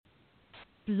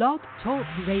Blog Talk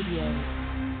Radio.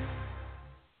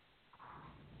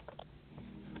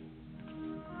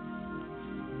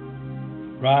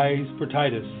 Rise for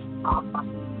Titus.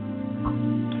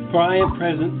 For I am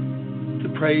present to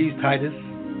praise Titus,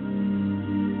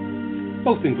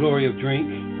 both in glory of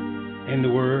drink and the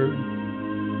word.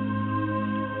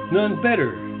 None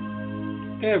better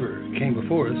ever came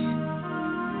before us.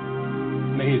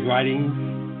 May his writings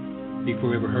be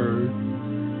forever heard.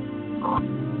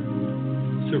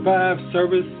 Survive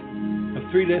service of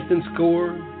 3 less than score.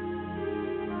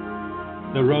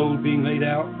 The road being laid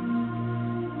out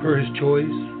per his choice.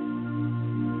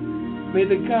 May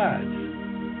the gods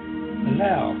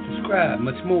allow to scribe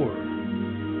much more,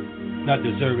 not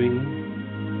deserving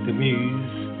the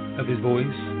muse of his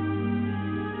voice.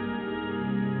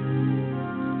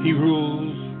 He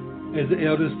rules as the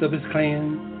eldest of his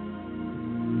clan.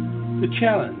 The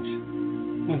challenge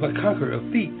was but conqueror of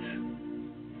feats.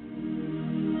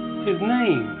 His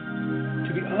name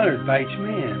to be honored by each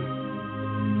man,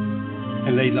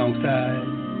 and laid alongside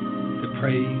the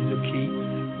praise of Keats.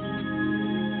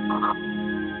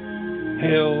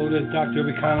 Hailed as doctor of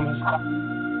economist,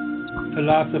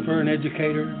 philosopher and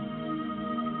educator,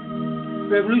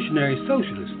 revolutionary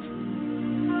socialist,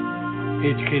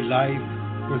 educated life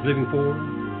worth living for.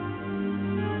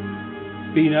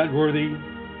 Be not worthy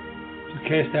to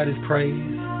cast out his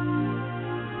praise,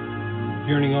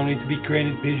 yearning only to be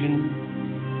granted vision,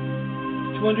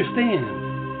 to understand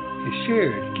his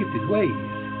shared gifted ways.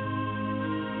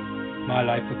 My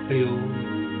life fulfilled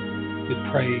with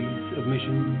praise of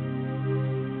mission.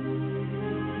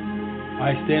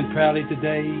 I stand proudly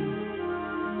today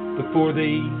before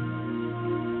thee.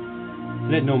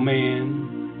 Let no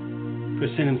man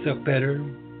present himself better,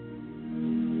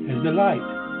 as the light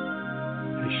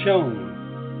has shone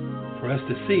for us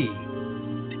to see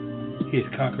his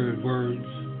conquered words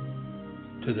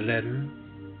to the letter.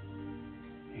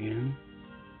 And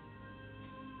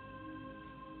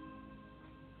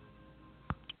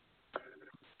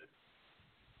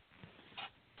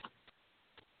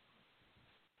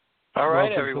all right,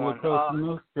 welcome everyone. To the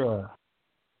Nostra.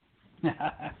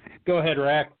 Go ahead,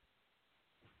 Rack.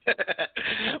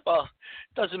 Well,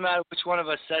 it doesn't matter which one of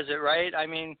us says it, right? I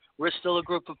mean, we're still a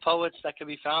group of poets that can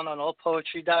be found on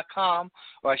allpoetry.com,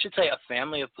 or I should say a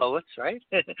family of poets, right?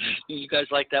 You guys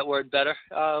like that word better.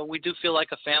 We do feel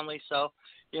like a family, so,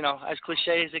 you know, as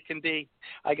cliche as it can be,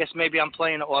 I guess maybe I'm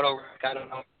playing auto rack, I don't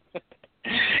know.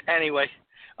 Anyway,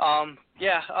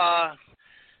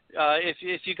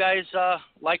 if you guys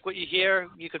like what you hear,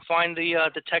 you could find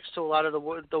the text to a lot of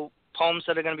the poems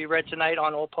that are going to be read tonight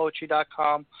on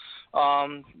allpoetry.com.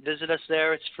 Visit us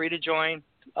there. It's free to join.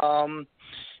 And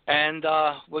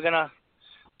we're going to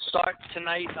start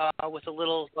tonight with a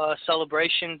little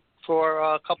celebration for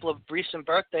a couple of recent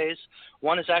birthdays.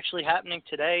 One is actually happening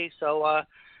today, so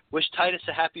wish Titus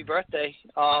a happy birthday.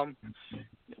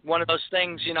 One of those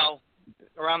things, you know,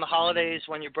 around the holidays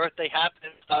when your birthday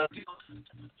happens, people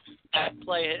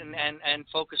play it and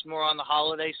focus more on the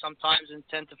holiday sometimes and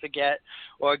tend to forget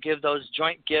or give those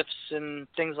joint gifts and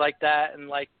things like that, and,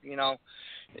 like, you know,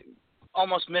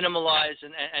 almost minimalize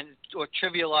and or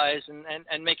trivialize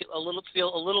and make it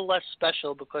feel a little less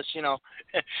special, because, you know,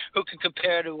 who can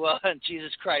compare to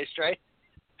Jesus Christ, right?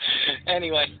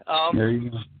 Anyway, There you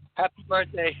go. Happy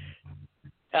birthday,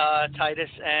 Titus,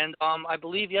 and I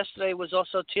believe yesterday was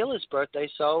also Tila's birthday,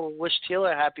 so wish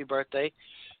Tila a happy birthday.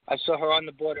 I saw her on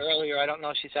the board earlier. I don't know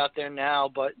if she's out there now,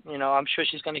 but, you know, I'm sure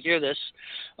she's going to hear this.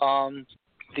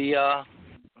 The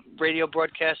radio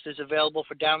broadcast is available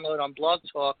for download on Blog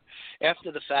Talk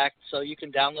after the fact, so you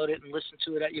can download it and listen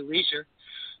to it at your leisure.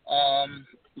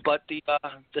 But the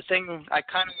thing I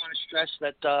kind of want to stress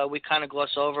that we kind of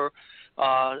gloss over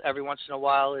every once in a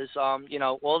while is, you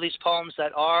know, all these poems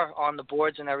that are on the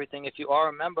boards and everything, if you are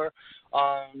a member,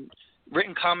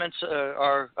 written comments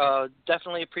are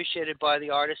definitely appreciated by the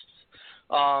artists.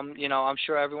 You know, I'm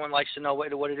sure everyone likes to know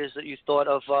what it is that you thought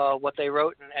of what they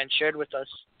wrote and shared with us.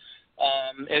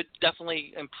 It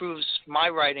definitely improves my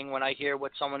writing when I hear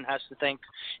what someone has to think,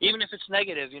 even if it's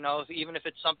negative, you know, even if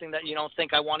it's something that you don't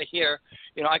think I want to hear.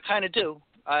 You know, I kind of do.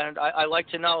 And I like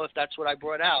to know if that's what I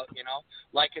brought out, you know,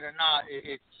 like it or not,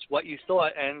 it's what you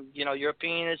thought, and, you know, your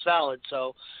opinion is valid.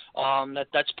 So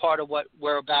that's part of what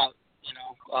we're about, you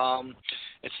know.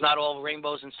 It's not all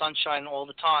rainbows and sunshine all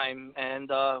the time, and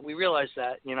we realize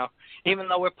that, you know. Even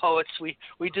though we're poets, we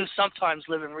do sometimes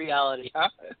live in reality, huh?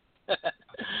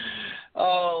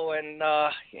 Oh, and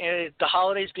the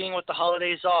holidays being what the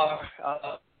holidays are,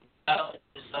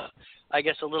 is, I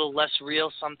guess, a little less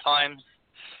real sometimes.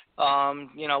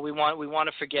 We want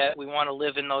to forget. We want to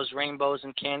live in those rainbows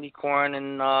and candy corn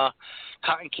and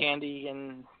cotton candy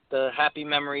and the happy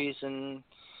memories and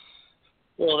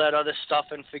all that other stuff,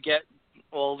 and forget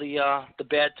all the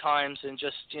bad times and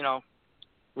just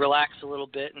relax a little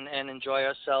bit and enjoy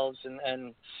ourselves.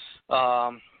 And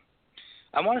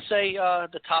I want to say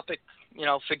the topic,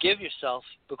 forgive yourself,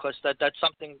 because that's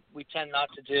something we tend not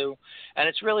to do, and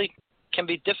it's really can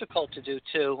be difficult to do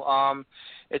too.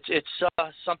 It's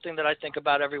something that I think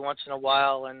about every once in a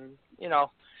while, and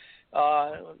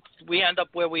we end up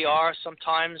where we are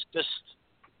sometimes just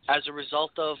as a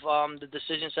result of the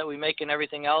decisions that we make and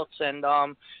everything else. And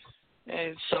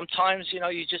sometimes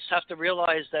you just have to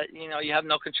realize that you have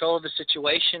no control of the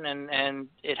situation, and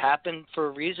it happened for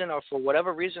a reason, or for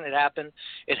whatever reason it happened,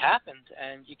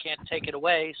 and you can't take it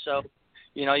away. So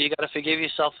you got to forgive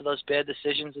yourself for those bad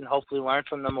decisions and hopefully learn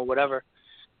from them or whatever.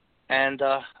 And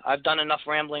I've done enough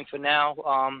rambling for now.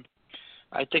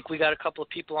 I think we got a couple of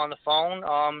people on the phone.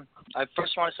 I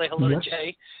first want to say hello to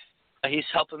Jay. He's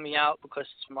helping me out because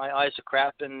my eyes are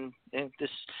crap, and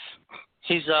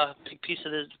he's a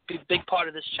big part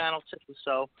of this channel too.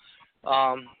 So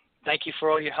thank you for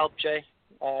all your help, Jay,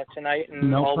 tonight and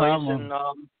no always. problem. And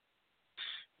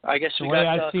I guess we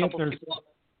got a couple of people.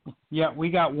 Yeah,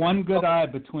 we got one good eye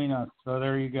between us, so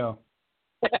there you go.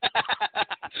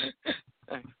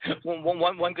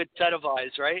 one good set of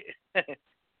eyes, right?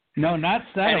 No, not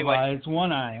set anyway. of eyes,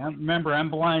 one eye. Remember, I'm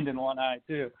blind in one eye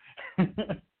too.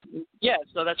 Yeah,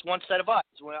 so that's one set of eyes.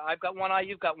 Well, I've got one eye,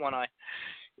 you've got one eye.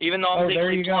 Even though I'm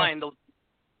legally blind,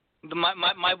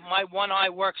 my one eye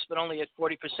works, but only at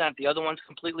 40%. The other one's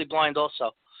completely blind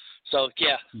also. So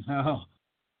yeah. Oh.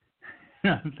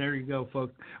 There you go,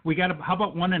 folks. We got. How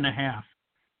about 1.5?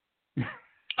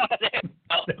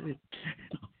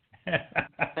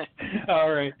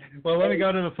 All right. Well, let me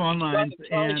go to the phone lines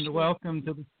and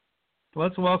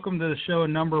let's welcome to the show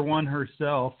number one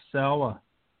herself, Salwa.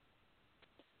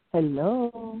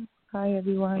 Hello. Hi,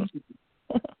 everyone.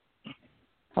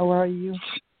 How are you?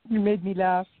 You made me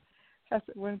laugh. That's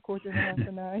 1.25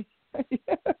 an eye.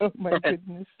 Oh, my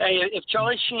goodness. Hey, if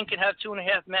Charlie Sheen could have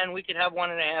 2.5 men, we could have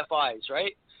 1.5 eyes,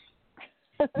 right?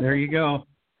 There you go.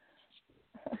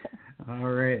 All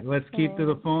right. Let's keep to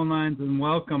the phone lines and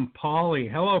welcome Paulie.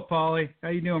 Hello, Paulie. How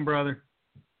you doing, brother?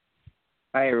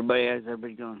 Hi, everybody. How's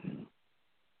everybody doing?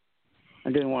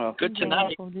 I'm doing well. Good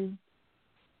tonight. Doing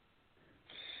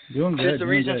good. Tis the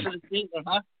reason for the season,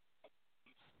 huh?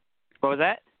 What was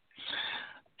that?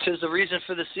 Tis the reason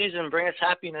for the season. Bring us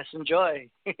happiness and joy.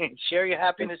 Share your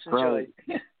happiness and joy.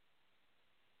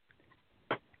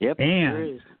 Yep. And sure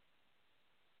is.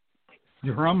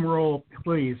 Drum roll,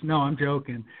 please. No, I'm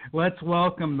joking. Let's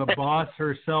welcome the boss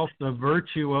herself, the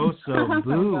virtuoso,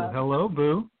 Boo. Hello,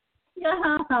 Boo.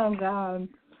 Oh, God.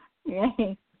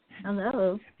 Yay.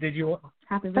 Hello. Did you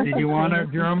Happy want a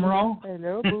drum roll?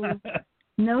 Hello, Boo.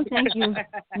 No, thank you.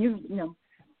 No.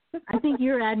 I think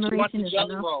your admiration is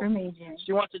enough for me, Jay.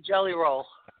 She wants a jelly roll.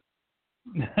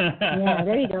 Yeah,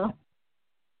 there you go.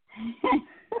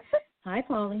 Hi,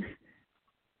 Paulie.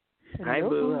 Hi,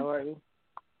 Boo. How are you?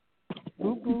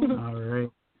 All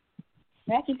right.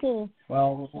 Backy Poo.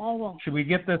 Well, should we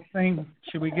get this thing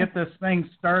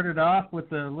started off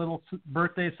with a little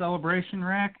birthday celebration,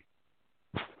 Rack?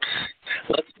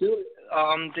 Let's do it.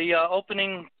 The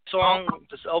opening song,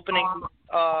 this opening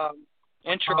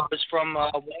intro is from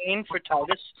Wayne for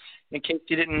Titus, in case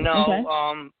you didn't know.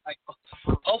 Okay.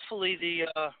 Hopefully the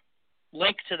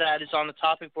link to that is on the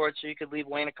topic board, so you could leave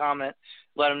Wayne a comment,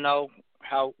 let him know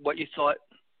what you thought.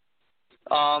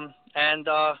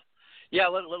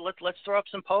 Let's throw up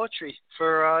some poetry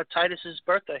for Titus's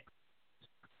birthday.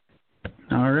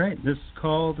 All right. This is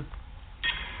called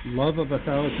Love of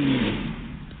 1,000 Years.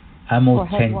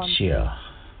 Amortentia,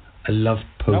 a love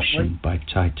potion by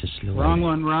Titus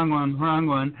Llewellyn. Wrong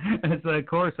one. It's, of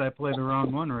course, I played the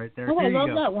wrong one right there. Oh, Here I you love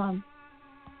go. that one.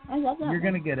 I love that You're one.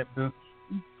 going to get it, Boo.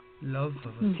 Love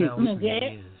of 1,000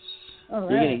 years. All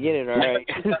right. You're going to get it, all right.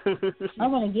 I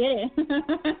want to get it.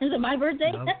 Is it my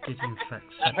birthday? Love did in fact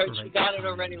I heard you separate got it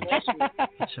already last week.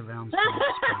 it surrounds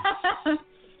space.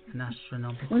 An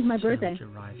astronomical When's my birthday? surge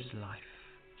arrives life.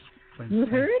 When You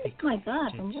heard? faith Oh, my God,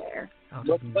 exists from where? out of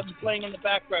What's nothing. playing in the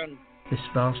background? This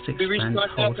vast We expanse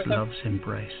restart holds after that? love's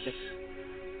embrace.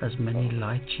 As many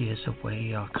light years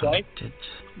away are collected,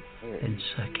 then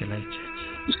circulated.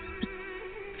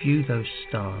 View those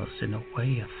stars in a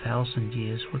way 1,000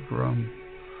 years would roam.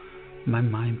 My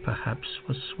mind perhaps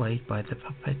was swayed by the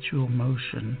perpetual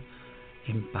motion,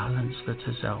 imbalance that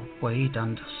has outweighed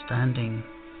understanding.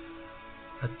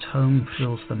 A tone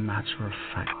fills the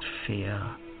matter-of-fact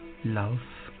fear, love,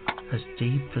 as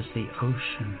deep as the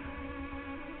ocean.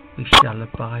 We shall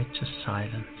abide to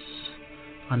silence,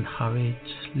 unhurried,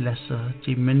 lesser,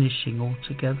 diminishing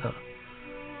altogether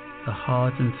the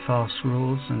hard and fast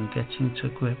rules, and getting to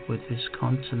grip with this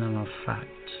continuum of fact.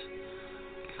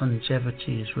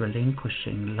 Longevity is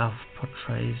relinquishing, love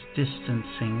portrays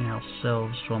distancing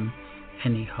ourselves from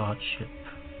any hardship.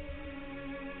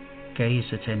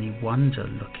 Gaze at any wonder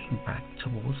looking back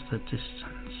towards the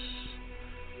distance.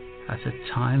 At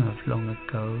a time of long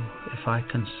ago, if I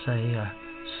can say, a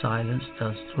silence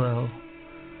does dwell,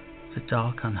 the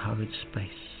dark unhurried space,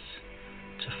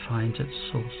 to find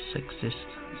its source existence.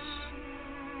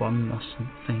 One mustn't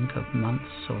think of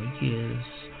months or years,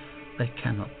 they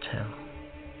cannot tell.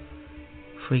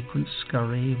 Frequent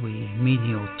scurry we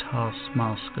menial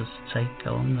taskmasters take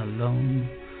on alone,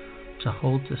 to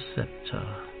hold the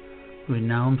sceptre,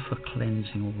 renowned for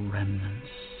cleansing all remnants.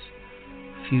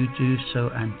 Few do so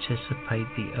anticipate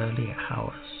the early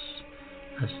hours,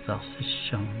 as thus is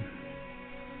shown.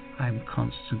 I am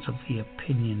constant of the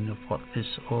opinion of what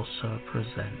this also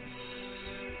presents.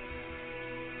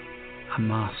 A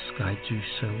mask I do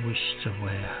so wish to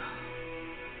wear,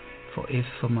 for if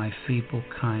for my feeble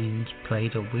kind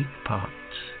played a weak part,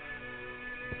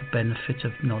 the benefit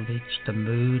of knowledge, the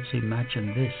moods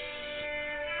imagine this,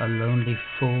 a lonely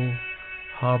fool,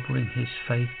 harbouring his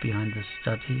faith behind the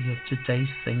study of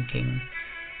today's thinking,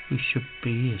 we should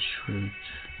be as shrewd.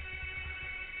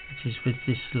 It is with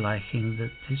this liking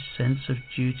that this sense of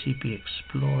duty be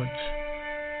explored.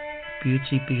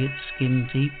 Beauty be it skin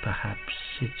deep, perhaps,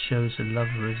 it shows a love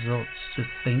results to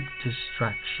think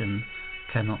distraction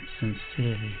cannot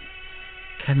sincerely,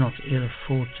 cannot ill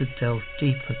afford to delve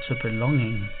deeper to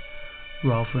belonging,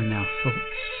 rather in our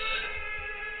thoughts.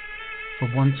 For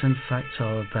wanton facts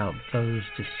are about those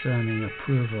discerning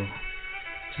approval,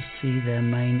 to see their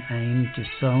main aim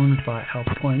disowned by our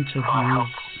point of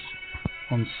views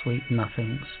on sweet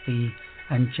nothings. The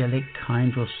angelic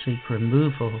kind will seek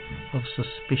removal of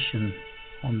suspicion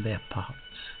on their part.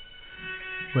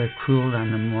 Where cruel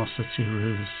animosity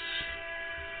rules,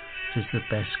 'tis the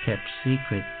best kept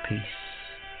secret peace.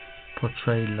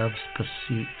 Portray love's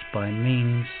pursuit by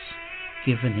means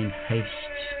given in haste.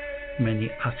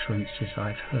 Many utterances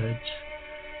I've heard.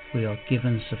 We are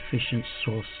given sufficient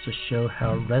source to show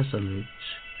how resolute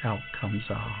outcomes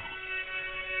are.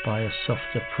 By a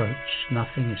soft approach,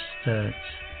 nothing is stirred.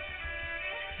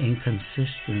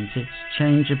 Inconsistent, it's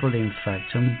changeable in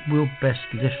fact, and will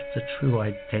best lift the true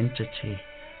identity,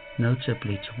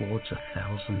 notably towards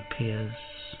 1,000 peers.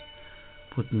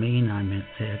 Would mean I'm at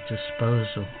their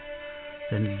disposal,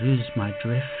 then lose my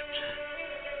drift.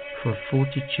 For a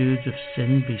fortitude of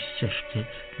sin be sifted,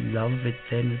 love it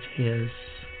then adheres.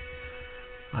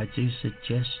 I do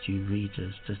suggest you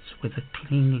readers that with a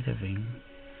clean living,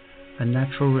 a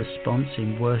natural response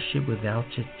in worship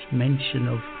without its mention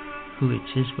of who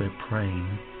it is we're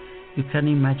praying, you can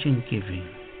imagine giving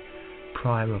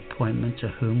prior appointment to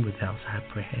whom without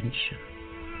apprehension.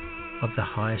 Of the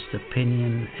highest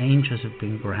opinion, angels have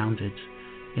been grounded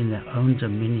in their own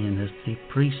dominion as the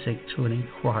precinct to an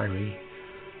inquiry.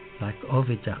 Like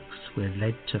oviducts, we're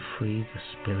led to free the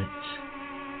spirit.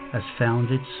 As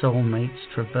founded soulmates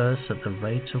traverse at the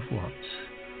rate of what?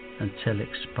 Until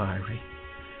expiry.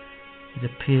 It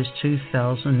appears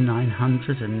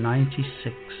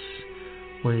 2,996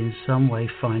 will in some way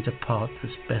find a path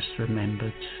that's best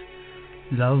remembered.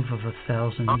 Love of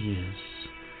 1,000 years.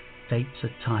 Dates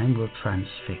of time will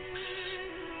transfix.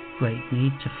 Great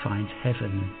need to find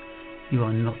heaven. You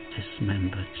are not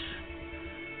dismembered.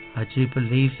 I do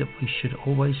believe that we should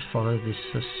always follow this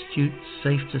astute,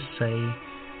 safe to say,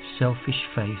 selfish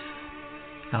faith.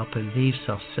 Our beliefs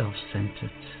are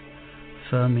self-centered.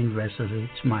 Firm and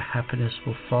resolute, my happiness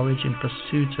will forage in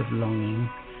pursuit of longing,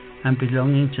 and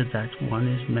belonging to that one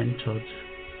is mentored.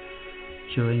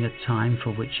 During a time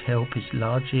for which help is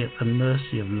largely at the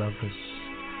mercy of lovers,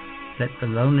 let the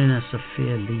loneliness of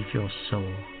fear leave your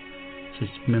soul. 'Tis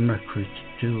mimicry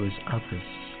to do as others.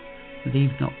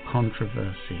 Leave not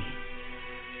controversy.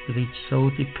 Lead soul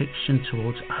depiction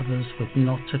towards others with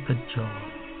not a cajole.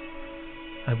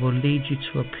 I will lead you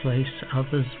to a place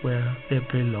others where their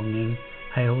belonging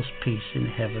hails peace in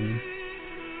heaven.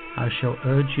 I shall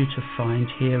urge you to find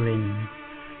herein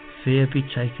fear be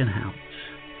taken out.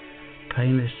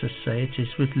 Painless to say it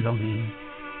is with longing,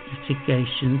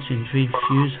 litigation to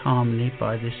infuse harmony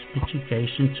by this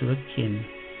mitigation to a kin.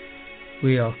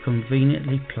 We are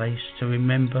conveniently placed to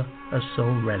remember a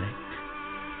soul relic.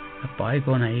 A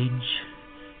bygone age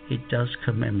it does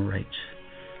commemorate,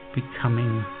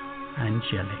 becoming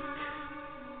angelic.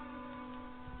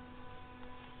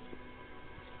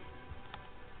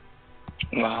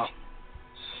 Wow.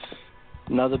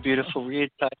 Another beautiful read,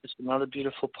 Titus. Another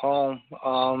beautiful poem.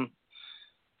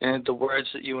 And the words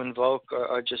that you invoke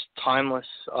are just timeless.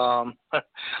 Well,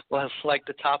 it's like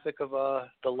the topic of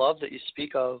the love that you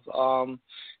speak of. And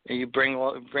you bring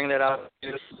that out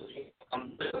beautifully.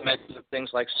 Things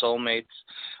like soulmates.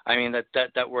 I mean,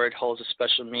 that word holds a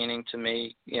special meaning to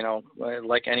me. You know,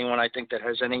 like anyone I think that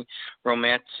has any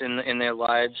romance in their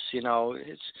lives. You know,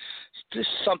 it's there's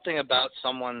something about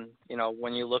someone. You know,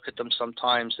 when you look at them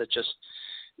sometimes that just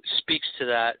speaks to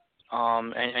that.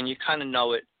 And you kind of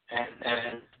know it.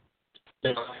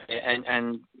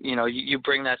 And you know, you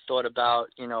bring that thought about,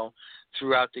 you know,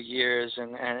 throughout the years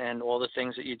and all the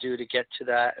things that you do to get to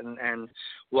that and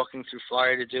walking through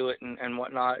fire to do it and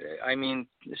whatnot. I mean,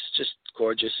 it's just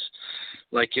gorgeous,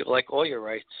 like all your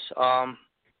rights.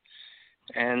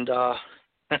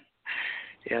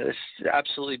 Yeah, this is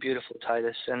absolutely beautiful,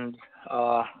 Titus, and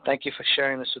thank you for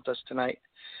sharing this with us tonight.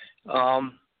 Let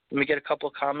me get a couple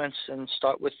of comments and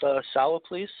start with Sawa,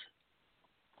 please.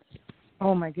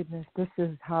 Oh my goodness, this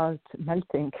is heart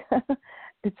melting.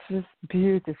 It's just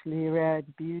beautifully read,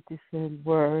 beautiful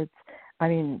words. I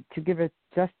mean, to give it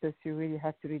justice, you really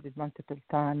have to read it multiple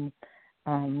times.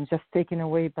 Just taken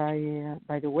away by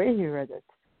the way he read it.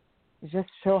 Just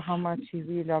show how much he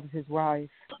really loves his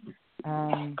wife.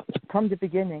 From the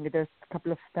beginning, there's a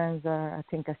couple of stanzas, I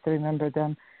think I still remember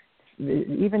them.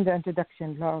 Even the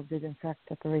introduction, love did in fact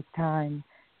separate time.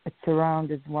 It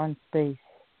surrounded one space.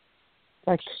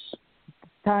 Like,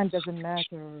 time doesn't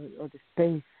matter, or the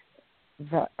space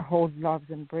that holds love's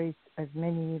embrace as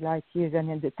many light years.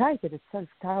 And in the title itself,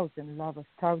 1,000, love of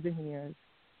 1,000 years.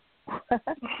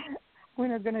 We're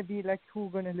not going to be like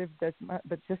who's going to live that much,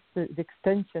 but just the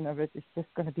extension of it is just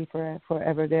going to be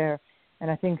forever there. And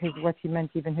I think what he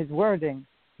meant, even his wording,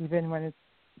 even when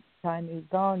time is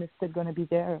gone, it's still going to be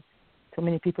there. So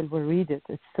many people will read it.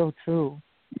 It's so true.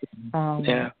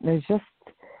 There's just,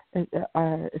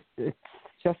 it's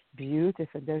just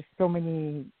beautiful. There's so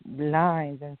many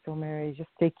lines and so many, just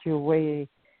take you away.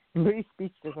 I'm very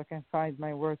speechless. I can't find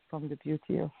my words from the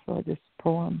beauty of this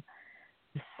poem.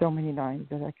 There's so many lines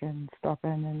that I can stop in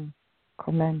and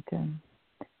comment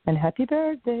and happy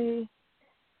birthday.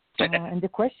 And the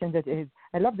question that is,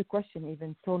 I love the question,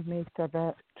 even soulmate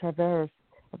traverse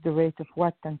of the rate of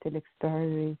what until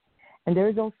expiry. And there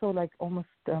is also like almost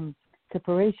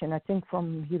separation. I think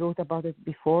he wrote about it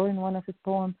before in one of his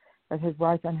poems, that his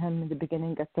wife and him in the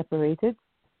beginning got separated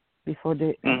before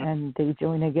and they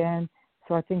join again.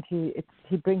 So I think he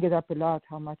brings it up a lot,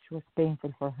 how much was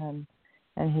painful for him,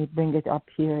 and he bring it up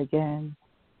here again.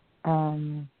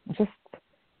 Just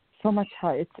so much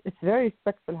high. It's very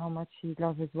respectful how much he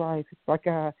loves his wife. It's like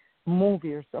a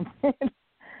movie or something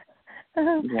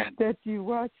that you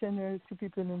watch, and there's two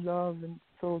people in love and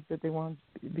souls that they want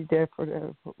to be there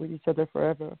with each other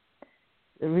forever.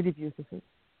 They're really beautiful.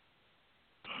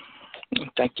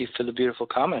 Thank you for the beautiful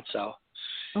comments, Al.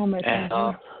 Oh, my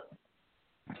God.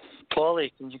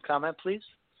 Paulie, can you comment, please?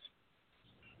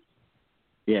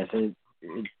 Yes,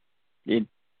 it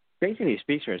basically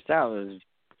speaks for itself. It was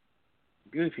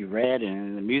beautifully read,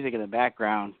 and the music in the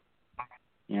background,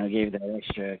 you know, gave that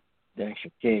extra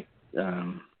kick.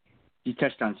 You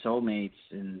touched on soulmates,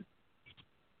 and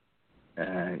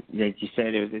like you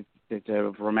said, it's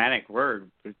a romantic word,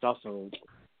 but it's also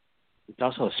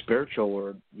a spiritual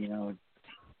word, you know.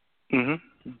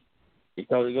 Mm-hmm.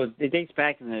 It dates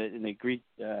back in the Greek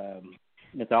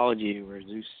mythology, where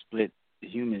Zeus split the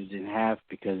humans in half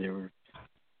because they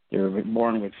were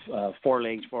born with 4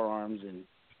 legs, 4 arms,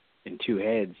 and 2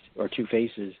 heads or 2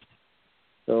 faces.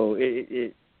 So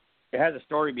it has a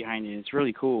story behind it. It's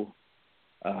really cool.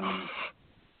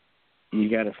 You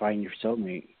got to find your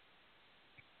soulmate.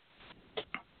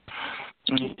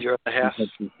 You're the half.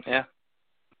 Yeah.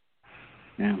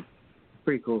 Yeah.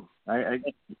 Pretty cool. I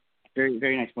very,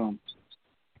 very nice poem.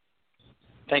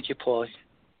 Thank you, Paulie.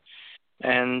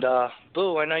 And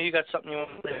Boo, I know you got something you want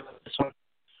to say about this one.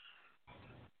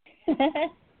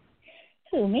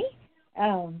 Who, me?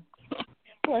 Well,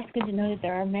 it's good to know that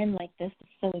there are men like this that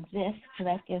still exist, so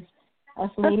that gives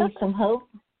us ladies some hope.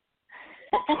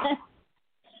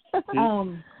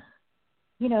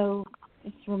 You know,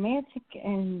 it's romantic,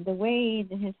 and the way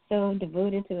that he's so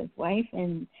devoted to his wife,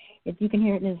 and if you can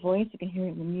hear it in his voice, you can hear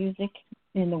it in the music,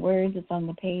 in the words, it's on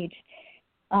the page.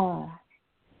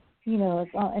 You know,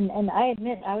 it's all, and I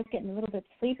admit I was getting a little bit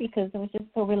sleepy because it was just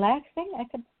so relaxing. I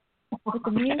could, with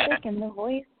the music and the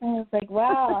voice, and I was like,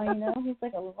 wow, you know, he's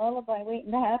like a lullaby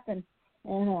waiting to happen.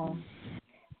 And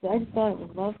so I just thought it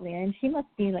was lovely, and she must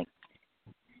be like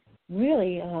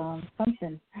really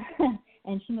something.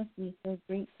 And she must be so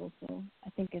grateful, so I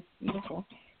think it's beautiful.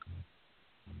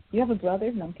 You have a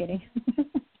brother? No, I'm kidding.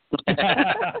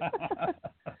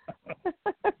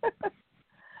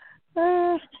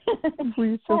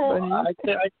 We're so funny. I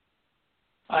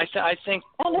think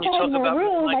I don't know when you if I have talk more about men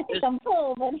room. like I think this, I'm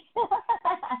full, but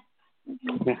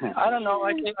I don't know.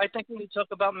 I think when you talk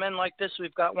about men like this,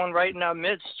 we've got one right in our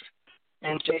midst.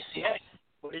 And JCA,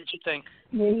 what did you think?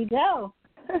 there you go.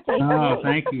 Oh,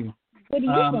 thank you. What do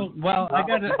you think? Well, I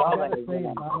got to say, bottom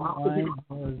line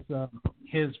was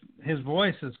his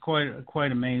voice is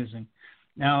quite amazing.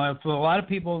 Now, if a lot of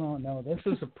people don't know, this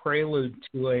is a prelude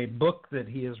to a book that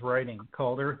he is writing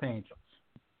called Earth Angels,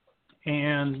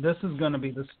 and this is going to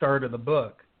be the start of the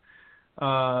book.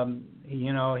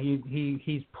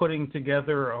 He's putting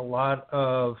together a lot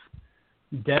of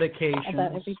dedications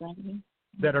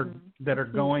that are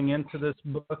going into this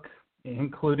book,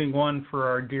 including one for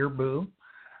our dear Boo,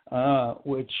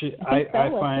 which I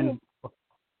find. Too.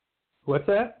 What's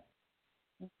that?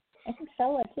 I think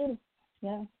Stella too.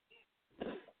 Yeah.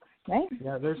 Right?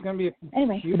 Yeah, there's going to be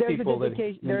anyway, few people there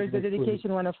is a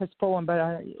dedication, one of his poem,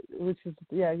 but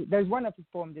there's one of his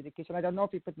poem dedication. I don't know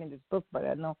if he put me in this book, but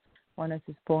I know one of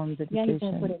his poem dedication. Yeah, he's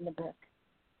going to put it in the book.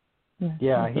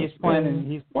 Yeah, he's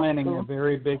planning a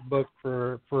very big book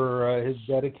for his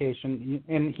dedication,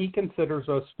 and he considers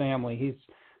us family. He's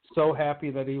so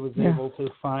happy that he was able to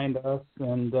find us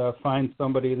and find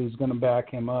somebody who's going to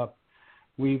back him up.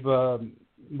 We've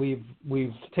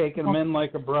taken him in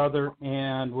like a brother,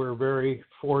 and we're very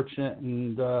fortunate,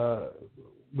 and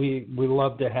we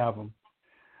love to have him.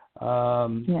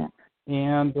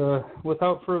 And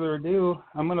without further ado,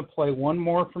 I'm going to play one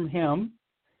more from him,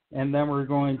 and then we're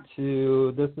going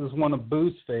to. This is one of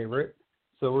Boo's favorite,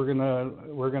 so we're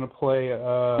gonna play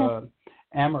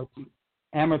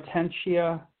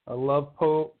Amatentia, a love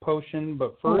potion.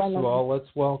 But first of all,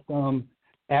 let's welcome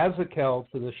Azakel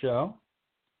to the show.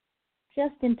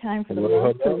 Just in time for the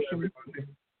love potion.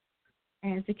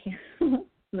 Azakel,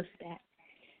 what's that?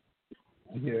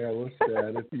 Yeah, what's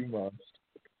that? If you must.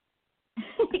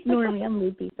 Ignore me, I'm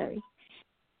loopy. Sorry.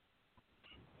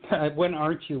 When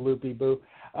aren't you loopy, Boo?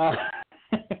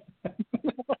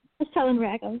 Just telling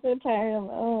Rack, I'm so tired.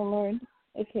 Oh Lord.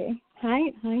 Okay. Hi.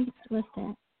 What's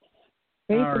that?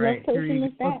 Ready all for right, love here you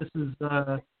potion?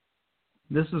 go.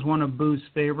 This is one of Boo's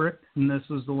favorite, and this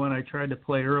is the one I tried to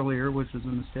play earlier, which is a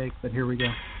mistake. But here we go.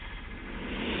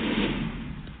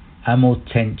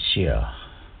 Amortentia,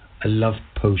 a love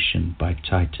potion by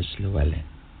Titus Llewellyn.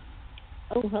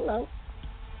 Oh, hello.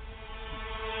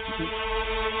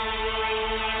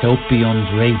 Held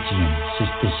beyond radiance is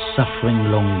the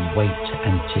suffering long wait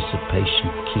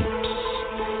anticipation keeps.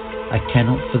 I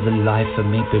cannot for the life of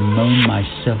me bemoan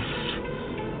myself,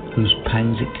 whose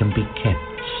pangs it can be kept.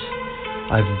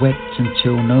 I've wept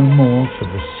until no more for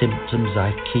the symptoms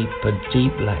I keep a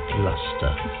deep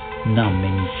lackluster,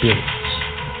 numbing guilt.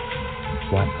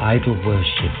 What idol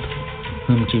worship,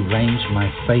 whom derange my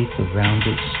faith around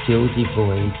it still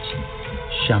devoid,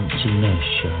 shunt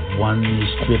inertia, one is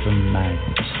driven mad.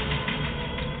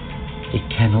 It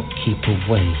cannot keep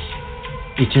away.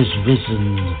 It has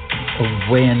risen.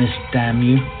 Awareness, damn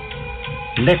you.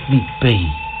 Let me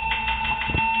be.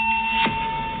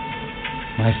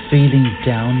 My feeling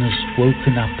down has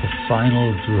woken up a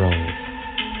final droll.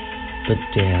 But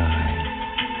dare I?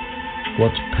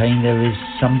 What pain there is,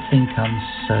 something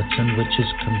uncertain which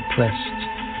is compressed.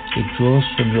 It draws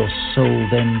from your soul,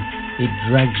 then it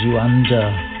drags you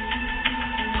under.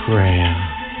 Prayer,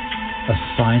 a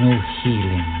final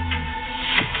healing.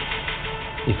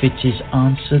 If it is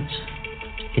answered,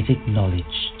 it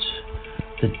acknowledged.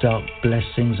 The dark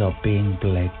blessings are being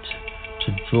bled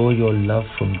to draw your love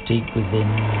from deep within.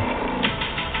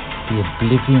 The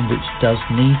oblivion which does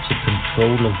need to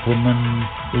control a woman,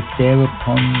 if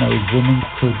thereupon no woman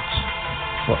could,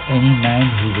 for any man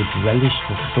who would relish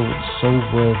the thought so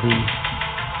worthy,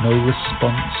 no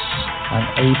response,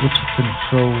 unable to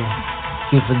control,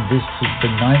 given this is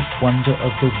the ninth wonder of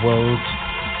the world,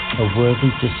 a worthy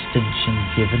distinction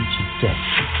given to death.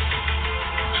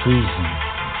 Treason.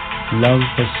 Love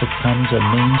has succumbed a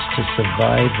means to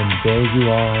survive, and there you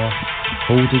are,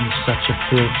 holding such a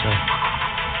filter.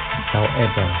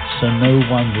 However, so no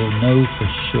one will know for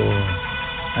sure,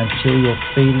 until your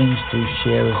feelings do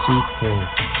share as equal.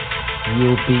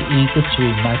 You'll be eager to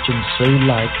imagine so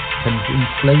like, can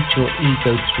inflate your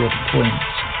ego to a point.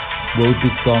 Woe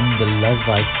begone the love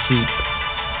I keep,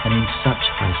 and in such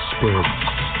high spirits.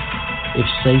 If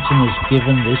Satan is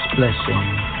given this blessing,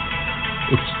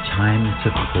 it's time to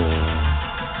pour.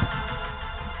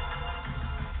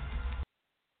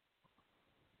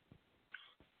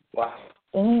 Wow.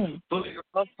 Boo, your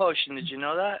love potion, did you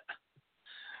know that?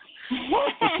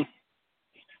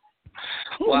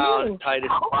 Wow,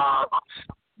 Titus.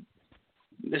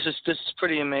 This is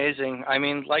pretty amazing. I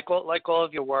mean, like all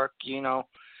of your work, you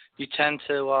tend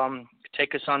to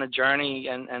take us on a journey,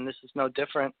 and this is no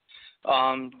different.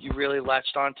 You really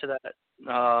latched onto that,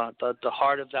 the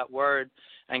heart of that word,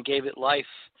 and gave it life.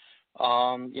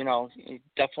 You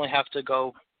definitely have to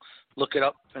go look it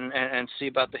up and see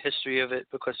about the history of it,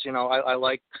 because I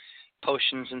like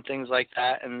potions and things like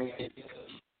that, and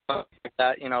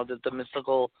the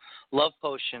mythical love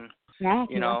potion. Yeah,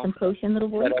 some potion, little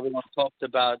boy. That everyone talked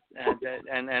about,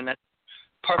 and that's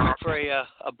perfect for a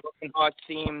broken heart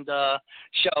themed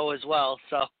show as well.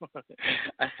 So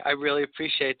I really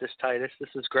appreciate this, Titus. This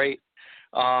is great,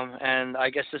 and I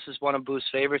guess this is one of Boo's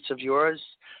favorites of yours.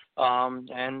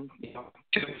 And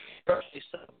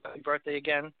happy birthday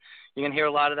again. You're gonna hear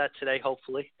a lot of that today,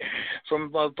 hopefully,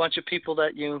 from a bunch of people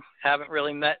that you haven't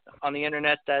really met on the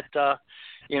internet that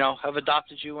have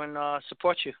adopted you and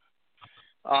support you.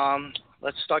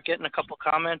 Let's start getting a couple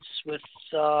comments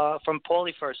from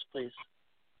Paulie first, please.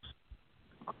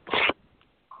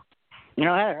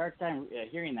 I had a hard time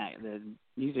hearing that. The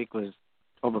music was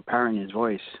overpowering his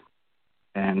voice,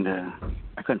 and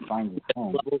I couldn't find his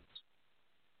phone.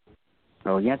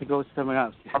 So you have to go with someone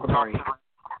else. Sorry.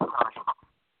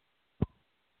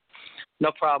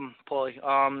 No problem, Paulie.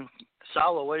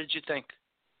 Salwa, what did you think?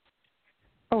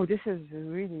 Oh, this is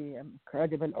really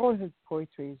incredible. All his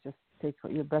poetry just takes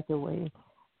your breath away.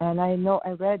 And I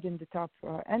read in the top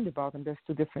and the bottom, there's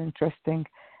two different interesting,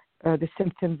 The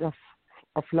Symptoms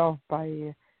of Love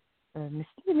by Miss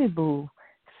Lily Boo.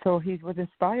 So he was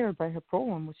inspired by her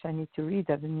poem, which I need to read.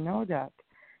 I didn't know that.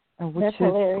 That's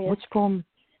hilarious. Which poem?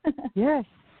 Yes.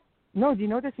 No, do you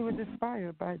know that he was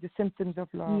inspired by The Symptoms of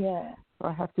Love? Yeah. So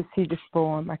I have to see this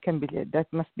poem. I can't believe it. That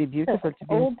must be beautiful to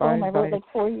be old inspired poem I by wrote like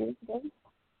 4 years ago.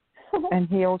 And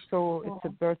he also,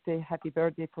 it's a happy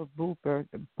birthday for Boo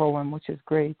poem, which is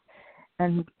great.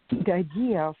 And the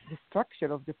idea of the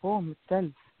structure of the poem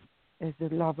itself is the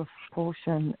love of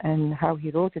potion, and how he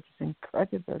wrote it is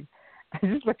incredible. I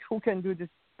just like, who can do this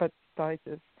but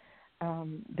Titus?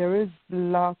 There is a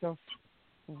lot of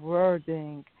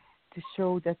wording to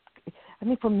show that. I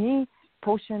mean, for me,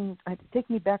 potion take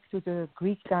me back to the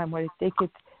Greek time where they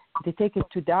take it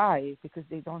to die because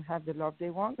they don't have the love they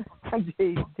want.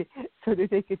 So they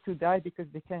take it to die because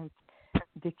they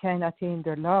can't attain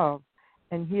their love.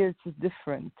 And here it's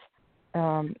different.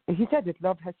 He said that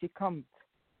love has succumbed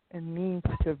and means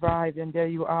to survive, and there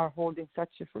you are holding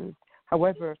such a fruit.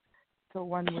 However, so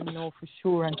one will know for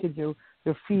sure until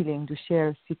you're feeling to share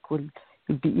a sequel.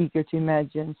 You'll be eager to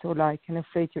imagine, so like and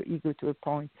afraid your ego to a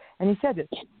point. And he said it,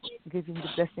 giving the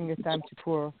blessing a time to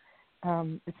pour.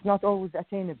 It's not always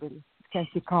attainable. It can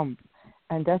succumb,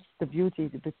 and that's the beauty,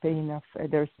 the pain of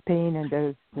there's pain and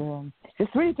there's. This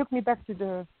really took me back to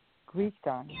the Greek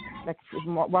time, like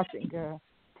watching a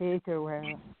theater where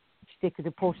she takes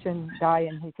the potion, die,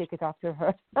 and he take it after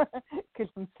her, kill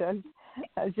himself.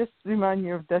 Just remind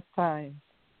me of that time.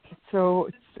 So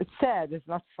it's sad. It's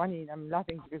not funny. I'm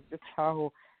laughing because just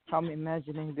how I'm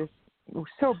imagining this. It was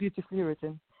so beautifully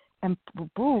written. And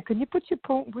Boo, can you put your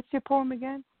poem? What's your poem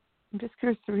again? I'm just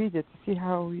curious to read it, to see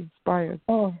how he inspired.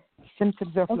 Oh,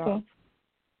 Symptoms of Love.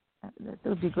 That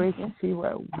would be great to see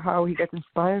how he got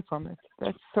inspired from it.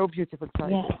 That's so beautiful,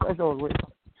 as always.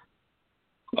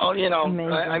 Well,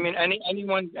 I mean,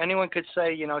 anyone could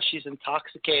say, she's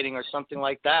intoxicating or something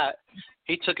like that.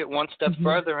 He took it one step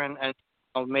further and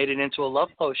made it into a love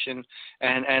potion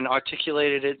and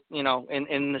articulated it,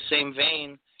 in the same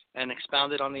vein and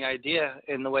expounded on the idea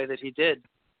in the way that he did.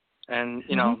 And,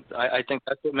 I think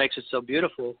that's what makes it so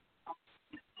beautiful.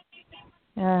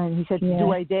 And he said,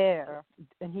 do I dare?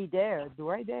 And he dared. Do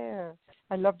I dare?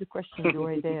 I love the question, do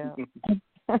I dare?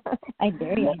 I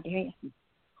dare you. I dare you.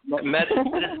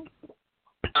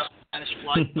 Spanish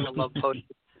flight in a love potion.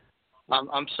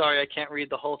 I'm sorry, I can't read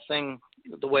the whole thing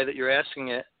the way that you're asking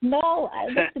it. No,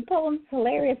 the poem's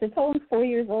hilarious. The poem's 4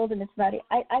 years old, and it's not.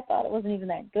 I thought it wasn't even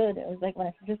that good. It was like when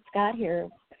I just got here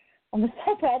on the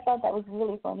site, I thought that was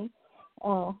really funny.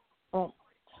 Oh, but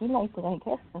he liked it, I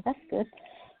guess. So that's good.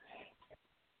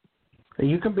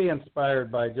 You can be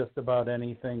inspired by just about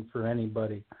anything for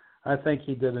anybody. I think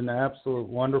he did an absolute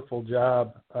wonderful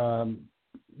job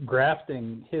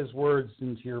grafting his words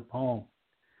into your poem.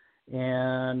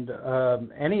 And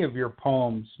any of your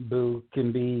poems, Boo,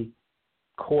 can be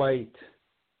quite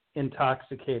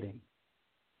intoxicating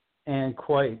and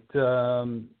quite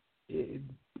the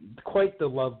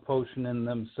love potion in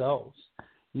themselves.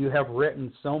 You have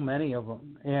written so many of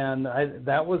them, and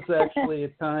that was actually a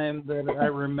time that I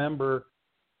remember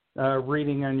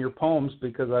reading on your poems,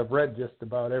 because I've read just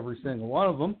about every single one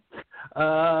of them,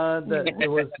 that it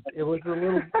was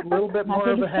a little bit more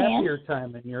of a happier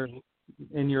time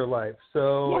in your life.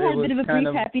 So yeah, it was a bit of a kind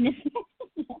brief happiness.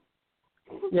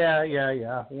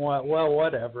 Yeah. Well,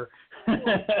 whatever.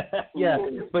 Yeah,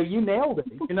 but you nailed it.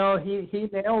 You know, he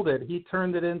nailed it. He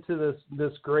turned it into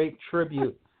this great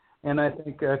tribute, and I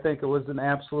think it was an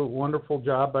absolute wonderful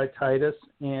job by Titus,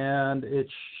 and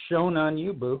it's shown on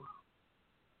you, Boo.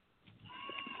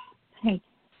 Hey,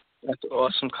 that's an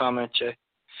awesome comment, Jay.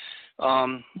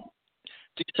 Do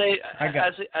you say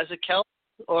as a Kel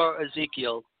or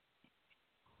Ezekiel?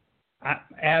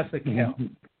 As a Kel.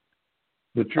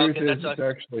 The truth Okay, is, it's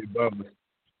actually both.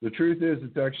 The truth is,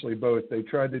 it's actually both. They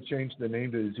tried to change the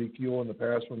name to Ezekiel in the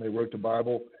past when they wrote the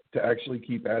Bible to actually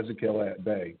keep Ezekiel at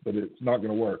bay, but it's not going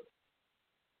to work.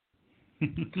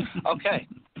 Okay.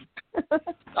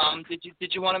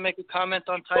 Did you want to make a comment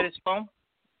on Titus' poem?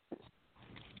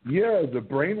 Yeah, the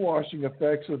brainwashing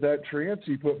effects of that trance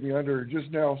he put me under are just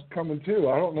now coming to.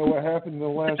 I don't know what happened in the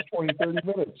last 20, 30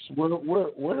 minutes.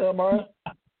 Where am I?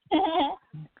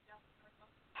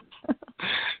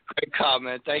 Great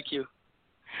comment. Thank you.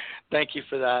 Thank you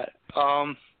for that.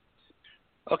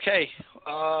 Okay.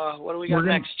 What do we got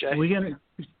next, Jay?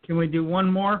 Can we do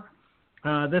one more?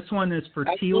 This one is for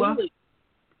Absolutely.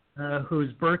 Tila,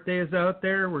 whose birthday is out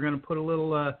there. We're going to put a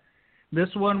little... this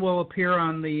one will appear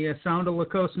on the Sound of La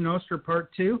Cosa Nostra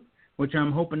Part 2, which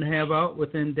I'm hoping to have out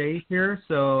within days here.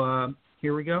 So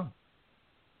here we go.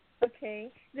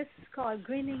 Okay. This is called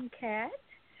Grinning Cat,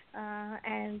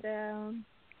 and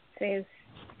says,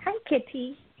 "Hi,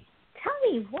 Kitty.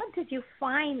 Tell me, what did you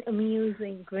find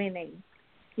amusing grinning?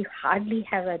 You hardly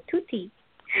have a tootie.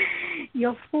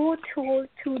 Your 4 tall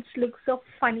tooths look so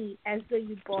funny, as though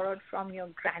you borrowed from your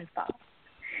grandpa.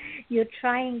 Your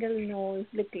triangle nose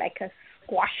looked like a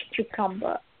squashed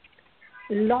cucumber.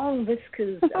 Long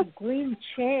whiskers, a green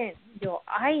chin. Your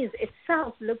eyes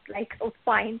itself looked like a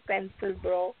fine pencil,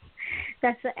 bro."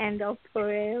 That's the end of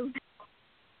poem.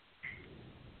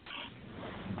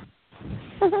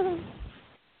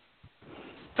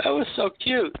 That was so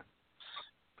cute.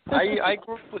 I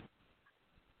grew up with,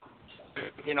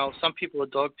 some people are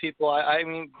dog people. I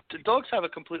mean, the dogs have a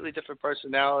completely different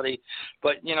personality,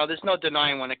 but, there's no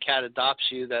denying when a cat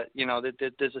adopts you that,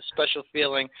 that there's a special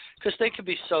feeling, because they can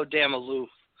be so damn aloof.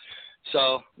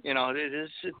 So,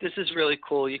 this is really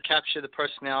cool. You capture the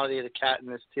personality of the cat in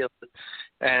this deal,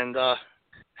 and the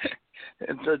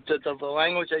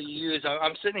language that you use.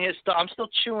 I'm sitting here, I'm still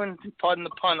chewing, pardon the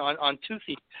pun, on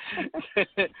Toothy.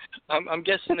 I'm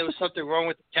guessing there was something wrong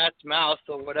with the cat's mouth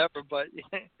or whatever, but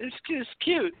it's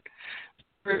cute.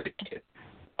 Really cute.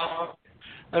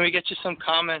 Let me get you some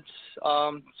comments.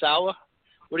 Sawa,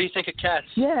 what do you think of cats?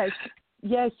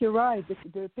 Yes, you're right.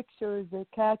 The picture is the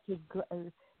cat is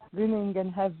grinning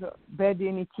and has barely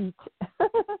any teeth.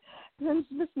 And it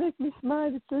just makes me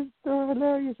smile. It's just so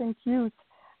hilarious and cute.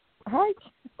 Right?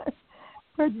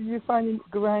 Where did you find it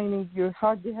grinding? You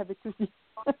hardly have a toothie.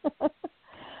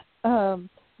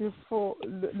 You're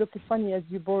looking funny as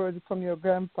you borrowed it from your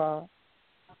grandpa.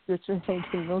 Your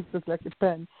triangle nose looks like a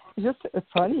pen. It's just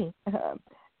funny.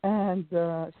 And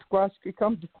squash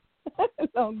cucumber,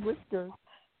 long whiskers.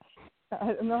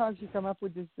 I don't know how she come up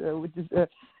with this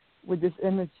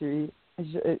imagery.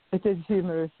 It is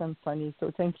humorous and funny.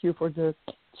 So thank you for the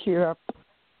cheer up.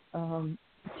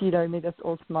 Tila made us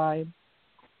all smile.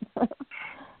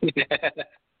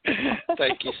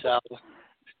 Thank you, Sal.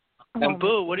 And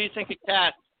Boo, what do you think of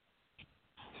cats?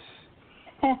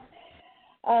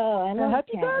 I love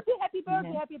happy cats.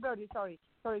 Happy birthday. Sorry,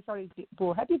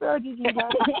 Boo. Happy birthday, Gina.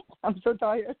 I'm so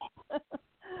tired.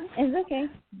 It's okay.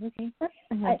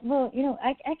 I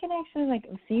can actually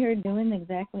see her doing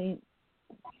exactly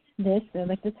this. So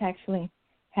this actually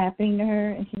happening to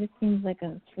her, and she just seems like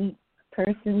a sweet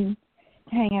person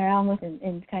to hang around with,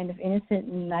 and kind of innocent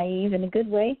and naive in a good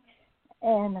way.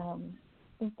 And I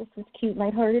think this is cute,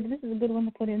 lighthearted. This is a good one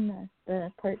to put in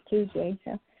the part 2, Jay.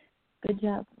 So good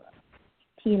job,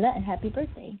 Tila, and happy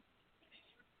birthday.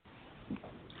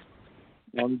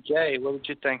 Jay, what did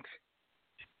you think?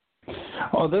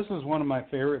 Oh, this is one of my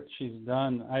favorites she's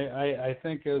done. I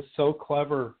think it was so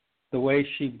clever the way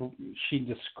she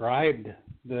described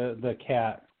the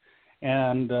cat,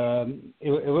 and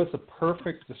it was a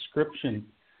perfect description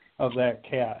of that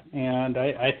cat. And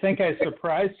I think I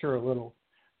surprised her a little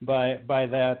by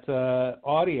that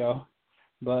audio,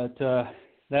 but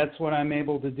that's what I'm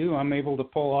able to do. I'm able to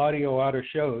pull audio out of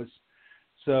shows,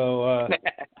 so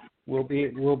we'll be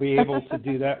able to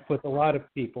do that with a lot of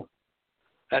people.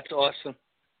 That's awesome.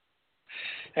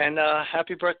 And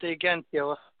happy birthday again,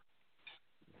 Tila.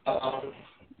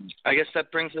 I guess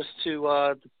that brings us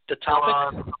to the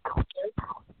topic.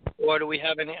 Or do we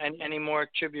have any more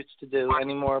tributes to do?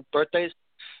 Any more birthdays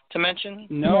to mention?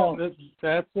 No,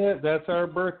 that's it. That's our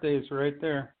birthdays right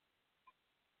there.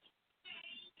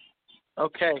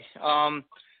 Okay.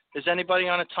 Is anybody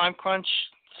on a time crunch?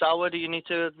 Salwa, do you need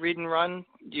to read and run?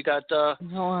 You got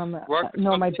work?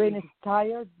 No, my brain is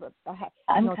tired, but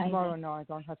I'm tomorrow. No, I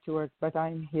don't have to work, but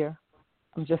I'm here.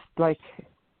 I'm just like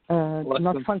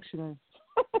not functioning.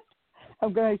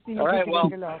 I'm gonna see you. All right. Well,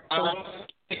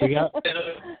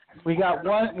 we got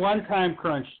one time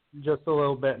crunch, just a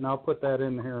little bit, and I'll put that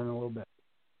in here in a little bit.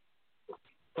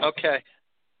 Okay.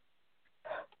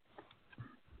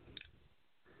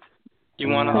 You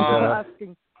want to?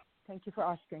 Thank you for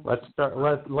asking. Let's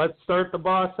start the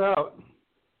boss out.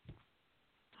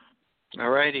 All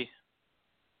righty.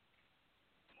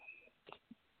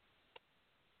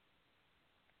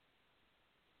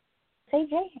 Say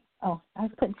Jay. Oh, I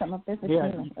was putting something up there for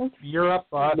Taylor. You're up,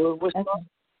 boss. Okay.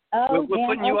 Oh, we're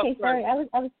putting you okay. up Sorry, I was.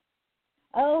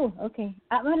 Oh, okay.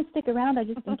 I'm gonna stick around. I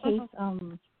just in case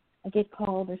I get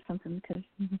called or something because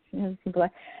people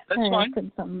are. That's fine. fine. I'm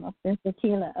putting something up there for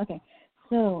Taylor. Okay.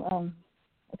 So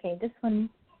okay, this one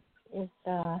is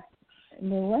a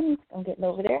new one. I'm getting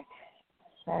over there.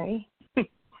 Sorry.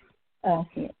 Oh,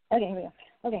 yeah. Okay, here we go.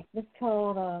 Okay, this is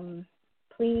called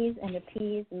Please and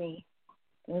Appease Me.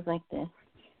 It was like this.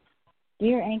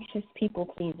 Dear anxious people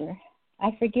pleaser,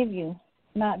 I forgive you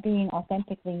for not being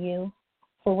authentically you,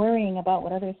 for worrying about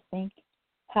what others think,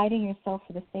 hiding yourself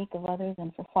for the sake of others,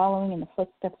 and for following in the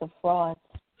footsteps of frauds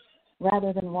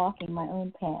rather than walking my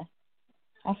own path.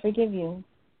 I forgive you.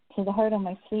 To the heart on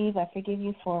my sleeve, I forgive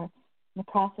you for, in the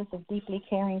process of deeply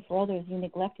caring for others, you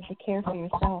neglected to care for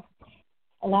yourself,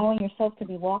 allowing yourself to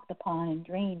be walked upon and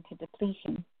drained to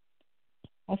depletion.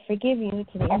 I forgive you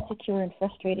to the insecure and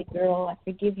frustrated girl. I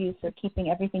forgive you for keeping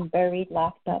everything buried,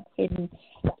 locked up, hidden.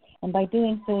 And by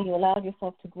doing so, you allowed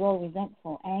yourself to grow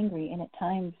resentful, angry, and at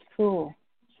times cruel.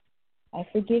 I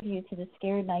forgive you to the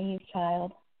scared, naive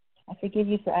child. I forgive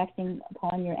you for acting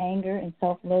upon your anger and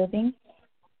self-loathing,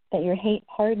 that your hate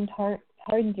hardened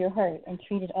your heart and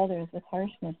treated others with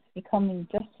harshness, becoming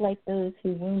just like those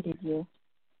who wounded you.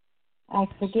 I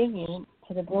forgive you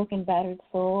to the broken, battered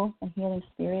soul and healing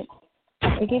spirit.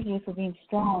 I forgive you for being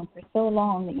strong for so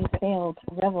long that you failed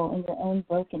to revel in your own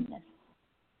brokenness.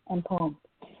 And poem.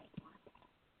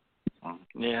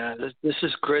 Yeah, this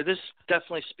is great. This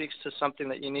definitely speaks to something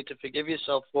that you need to forgive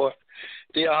yourself for.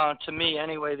 To me,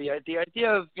 anyway, the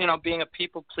idea of being a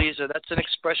people pleaser, that's an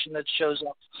expression that shows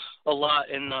up a lot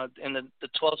in the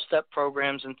 12-step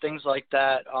programs and things like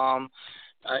that.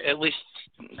 At least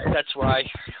that's where I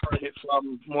heard it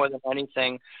from more than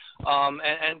anything.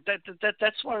 And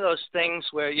that's one of those things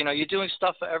where you're doing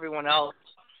stuff for everyone else,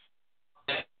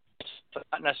 but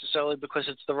not necessarily because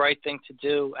it's the right thing to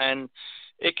do, and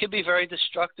it could be very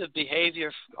destructive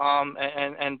behavior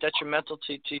and detrimental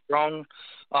to your own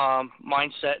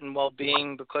mindset and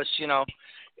well-being, because you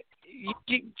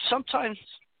sometimes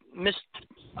miss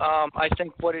I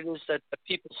think what it is that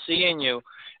people see in you,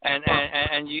 and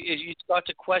you start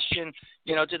to question,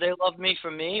 do they love me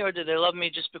for me, or do they love me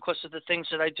just because of the things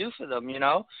that I do for them?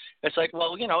 It's like,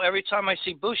 well, every time I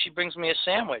see Boo, she brings me a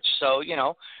sandwich, so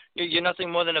you're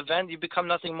nothing more than a vendor. You become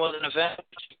nothing more than a vendor,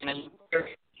 and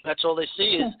that's all they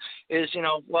see is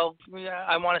well,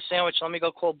 I want a sandwich. Let me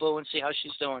go call Boo and see how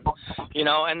she's doing,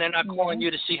 and they're not calling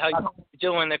you to see how you're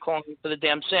doing. They're calling you for the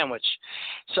damn sandwich.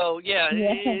 So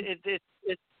it's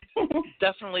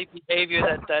definitely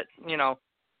behavior that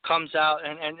comes out,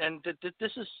 and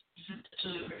this is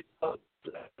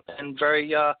and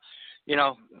very I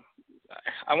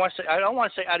don't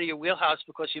want to say out of your wheelhouse,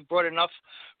 because you brought enough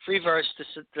free verse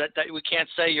that we can't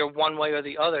say you're one way or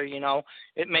the other.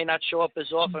 It may not show up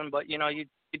as often, but you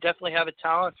definitely have a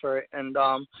talent for it, and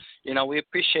we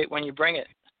appreciate when you bring it.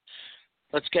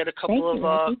 Let's get a couple of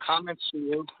comments from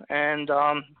you, and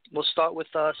we'll start with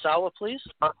Salwa, please.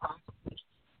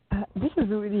 This is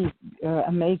really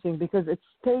amazing, because it's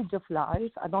stage of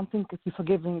life. I don't think if you're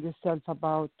forgiving yourself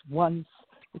about once,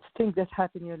 it's things that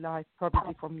happen in your life,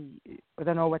 probably from, I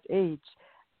don't know what age,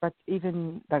 but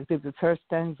even like the first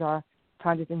stanza,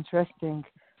 find it interesting,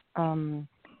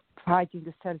 fighting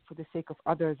the self for the sake of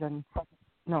others, and for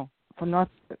not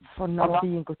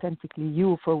being authentically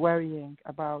you, for worrying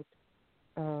about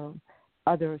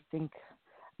others think,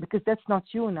 because that's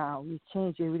not you now. You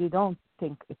change. You really don't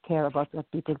care about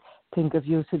what people think of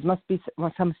you. So it must be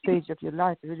some stage of your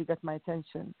life that really got my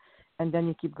attention, and then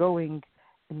you keep going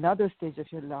another stage of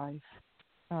your life,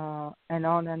 and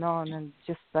on, and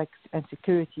just like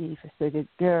insecurity, frustrated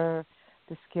girl,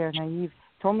 the scared, naive.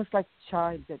 almost like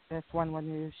child. That's one when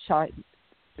you're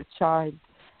a child,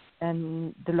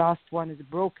 and the last one is a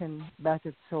broken,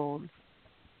 battered soul,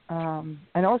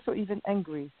 and also even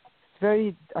angry. It's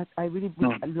very. I really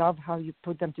love how you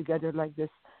put them together like this,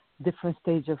 different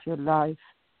stage of your life,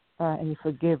 and you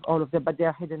forgive all of them, but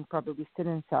they're hidden probably still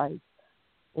inside.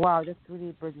 Wow, that's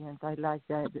really brilliant. I like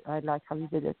that. I like how you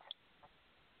did it.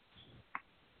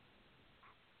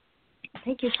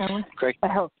 Thank you, Charlotte. Great.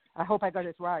 I hope I got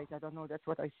it right. I don't know. That's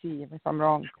what I see. If I'm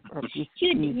wrong,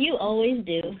 You always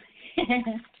do.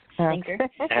 Thinker.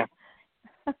 Yeah.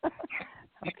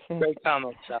 Okay. Great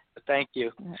comments, Sal. Thank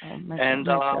you.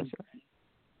 My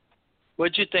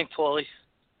what'd you think, Paulie?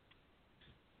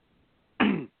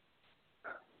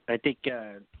 I think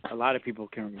a lot of people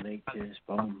can relate to this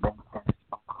poem.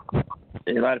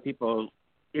 There's a lot of people,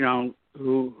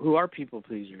 who are people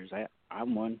pleasers.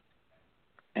 I'm one,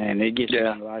 and it gets me in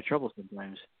a lot of trouble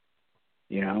sometimes.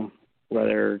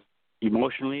 Whether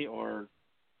emotionally or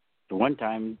the one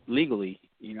time legally.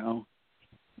 No.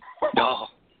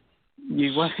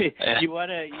 You don't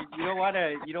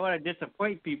want to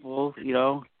disappoint people,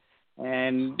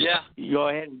 and you go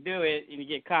ahead and do it, and you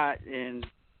get caught, and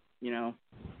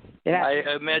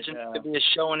I imagine it could be a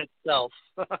show in itself.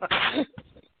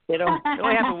 It only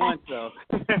happened once though.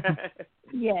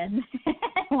 Yeah.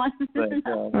 Once. But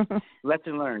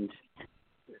lesson learned.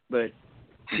 But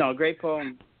no, great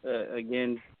poem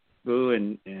again, Boo,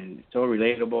 and so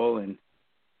relatable, and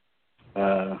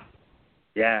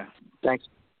yeah. Thanks.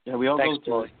 Yeah, we all go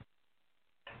through it.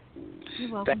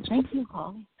 You're welcome. Thank you,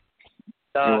 Paulie.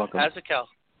 You're welcome. Azakel.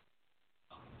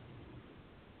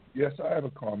 Yes, I have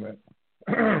a comment.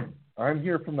 I'm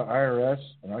here from the IRS,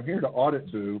 and I'm here to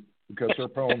audit Boo because her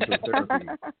poems are therapy.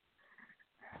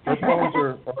 Her poems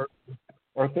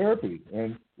are therapy,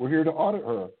 and we're here to audit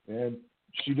her, and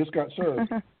she just got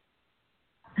served.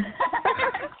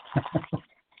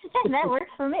 That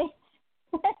works for me.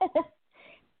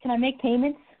 Can I make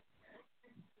payments?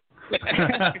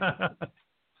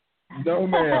 No,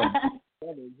 ma'am.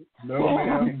 No,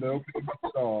 ma'am. No payments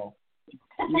at all.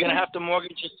 You're going to have to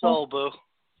mortgage your soul, Boo.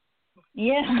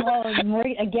 Yeah, well,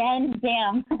 again,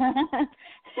 damn.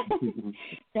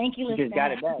 Thank you, listener. You just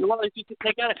got it back. Well, if you could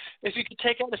take out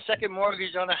a second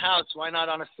mortgage on a house, why not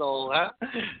on a soul, huh?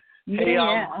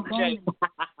 Yeah, Jay,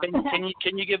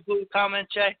 can you give Boo a comment,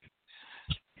 Jay?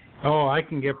 Oh, I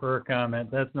can give her a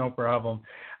comment. That's no problem.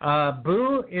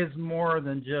 Boo is more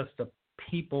than just a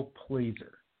people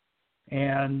pleaser.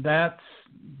 And that's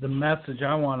the message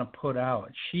I want to put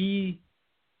out. She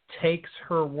takes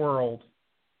her world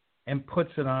and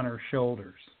puts it on her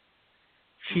shoulders.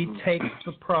 She takes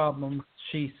the problems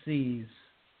she sees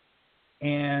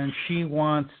and she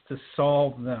wants to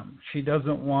solve them. She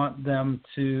doesn't want them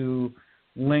to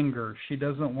linger. She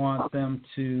doesn't want them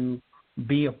to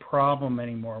be a problem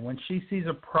anymore. When she sees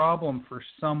a problem for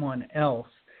someone else,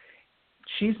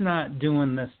 she's not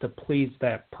doing this to please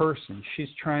that person. She's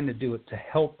trying to do it to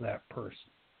help that person.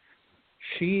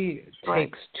 She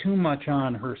takes too much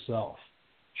on herself.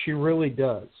 She really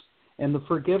does. And the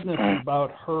forgiveness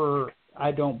about her,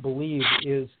 I don't believe,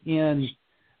 is in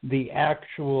the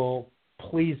actual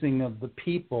pleasing of the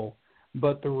people,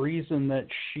 but the reason that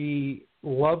she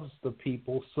loves the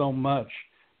people so much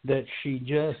that she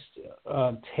just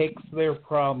takes their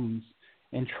problems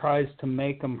and tries to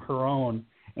make them her own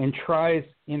and tries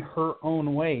in her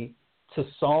own way to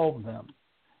solve them.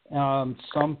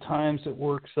 Sometimes it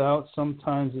works out,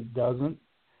 sometimes it doesn't,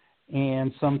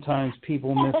 and sometimes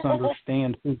people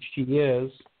misunderstand who she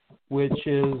is, which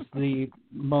is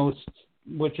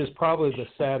probably the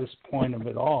saddest point of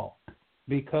it all,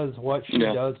 because what she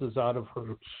does is out of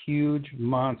her huge,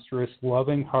 monstrous,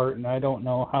 loving heart, and I don't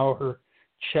know how her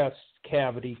chest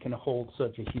cavity can hold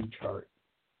such a huge heart.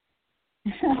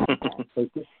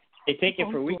 They take it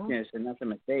for weakness, and that's a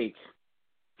mistake.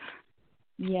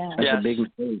 Yeah. That's a big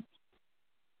mistake.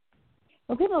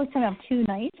 Well, people always say I'm too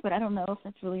nice, but I don't know if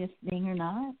that's really a thing or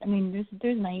not. I mean,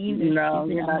 there's naive. No,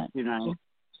 you're not too nice.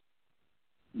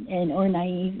 Or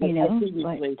naive, but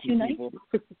too nice.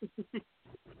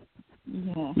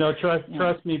 Yeah. No,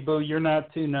 trust me, Boo, you're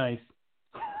not too nice.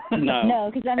 No,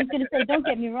 because I was going to say, don't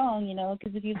get me wrong,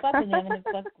 because if you fuck with them, and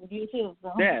fuck with you too.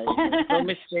 So. Yeah, don't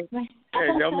mistake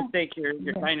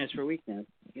your kindness for weakness.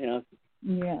 Yeah.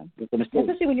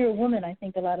 Especially when you're a woman, I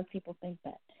think a lot of people think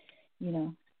that,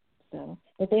 So,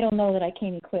 but they don't know that I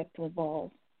came equipped with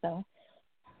balls. So.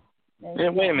 Yeah,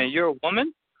 wait a minute, you're a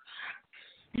woman?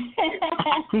 Maybe.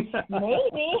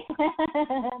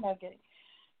 No kidding.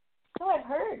 So I've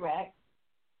heard, Rex.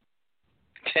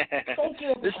 Thank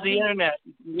you. This is the internet.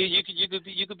 You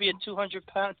could be a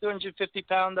 250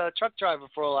 pound truck driver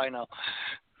for all I know.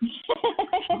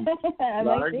 I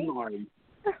might be.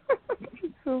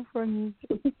 So funny.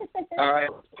 All right.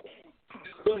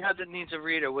 Who needs a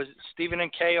reader? Was it Stephen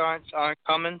and Kay aren't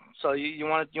coming? So you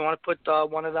want to put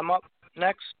one of them up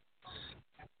next?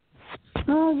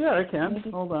 Oh yeah, I can.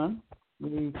 Hold on.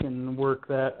 We can work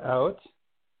that out.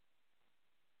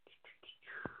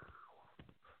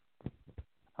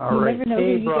 All right. Never know Kay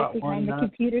who you brought get behind one, the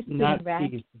computer screen, not right?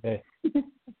 Steve today.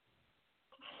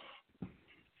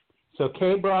 So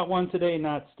Kay brought one today,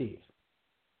 not Steve.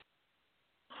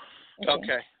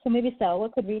 Okay. So maybe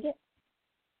Salwa could read it?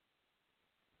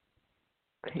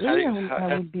 Okay,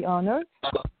 I would be honored.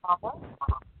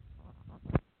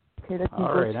 Okay, let me All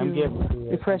go right, I'm getting to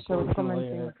it. refresh. I was Unfortunately,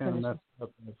 commenting. I kind of messed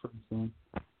up in the first one.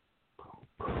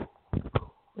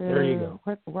 There you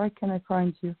go. Why can't I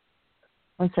find you?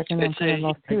 1 second, I'm kind of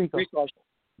lost. Here we go.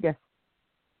 Yes.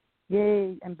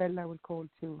 Yay, and Bella will call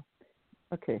too.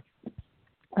 Okay.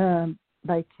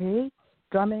 By Kay,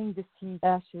 drumming the sea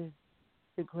ashes,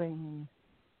 the grain,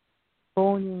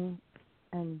 bony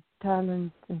and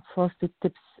talent and frosted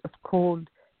tips of cold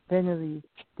venery,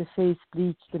 the face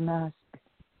bleach the mask,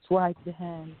 swipe the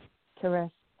hand,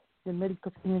 caress the milk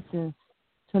of innocence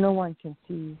so no one can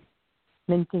see,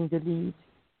 minting the leaves,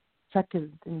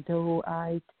 freckled and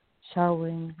doe-eyed,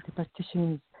 showering the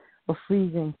partitions of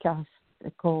freezing cast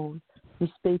a cold,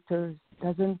 newspapers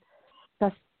doesn't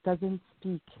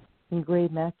speak in gray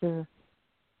matter,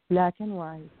 black and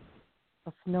white,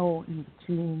 of no in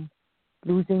between,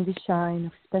 losing the shine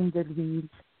of spindle wheel,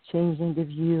 changing the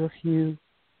view of you,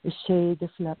 a shade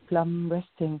of plum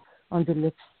resting on the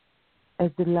lips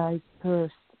as the light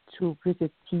burst through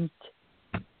gritted teeth,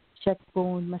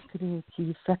 cheekbone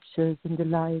masculinity fractures in the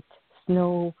light,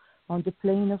 snow on the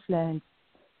plain of land,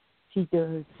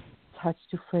 cedars touch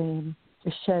to frame,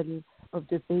 a shell of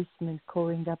the basement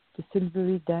coring up the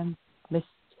silvery damp mist,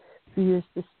 fierce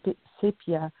the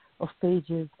sepia of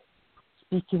pages,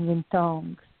 speaking in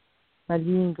tongues,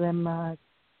 Malin grandma,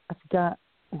 Afghan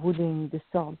wooling the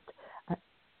salt,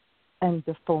 and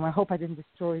the foam. I hope I didn't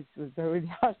destroy it. It was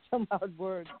already some hard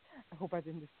words. I hope I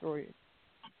didn't destroy it.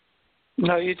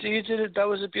 No, you did it. That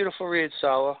was a beautiful read,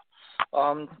 Sawa.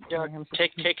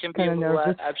 Take him be a little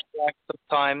abstract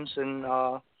sometimes, and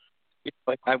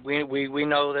we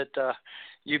know that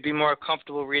you'd be more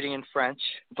comfortable reading in French,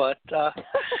 but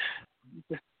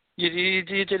you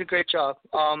did a great job.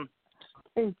 I'm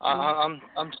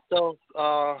still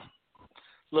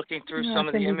looking through some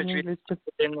of the imagery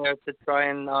in there to try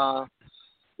and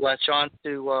latch on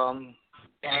to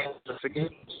the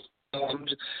forgiveness.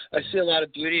 I see a lot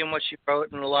of beauty in what she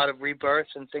wrote and a lot of rebirth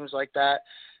and things like that,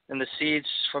 and the seeds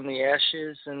from the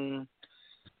ashes and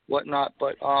whatnot.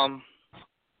 But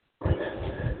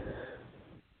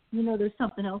there's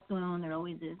something else going on. There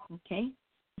always is. Okay.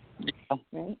 Yeah.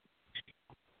 Right.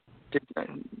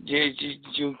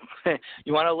 You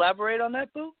want to elaborate on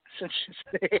that, Boo? Since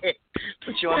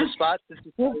put you on the spot, since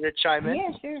you wanted to chime in.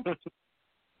 Yeah, sure.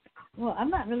 Well, I'm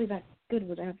not really that good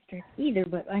with abstract either,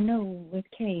 but I know with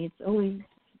Kay, it's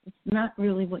not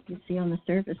really what you see on the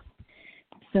surface.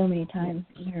 So many times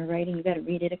in her writing, you got to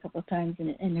read it a couple of times,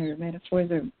 and her metaphors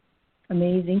are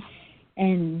amazing,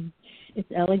 and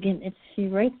it's elegant. She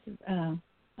writes. I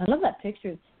love that picture.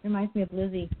 It reminds me of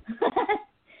Lizzie.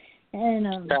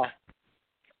 And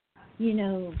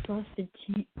frosted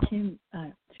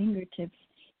fingertips.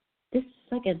 This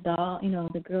is like a doll.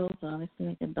 The girl's obviously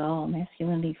like a doll.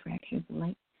 Masculinity fractures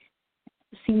light.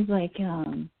 Seems like I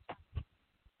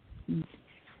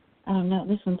don't know.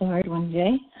 This one's a hard one,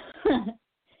 Jay.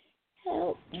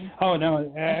 Help. Oh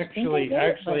no! Actually,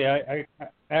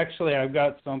 I've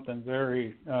got something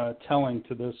very telling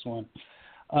to this one.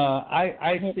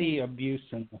 I see abuse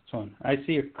in this one. I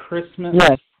see a Christmas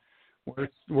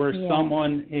where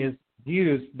someone is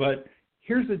abused. But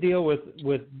here's the deal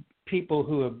with people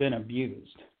who have been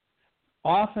abused.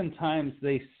 Oftentimes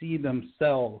they see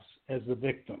themselves as the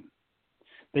victim.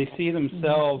 They see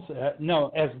themselves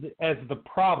as the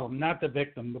problem, not the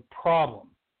victim. The problem.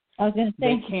 I was going to say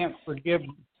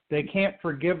they can't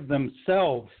forgive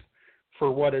themselves for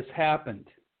what has happened.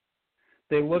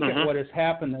 They look at what has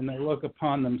happened and they look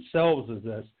upon themselves as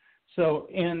this. So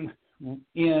in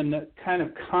kind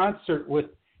of concert with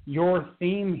your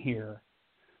theme here,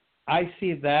 I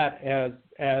see that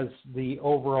as the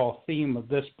overall theme of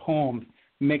this poem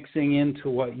mixing into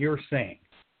what you're saying.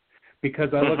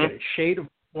 Because I look at a shade of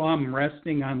plum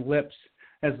resting on lips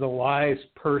as the lies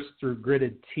purse through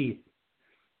gritted teeth.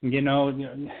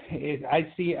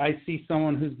 I see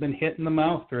someone who's been hit in the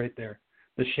mouth right there.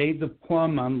 The shades of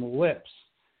plum on the lips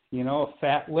a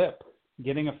fat lip,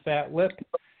 getting a fat lip,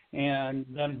 and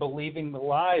then believing the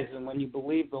lies. And when you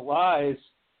believe the lies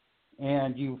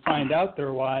and you find out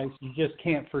they're lies, you just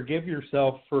can't forgive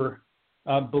yourself for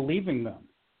believing them.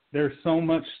 There's so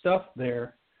much stuff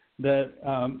there that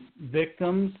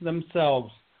victims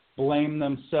themselves blame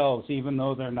themselves, even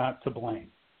though they're not to blame.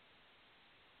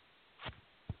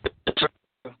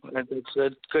 It's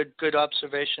a good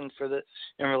observation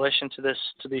in relation to this,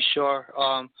 to be sure.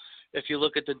 If you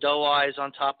look at the doe-eyes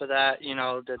on top of that,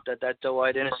 that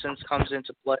doe-eyed innocence comes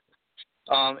into play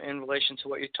in relation to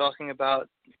what you're talking about.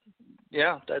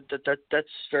 Yeah, that's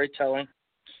very telling.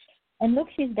 And look,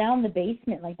 she's down the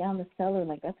basement, like down the cellar,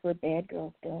 like that's where bad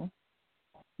girls go.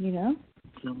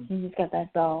 Mm-hmm. She just got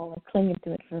that doll, like, clinging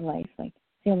to it for life. Like,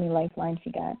 it's the only lifeline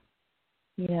she got.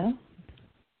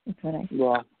 That's what I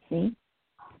see.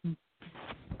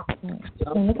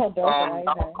 And look how dark her eyes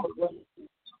are. What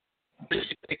did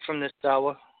you take from this,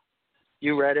 Dawa?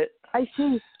 You read it? I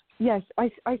see. Yes, I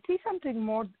see something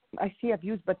more. I see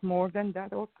abuse, but more than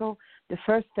that also. The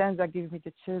first stanza gives me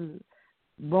the chill.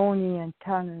 Bony and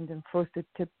tanned and frosted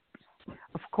tips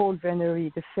of cold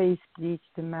venery, the face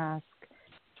bleached, the mask,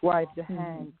 swipe the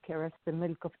hand, caress the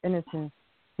milk of innocence.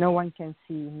 No one can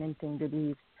see, minting the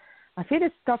leaves. I feel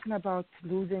it's talking about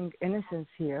losing innocence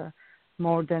here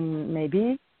more than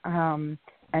maybe, and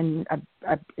in an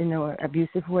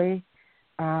abusive way,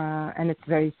 and it's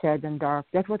very sad and dark.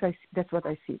 That's what I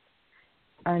see,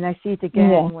 and I see it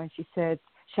again when she said,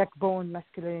 "Checkbone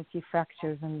masculinity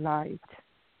fractures and light.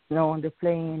 Snow on the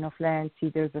plane of land, see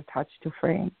there's a touch to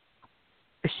frame.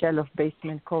 A shell of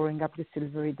basement coring up the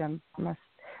silvery damp must."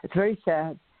 It's very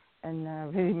sad and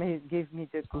really gave me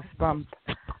the goosebump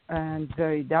and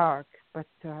very dark. But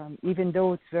even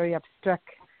though it's very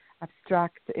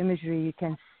abstract imagery, you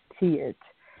can see it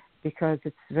because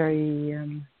it's very,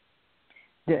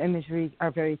 the imagery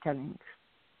are very telling,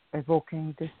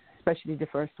 evoking this, especially the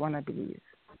first one, I believe.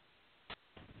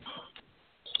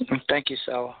 Thank you,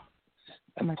 Sawa.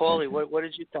 And Paulie, what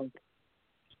did you think?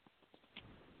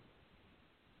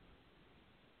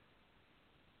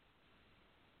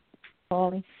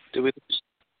 Paulie. Did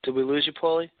we lose you,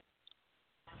 Paulie?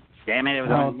 Damn it! It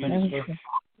was on mute.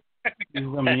 He's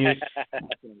on mute. I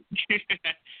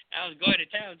was going to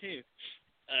town too.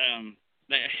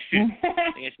 Like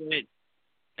I said,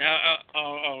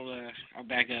 I'll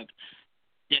back up.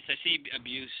 Yes, I see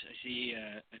abuse. I see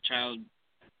a child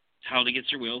held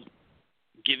against her will,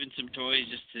 given some toys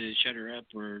just to shut her up,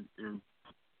 or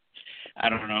I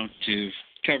don't know, to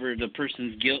cover the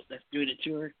person's guilt that's doing it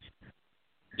to her.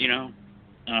 She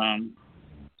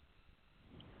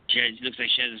looks like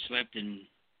she hasn't slept in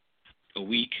a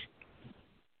week.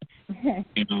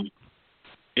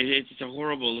 It's a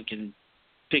horrible looking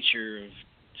picture of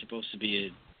supposed to be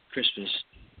a Christmas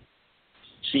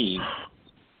scene.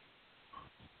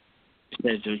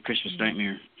 It's a Christmas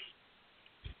nightmare.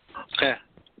 Okay.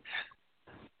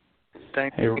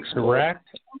 Thank you. Hey, Rack?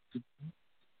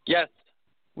 Yes.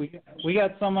 We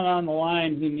got someone on the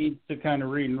line who needs to kind of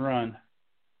read and run.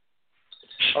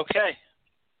 Okay.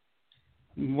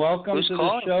 Welcome Who's to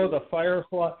calling? the show, the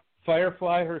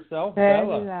Firefly herself,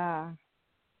 Bella. Bella.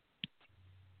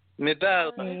 Me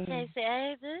Bella. Hey.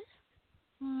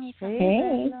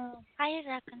 Hey. Hi,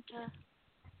 Raconteur.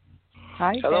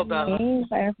 Hi, Hello, Bella. Hey,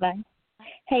 Firefly.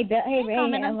 Hey, Ray.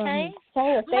 Comment on case?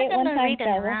 Say it one I'm time, read and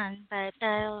Bella. run, but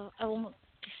I won't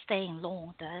be staying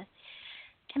long.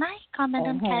 Can I comment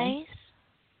on case?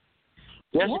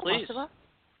 Yes, Yeah. please. Possible?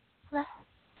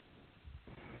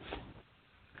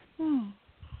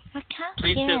 I can't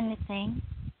Please hear do. anything.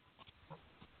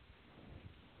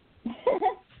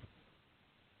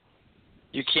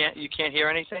 You can't hear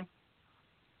anything?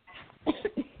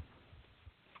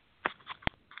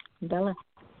 Bella.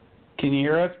 Can you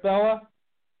hear us, Bella?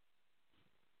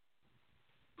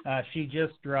 She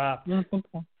just dropped.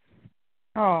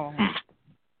 Oh.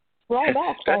 Right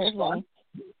back, That's Firefly. fun.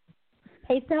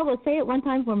 Hey, Selva, say it one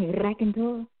time for me.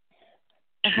 Raconteur.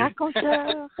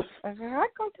 Raconteur.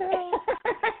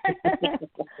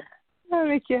 That'll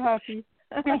make you happy.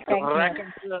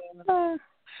 Raconteur.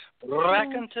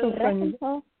 Raconteur.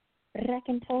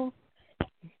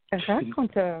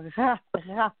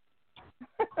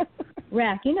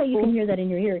 Rack, you can hear that in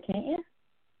your ear, can't you?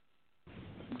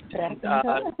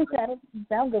 That'll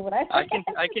sound good when I say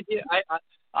I can hear.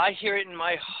 I hear it in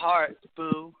my heart,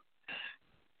 boo.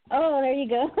 Oh, there you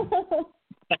go.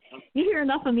 You hear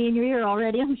enough of me in your ear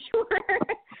already, I'm sure.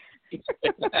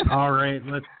 All right,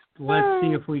 let's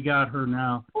see if we got her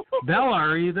now. Bella,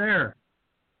 are you there?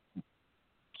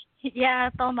 Yeah,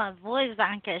 I thought my voice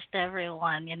vanished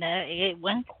everyone, it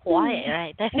went quiet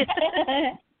right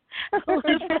there.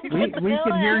 We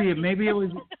can hear you. Maybe it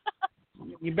was.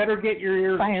 You better get your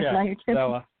ears checked,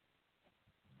 Bella.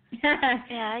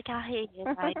 Yeah, I can hear you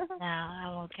right now.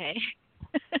 I'm okay.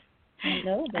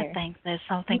 Hello there. I think there's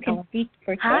something you can going. speak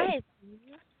for Hi.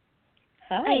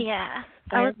 Hi. Yeah.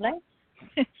 Blessed.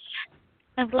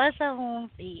 I'm blessed. I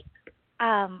won't be.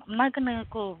 I'm not gonna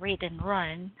go read and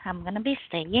run. I'm gonna be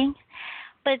staying.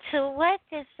 But so what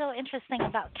is so interesting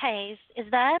about Case is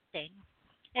the ending.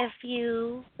 If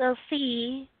you will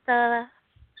see the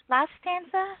last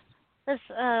stanza, this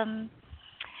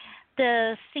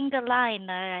the single line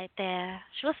right there.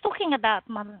 She was talking about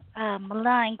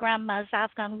malign grandma's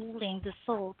Afghan ruling the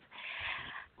salt.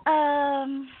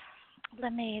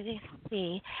 Let me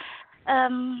see.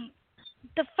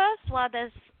 The first one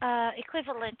is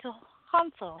equivalent to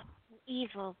harmful,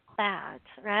 evil, bad,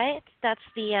 right? That's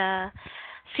the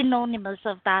synonymous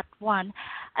of that one.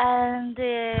 And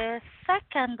the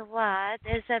second one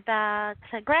is about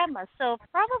grandma. So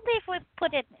probably if we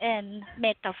put it in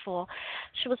metaphor,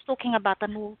 she was talking about a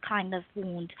new kind of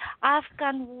wound.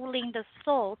 Afghan ruling the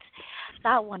salt,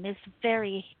 that one is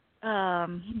very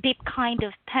deep kind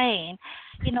of pain.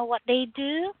 You know what they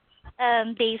do?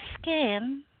 They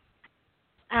skin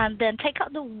and then take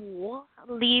out the wool,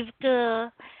 leave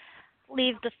the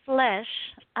flesh,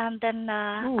 and then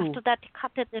after that they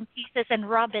cut it in pieces and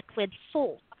rub it with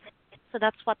salt. So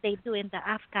that's what they do in the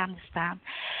Afghanistan.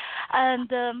 And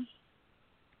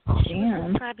she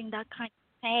was describing that kind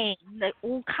of pain, the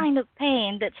all kind of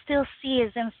pain that still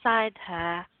sees inside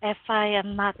her, if I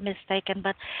am not mistaken.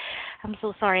 But I'm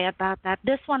so sorry about that.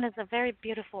 This one is a very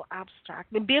beautiful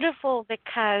abstract. Beautiful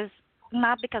because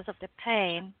not because of the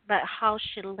pain, but how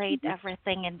she laid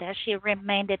everything in there. She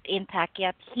remained it intact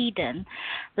yet hidden.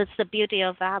 That's the beauty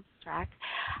of abstract.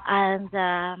 And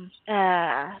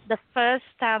the first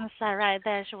stanza right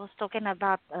there, she was talking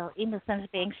about innocence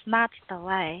being snatched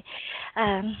away.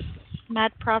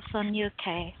 Mad props on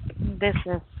UK. This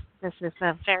is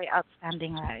a very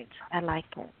outstanding write. I like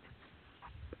it.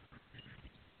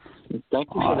 Thank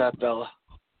you for that, Bella.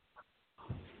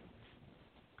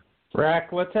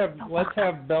 Rack, let's have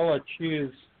Bella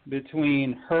choose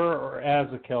between her or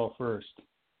Azakel first.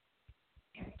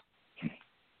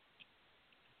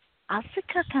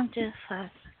 Azakel can do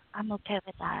first. I'm okay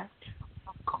with that.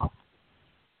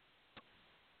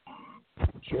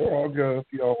 Sure, I'll go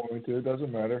if y'all want me to. It doesn't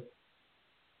matter.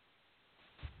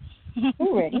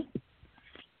 We're ready.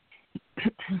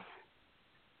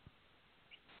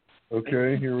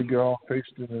 Okay, here we go. I'm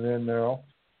pasting it in now.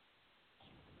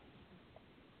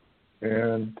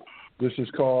 And this is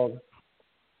called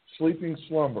Sleeping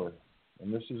Slumber.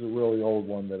 And this is a really old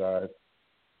one that I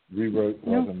rewrote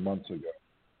 11 months ago.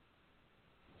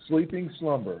 Sleeping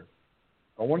Slumber.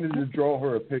 I wanted to draw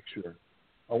her a picture.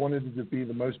 I wanted it to be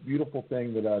the most beautiful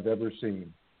thing that I've ever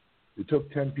seen. It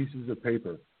took 10 pieces of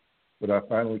paper, but I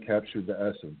finally captured the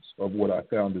essence of what I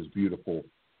found as beautiful.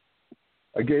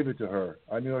 I gave it to her.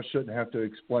 I knew I shouldn't have to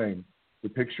explain. The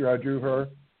picture I drew her,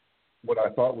 what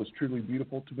I thought was truly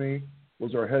beautiful to me,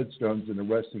 was our headstones in the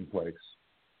resting place.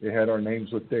 It had our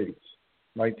names with dates,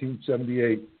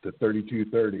 1978 to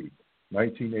 3230,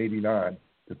 1989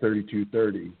 to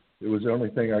 3230. It was the only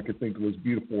thing I could think was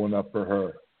beautiful enough for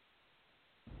her.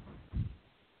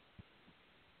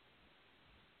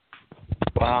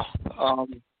 Wow.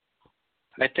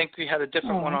 I think we had a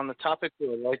different one on the topic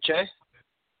board, right, Jay?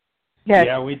 Yes.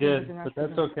 Yeah, we did, but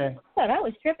that's okay. I thought I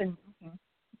was tripping.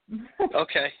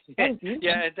 Okay.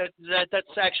 Yeah,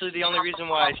 that's actually the only reason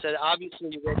why I said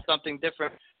obviously you wrote something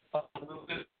different,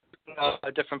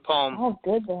 a different poem. Oh,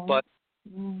 good then. But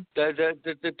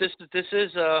this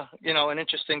is an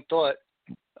interesting thought.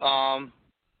 I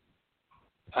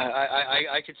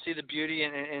could see the beauty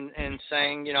in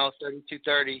saying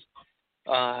 3230.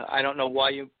 I don't know why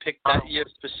you picked that year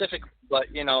specifically, but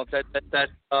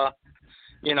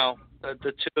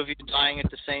the two of you dying at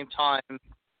the same time.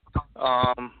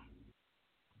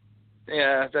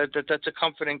 That's a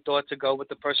comforting thought to go with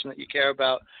the person that you care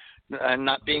about, and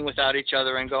not being without each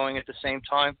other and going at the same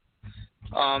time.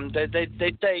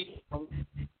 They say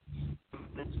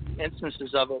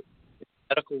instances of it in the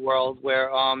medical world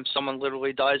where someone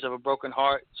literally dies of a broken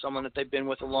heart, someone that they've been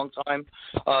with a long time.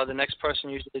 The next person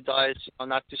usually dies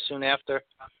not too soon after.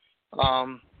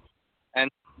 And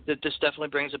this definitely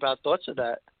brings about thoughts of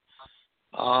that.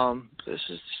 This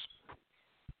is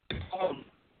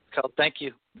thank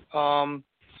you.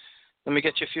 Let me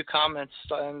get you a few comments,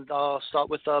 and I'll start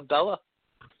with Bella.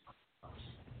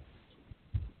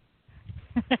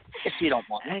 If you don't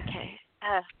want. Okay.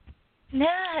 No,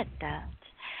 I don't.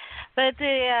 But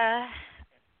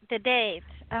the date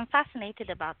I'm fascinated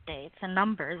about dates and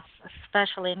numbers,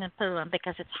 especially in a poem,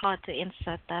 because it's hard to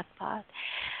insert that part.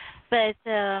 But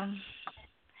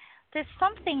there's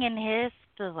something in his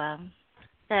poem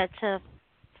that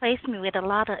placed me with a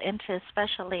lot of interest,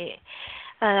 especially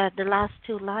the last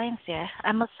two lines here.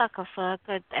 I'm a sucker for a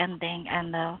good ending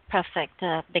and a perfect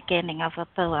beginning of a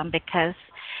poem because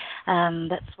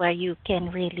that's where you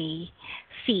can really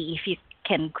see if you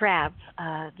can grab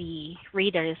the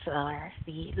readers or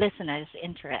the listeners'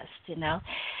 interest, you know.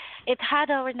 It had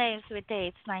our names with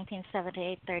dates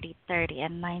 1978, 30-30,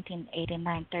 and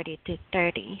 1989,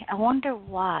 32-30. I wonder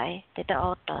why did the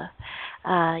author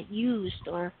used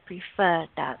or preferred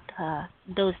that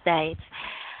those dates.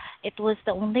 It was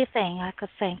the only thing I could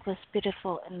think was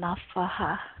beautiful enough for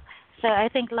her. So I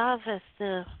think love is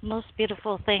the most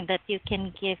beautiful thing that you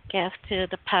can give to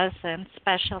the person,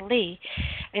 especially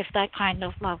if that kind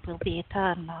of love will be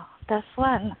eternal. That's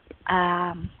one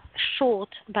short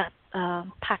but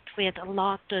packed with a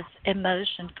lot of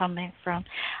emotion coming from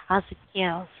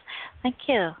Ezekiel's. Thank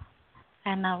you.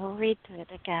 And I will read to it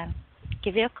again.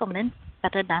 Give you a comment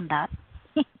better than that.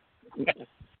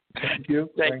 Thank you.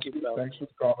 Thank you. Thanks for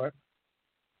the comment.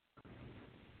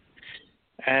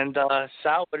 And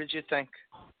Sal, what did you think?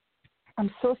 I'm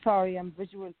so sorry. I'm a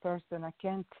visual person. I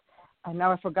can't.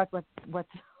 Now I forgot what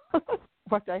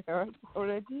what I heard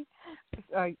already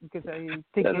because I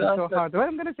think it's so hard. What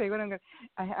I'm going to say?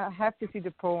 I have to see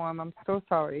the poem. I'm so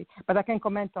sorry, but I can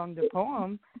comment on the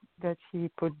poem that he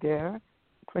put there.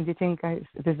 What do you think?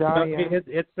 Desire. No,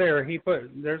 it's there.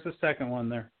 There's a second one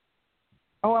there.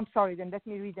 Oh, I'm sorry. Then let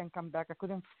me read and come back. I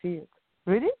couldn't see it.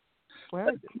 Really? Where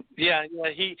is it? Yeah.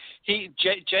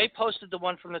 Jay posted the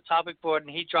one from the topic board,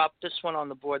 and he dropped this one on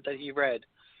the board that he read.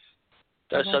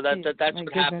 So that's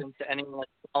what happened to anyone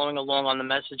that's following along on the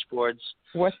message boards.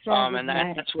 What's wrong and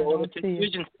that's where all the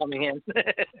confusion's coming in.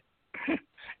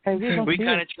 We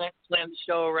kind of planned the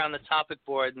show around the topic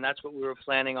board, and that's what we were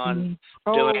planning on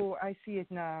doing. Oh, I see it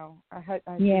now. I have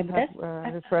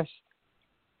refreshed.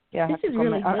 Yeah, this is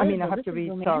really good. I have to read.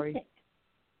 Romantic. Sorry.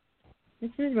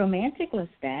 This is romantic,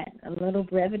 Lestat. A little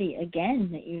brevity again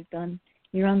that you've done.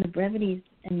 You're on the brevities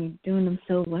and you're doing them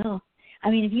so well. I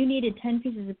mean, if you needed 10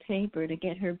 pieces of paper to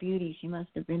get her beauty, she must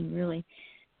have been really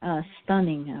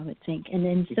stunning, I would think. And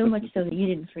then so much so that you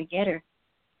didn't forget her.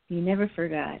 You never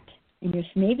forgot. And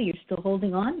maybe you're still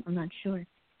holding on. I'm not sure.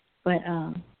 But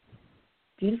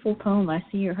beautiful poem. I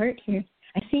see your heart here.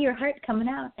 I see your heart coming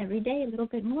out every day a little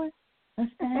bit more.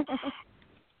 Lestat.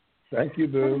 Thank you,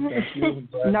 Boo. Thank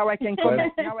you. Now I can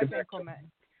comment. Now I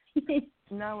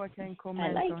can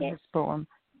comment on his poem.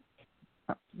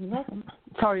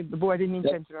 Sorry, Boo, I didn't mean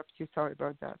to interrupt you. Sorry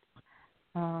about that.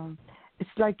 It's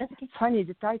like funny.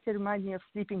 The title reminds me of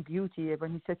Sleeping Beauty.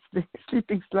 When he said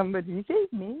Sleeping Slumber, did he say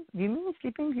me? Do you mean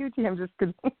Sleeping Beauty? I'm just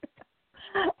kidding.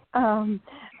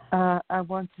 I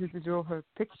wanted to draw her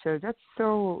picture. That's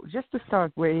so. Just to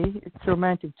start with, it's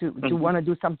romantic to want to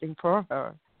do something for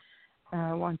her.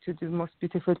 I want to do the most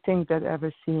beautiful thing that I've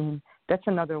ever seen. That's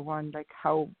another one. Like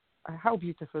how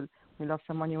beautiful. You love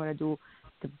someone, you want to do,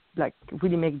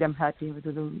 really make them happy. You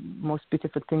do the most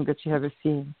beautiful thing that you ever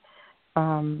seen.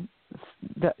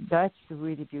 That's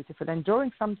really beautiful. And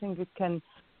drawing something, it can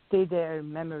stay there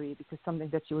in memory because something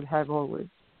that you will have always.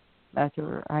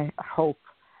 Matter, I hope.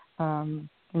 And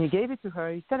you gave it to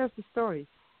her. You tell us the story.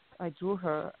 I drew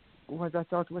her what I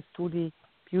thought was truly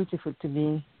beautiful to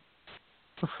me.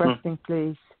 A resting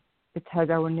place. It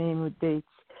had our name with dates.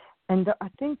 And I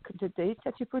think the dates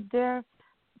that you put there,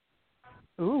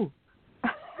 32,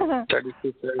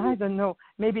 30. I don't know.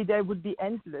 Maybe they would be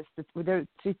endless. There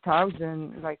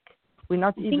 3,000. Like we're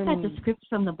not even. I think that's a script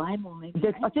from the Bible. Maybe.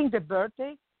 Right? I think the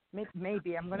birthday.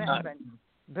 Maybe I'm gonna have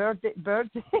birthday,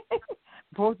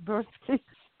 both birthdays,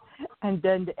 and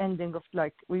then the ending of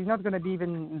we're not gonna be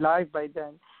even live by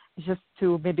then. Just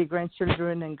to maybe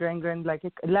grandchildren and grand, like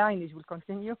a lineage will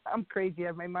continue. I'm crazy.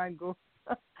 My mind goes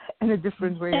in a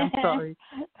different way. I'm sorry.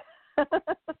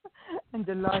 And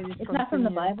the lineage it's continues. Not from the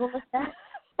Bible, is that?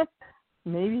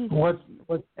 Maybe. What's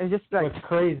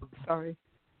crazy? Sorry.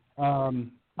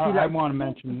 I want to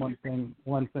mention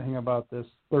one thing about this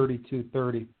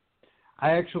 3230.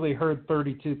 I actually heard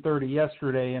 3230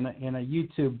 yesterday in a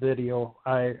YouTube video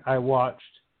I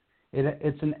watched.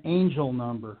 It's an angel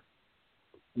number.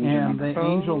 And the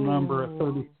angel number at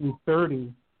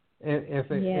 3230,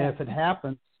 if it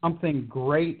happens, something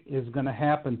great is going to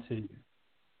happen to you.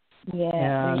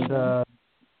 Yeah. And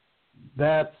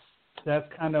that's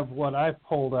kind of what I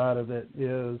pulled out of it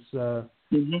is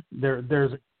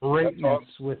there's a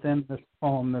greatness within this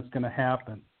poem that's going to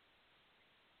happen.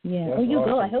 Yeah. That's you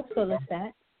awesome. go. I hope so,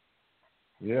 Lestat.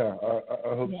 Yeah,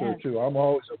 I hope so too. I'm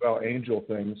always about angel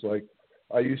things. Like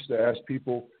I used to ask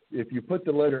people, if you put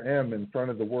the letter M in front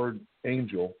of the word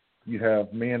angel, you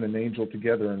have man and angel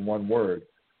together in one word.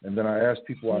 And then I asked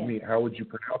people I meet, how would you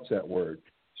pronounce that word?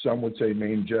 Some would say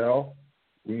mangel,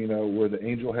 where the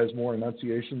angel has more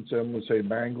enunciation. Some would say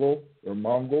mangle or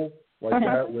mongol, like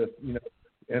that with,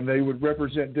 and they would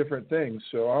represent different things.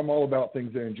 So I'm all about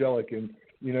things angelic. And,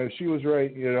 she was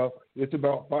right. It's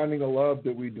about finding a love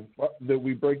that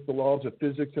we break the laws of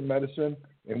physics and medicine,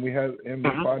 and we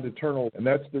find eternal. And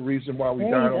that's the reason why we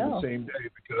died on the same day,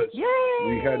 because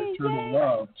we had eternal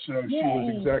love. So she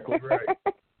was exactly right.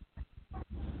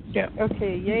 Yeah.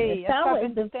 Okay, yay. I start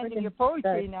understanding your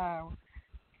poetry now.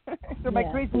 So my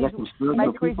crazy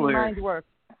mind works.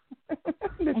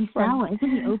 And Sal,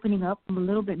 isn't he opening up a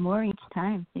little bit more each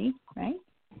time? See, right?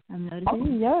 I'm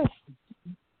noticing. Yes.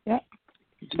 Yeah.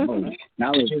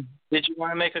 Now, did you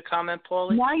want to make a comment,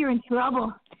 Paulie? Now you're in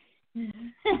trouble.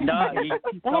 No, you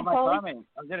saw my comment.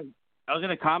 I was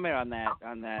gonna comment on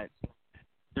that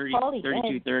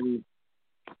 3230.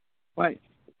 What?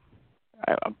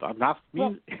 I'm not.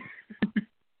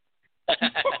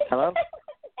 Hello?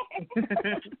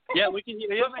 Yeah, we can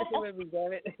hear you.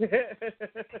 Damn it.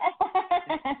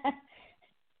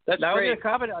 That's I was great. gonna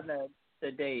comment on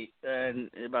the date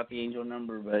and about the angel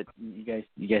number, but you guys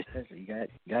said it. You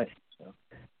got it. So.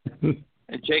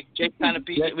 Jake kind of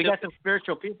beat it. We got some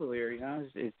spiritual people here.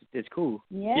 It's cool.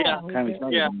 Yeah.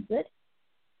 Good.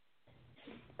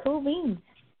 Cool beans.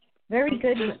 Very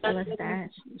good with that.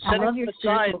 I love your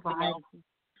spiritual vibe.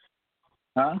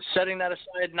 Setting that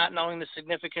aside, not knowing the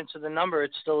significance of the number,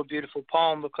 it's still a beautiful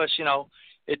poem because,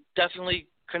 it definitely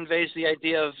conveys the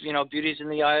idea of, beauty's in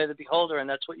the eye of the beholder, and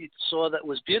that's what you saw that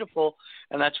was beautiful,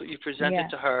 and that's what you presented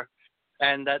to her.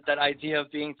 And that idea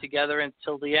of being together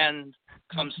until the end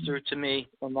comes through to me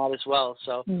on that as well.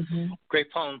 So, great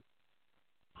poem.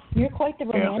 You're quite the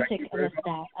romantic of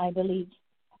that, I believe.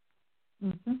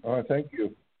 Oh, thank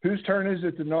you. Whose turn is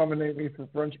it to nominate me for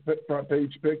front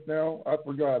page pick now? I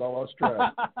forgot. I lost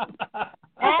track.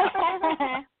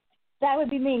 That would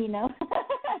be me,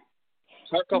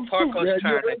 Parko's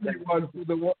turn.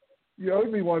 You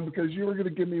owed me one because you were going to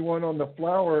give me one on the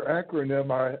flower acronym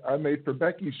I made for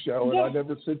Becky's show, and I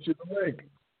never sent you the link.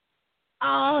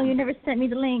 Oh, you never sent me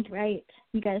the link, right?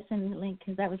 You got to send me the link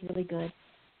because that was really good.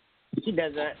 He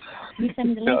does that. You send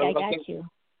me the link, I got you.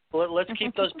 Well, let's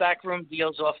keep those backroom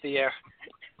deals off the air.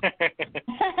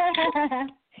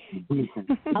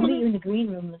 I'll meet you in the green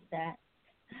room with that.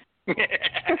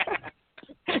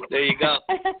 There you go.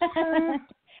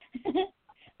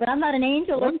 But I'm not an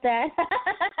angel with that.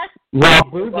 Well,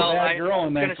 Boo's a bad girl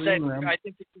in that green room. I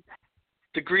think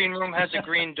the green room has a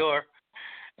green door.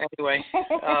 Anyway,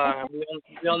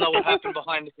 we all know what happened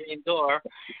behind the green door.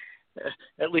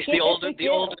 At least the older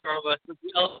of us.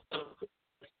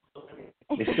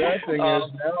 The sad thing is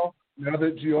now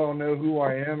that you all know who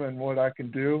I am and what I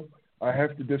can do, I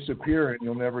have to disappear and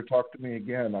you'll never talk to me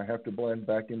again. I have to blend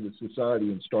back into society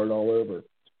and start all over.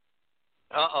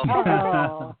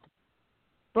 Oh,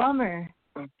 bummer.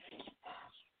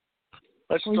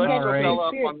 Let's go Bella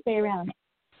up on. Stay around.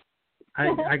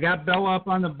 I got Bella up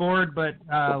on the board, but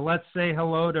let's say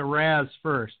hello to Raz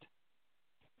first.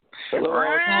 Hello,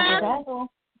 Raz.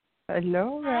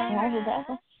 Hello, Raz.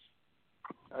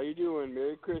 How you doing?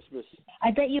 Merry Christmas. I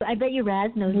bet you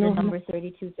Raz knows the number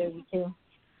 3232.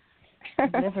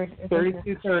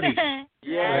 3230.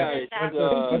 Yeah, it's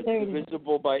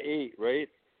divisible by 8, right?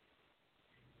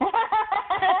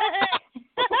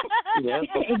 Yep,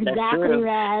 exactly,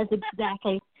 Raz.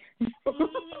 Exactly.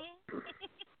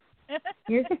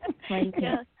 You're funny.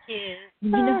 You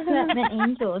know that meant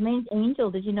angel. It means angel.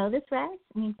 Did you know this, Raz?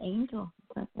 It means angel.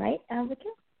 Right,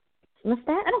 Alvika? What's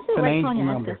that? I don't feel right calling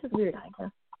you. This is weird.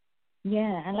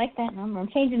 Yeah, I like that number. I'm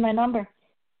changing my number.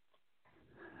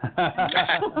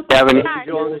 Having a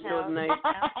angel on the show tonight.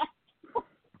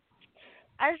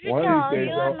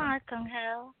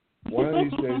 One of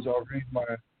these days,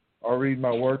 I'll read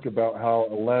my work about how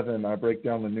 11. I break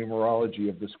down the numerology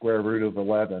of the square root of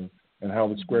 11 and how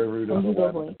the square root of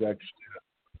 11 is actually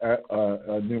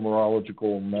a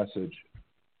numerological message.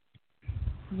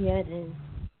 Yeah, it is.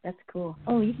 That's cool.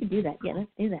 Oh, you should do that. Yeah, let's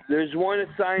do that. There's one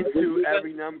assigned to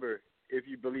every number if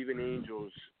you believe in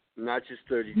angels, not just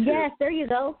 32. Yes, there you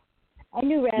go. I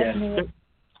knew Raz knew it.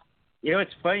 You know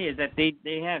what's funny is that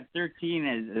they have 13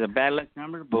 as a bad luck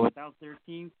number, but without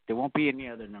 13, there won't be any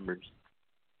other numbers.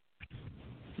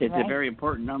 It's a very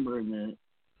important number in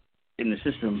the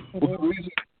system. Well,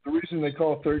 the reason they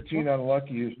call 13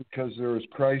 unlucky is because there was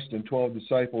Christ and 12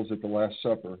 disciples at the Last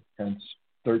Supper, hence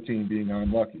 13 being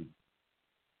unlucky.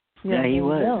 Yeah, he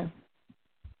was.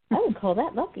 I would call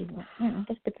that lucky. But, it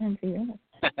just depends who you're with.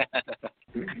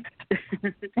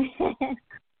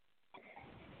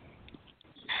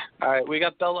 All right, we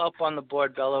got Bella up on the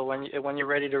board. Bella, when you're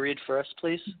ready to read for us,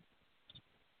 please.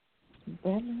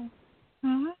 Bella.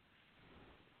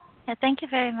 Yeah, thank you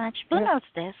very much. Who knows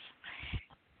this?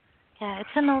 Yeah,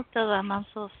 it's an old poem. I'm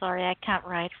so sorry I can't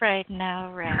write right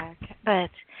now, Rag.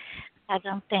 But I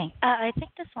don't think. I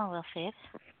think this one will fit.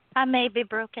 I may be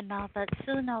broken now, but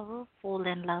soon I will fall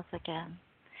in love again.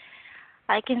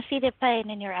 I can see the pain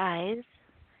in your eyes.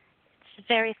 It's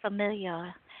very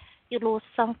familiar. You lose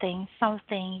something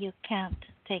you can't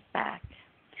take back.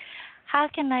 How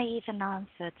can I even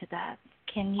answer to that?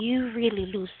 Can you really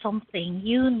lose something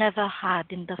you never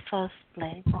had in the first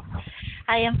place?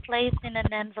 I am placed in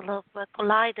an envelope where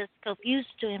kaleidoscope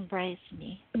used to embrace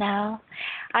me. Now,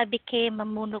 I became a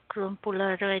monochrome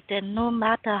Polaroid, and no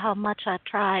matter how much I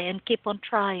try and keep on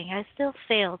trying, I still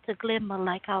fail to glimmer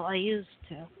like how I used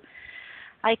to.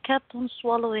 I kept on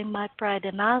swallowing my pride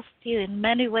and asked you in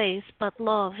many ways, but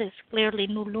love is clearly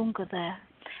no longer there.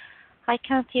 I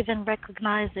can't even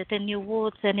recognize it in your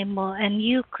words anymore, and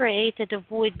you created a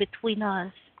void between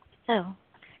us. So,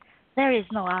 there is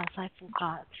no us I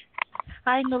forgot.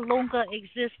 I no longer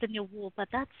exist in your world, but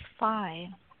that's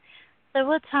fine. There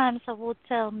were times I would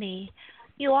tell me,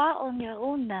 you are on your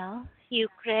own now. You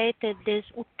created this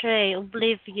outre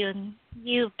oblivion.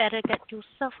 You better get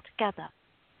yourself together.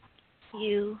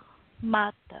 You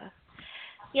matter.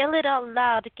 Yell it out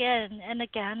loud again and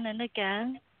again and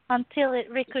again until it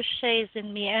ricochets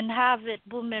in me and have it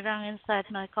boomerang inside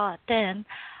my gut. Then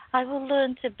I will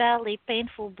learn to belly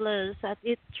painful blows as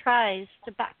it tries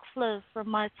to backflow from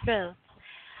my throat.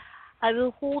 I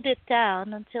will hold it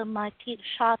down until my teeth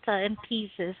shatter in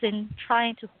pieces in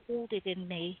trying to hold it in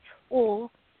me,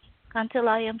 or until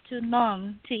I am too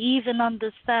numb to even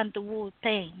understand the word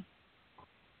pain.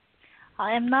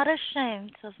 I am not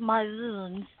ashamed of my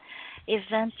wounds.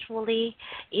 Eventually,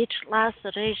 each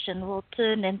laceration will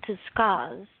turn into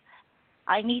scars.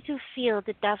 I need to feel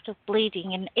the depth of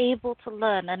bleeding and able to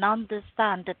learn and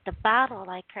understand that the battle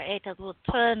I created will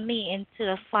turn me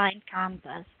into a fine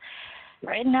canvas.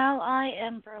 Right now, I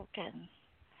am broken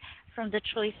from the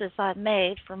choices I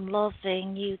made, from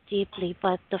loving you deeply,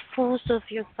 but the force of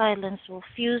your silence will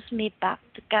fuse me back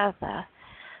together,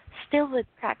 still with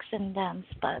cracks and dents,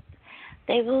 but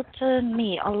they will turn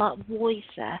me a lot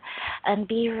wiser and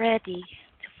be ready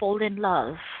to fall in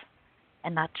love,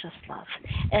 and not just love.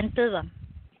 And to them.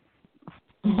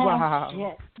 Wow.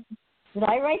 Yes. Did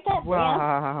I write that?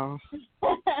 Wow.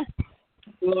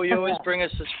 Well, you always bring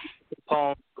us this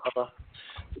poem.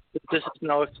 This is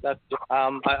no exception.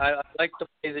 I like the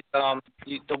way that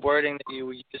the wording that you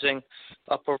were using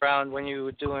up around when you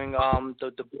were doing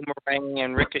the boomerang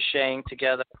and ricocheting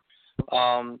together.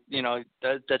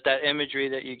 That imagery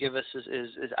that you give us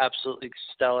is absolutely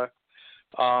stellar.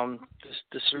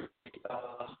 This is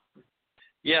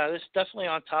definitely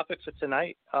on topic for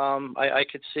tonight. I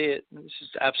could see it. This is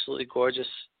absolutely gorgeous.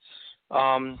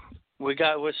 We're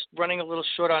running a little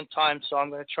short on time, so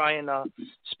I'm going to try and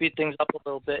speed things up a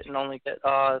little bit and only get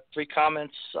 3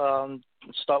 comments.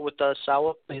 Start with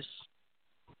Sawa, please.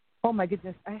 Oh my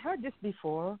goodness, I heard this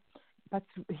before, but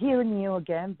hearing you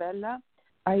again, Bella,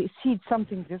 I see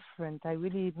something different. I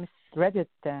really misread it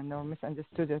then or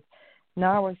misunderstood it.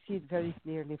 Now I see it very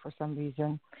clearly for some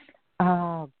reason.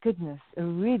 Oh, goodness.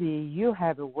 Really, you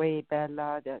have a way,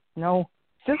 Bella, that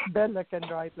just Bella can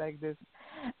write like this.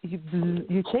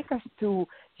 You take us to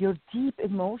your deep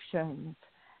emotions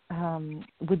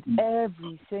with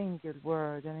every single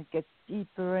word, and it gets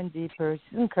deeper and deeper. It's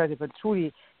incredible,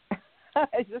 truly.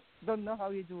 I just don't know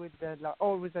how you do it, Bella.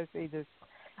 Always I say this.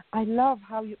 I love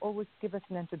how you always give us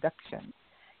an introduction.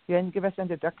 You give us an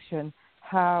introduction,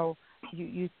 how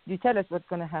you tell us what's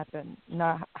going to happen.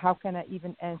 Now, how can I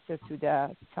even answer to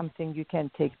that? Something you can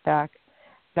take back,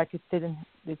 like it didn't.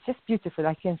 It's just beautiful.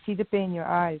 I can see the pain in your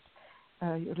eyes.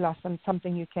 You lost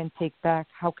something you can take back.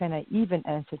 How can I even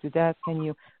answer to that? Can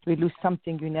you lose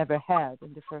something you never had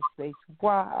in the first place?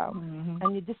 Wow. Mm-hmm.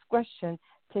 And this question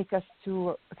take us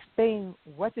to explain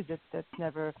what is it that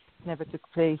never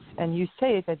took place. And you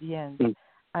say it at the end. Mm.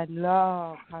 I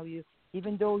love how you,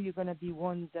 even though you're going to be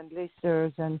wounds and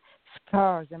blisters and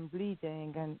scars and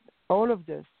bleeding and all of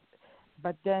this,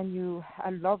 but then I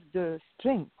love the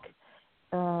strength.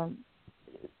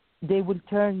 They will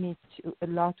turn me to a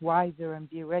lot wiser and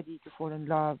be ready to fall in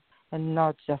love and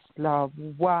not just love.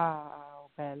 Wow,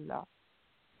 Bella.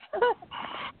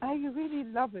 I really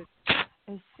love it.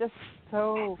 It's just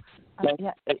so,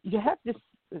 you have this,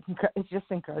 it's just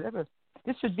incredible.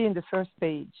 This should be in the first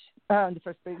page. I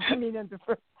mean, in the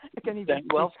first can even.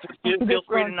 Well, feel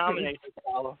free to nominate her,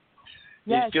 Paula.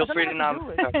 Yes, feel free to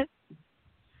nominate her.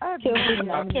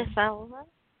 Yes,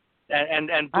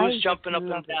 And Boo's jumping up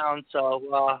and down, so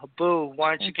Boo,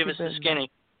 why don't you give us the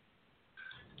skinny?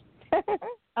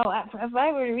 If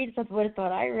I were to read something, what I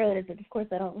thought I realized that, of course,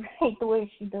 I don't write the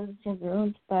way she does. She has her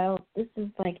own style. This is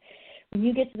like when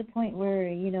you get to the point where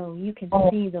you can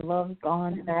see the love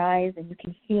gone in their eyes, and you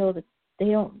can feel that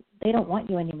they don't want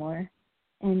you anymore,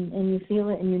 and you feel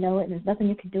it and you know it, and there's nothing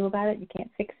you can do about it. You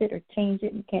can't fix it or change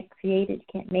it. You can't create it. You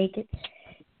can't make it.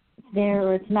 It's there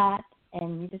or it's not,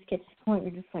 and you just get to the point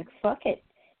where you're just like, fuck it,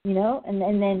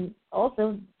 And then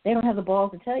also they don't have the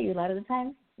balls to tell you a lot of the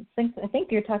times. I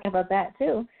think you're talking about that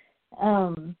too.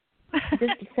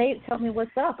 Just tell me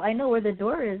what's up. I know where the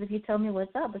door is if you tell me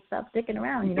what's up, but stop sticking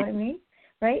around. You know what I mean,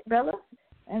 right, Bella?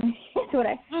 I mean, that's what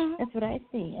I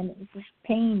see, and it's just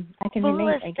pain. I can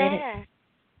relate. I get it.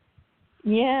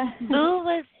 Yeah. Boo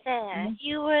was there.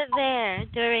 You were there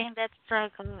during that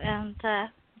struggle, and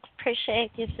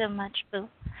appreciate you so much, Boo.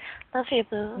 Love you,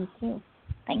 Boo. Me too.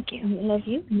 Thank you. I love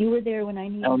you. You were there when I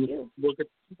needed you.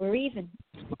 We're even.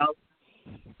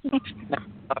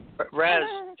 Raz,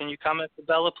 can you comment for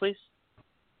Bella, please?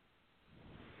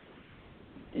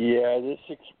 Yeah, this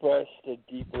expressed a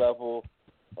deep level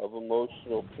of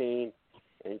emotional pain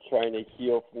and trying to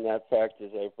heal from that fact,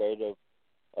 as I've read of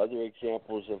other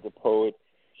examples of the poet.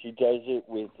 She does it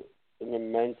with an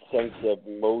immense sense of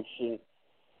emotion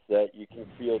that you can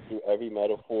feel through every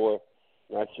metaphor,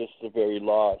 not just the very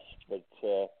loss, but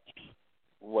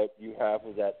what you have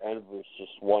of that end verse,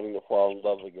 just wanting to fall in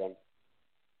love again.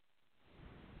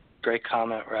 Great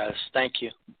comment, Raz. Thank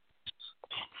you.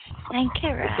 Thank you,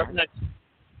 Raz. What's up next?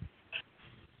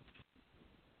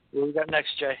 What we got next,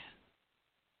 Jay?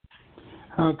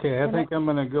 Okay, I think I'm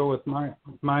going to go with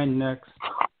mine next.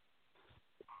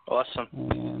 Awesome.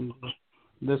 And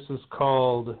this is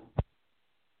called,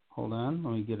 hold on,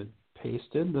 let me get it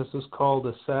pasted. This is called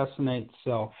Assassinate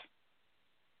Self.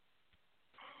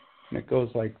 And it goes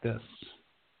like this.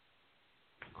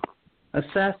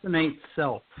 Assassinate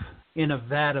self in a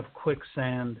vat of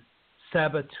quicksand,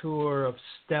 saboteur of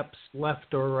steps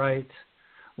left or right,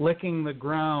 licking the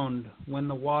ground when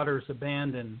the waters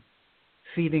abandon,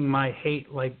 feeding my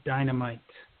hate like dynamite.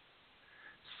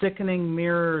 Sickening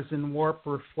mirrors in warp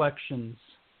reflections,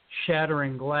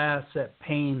 shattering glass at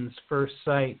pain's first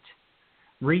sight,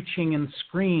 reaching in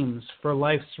screams for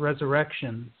life's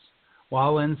resurrections,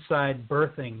 while inside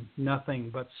birthing nothing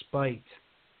but spite.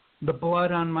 The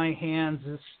blood on my hands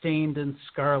is stained in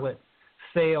scarlet,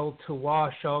 failed to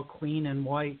wash all clean and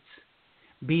white,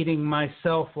 beating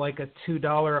myself like a $2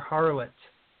 harlot,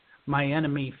 my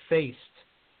enemy faced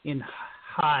in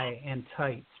high and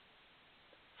tight.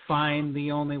 Find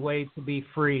the only way to be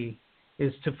free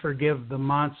is to forgive the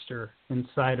monster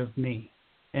inside of me.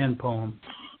 End poem.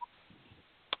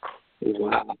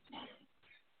 Wow.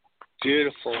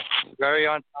 Beautiful. Very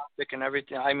on topic and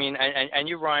everything. I mean, and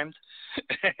you rhymed.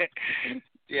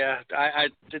 Yeah,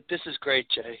 this is great,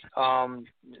 Jay.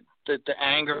 The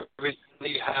anger that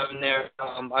you have in there.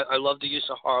 I love the use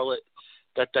of harlot.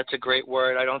 That's a great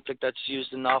word. I don't think that's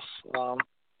used enough.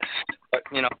 But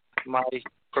my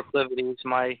proclivities,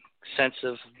 my sense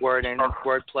of wording and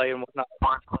wordplay and whatnot.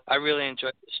 I really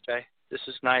enjoyed this, Jay. This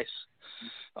is nice.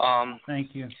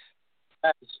 Thank you.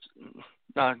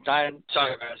 No,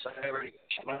 sorry, guys.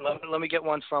 Let me get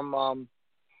one from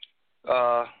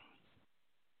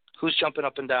who's jumping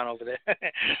up and down over there.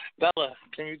 Bella,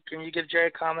 can you give Jay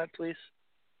a comment, please?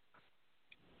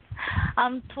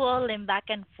 I'm twirling back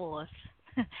and forth.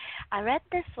 I read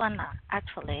this one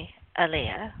actually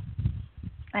earlier.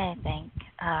 I think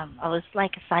I was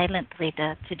like a silent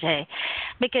reader today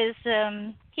because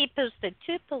he posted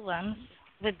 2 poems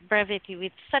with brevity,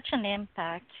 with such an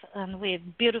impact, and with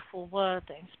beautiful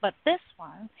wordings. But this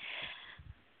one,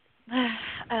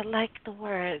 I like the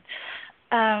word.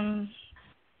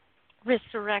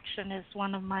 Resurrection is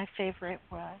one of my favorite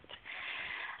words.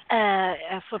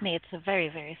 For me, it's a very,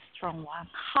 very strong one.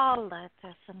 Harlot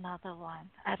is another one.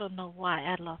 I don't know why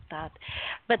I love that.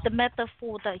 But the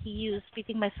metaphor that he used,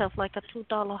 beating myself like a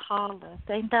 $2 harlot,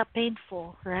 ain't that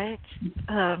painful, right?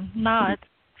 Not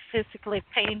physically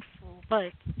painful,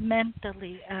 but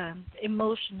mentally and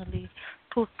emotionally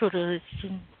tortured.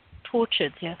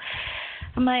 Yeah.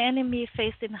 My enemy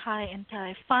faced in high and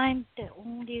high. Find the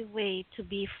only way to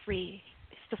be free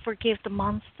is to forgive the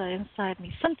monster inside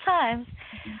me. Sometimes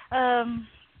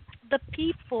the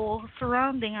people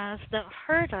surrounding us that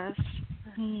hurt us,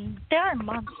 they are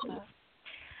monsters.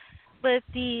 but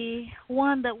the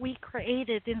one that we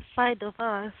created inside of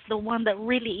us, the one that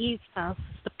really eats us,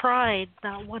 the pride,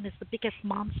 that one is the biggest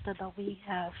monster that we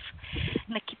have.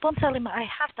 And I keep on telling myself, I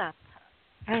have that.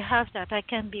 I have that. I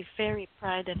can be very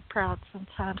pride and proud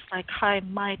sometimes, like high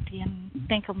and mighty, and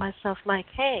think of myself like,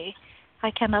 hey, I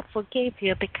cannot forgive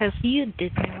you because you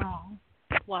did me wrong.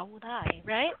 Why would I,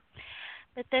 right?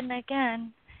 But then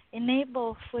again,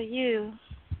 enable for you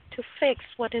to fix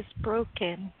what is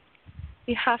broken.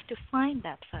 You have to find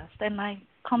that first. And I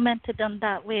commented on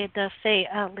that with Faye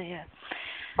earlier.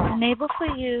 Enable for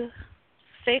you to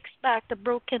fix back the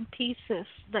broken pieces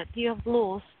that you have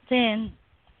lost. Then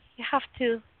you have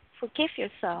to forgive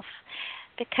yourself,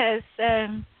 because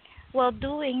while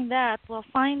doing that, while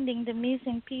finding the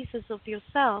missing pieces of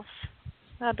yourself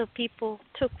other people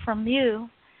took from you,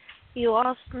 you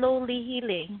are slowly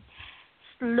healing.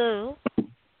 Slow,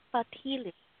 but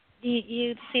healing.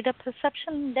 You see the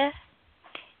perception there?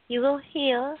 You will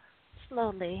heal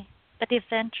slowly, but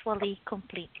eventually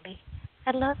completely.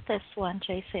 I love this one,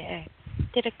 JCA.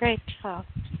 Did a great job.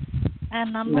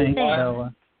 And I'm saying,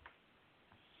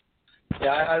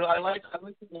 yeah, I like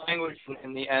the language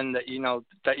in the end that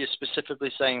that you're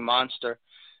specifically saying monster.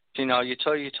 You're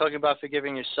talking about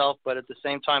forgiving yourself, but at the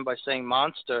same time, by saying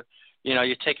monster,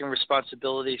 you're taking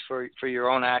responsibility for your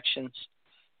own actions,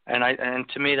 and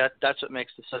to me that's what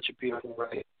makes this such a beautiful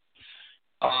write.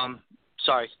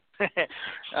 Sorry,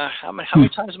 how many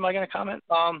times am I going to comment?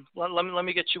 Let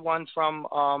me get you one from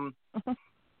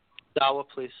Dawa,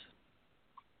 please.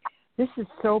 This is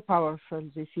so powerful,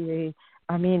 GCA.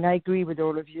 I mean, I agree with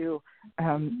all of you.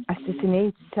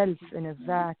 Assassinate self in a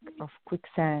vat of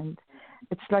quicksand.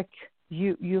 It's like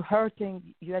you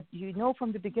hurting. You know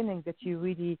from the beginning that you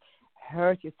really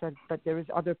hurt yourself, but there is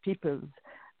other people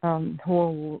who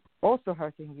are also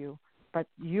hurting you. But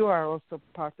you are also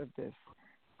part of this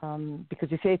because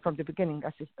you say it from the beginning.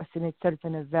 Assassinate self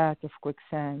in a vat of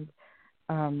quicksand,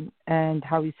 and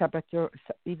how you saboteur.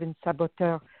 They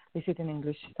say it in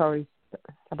English. Sorry.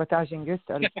 Sabotaging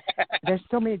yourself. There's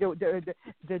so many. The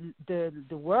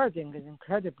wording is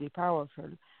incredibly powerful.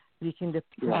 Reaching the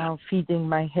feeding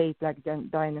my hate like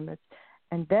dynamite,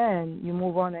 and then you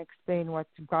move on and explain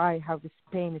how this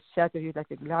pain is shattered you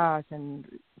like a glass, and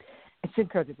it's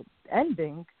incredible.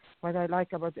 Ending. What I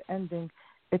like about the ending,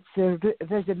 it's a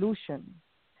resolution.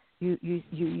 You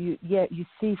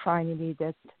see finally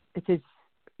that it is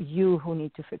you who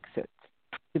need to fix it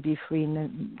to be free,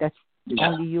 and that's.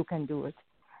 Only you can do it.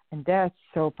 And that's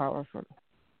so powerful.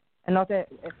 And not to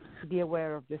be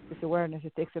aware of this. This awareness,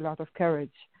 it takes a lot of courage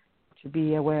to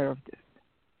be aware of this.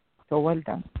 So well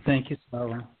done. Thank you,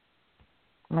 Sarah.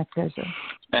 My pleasure.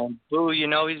 And Boo,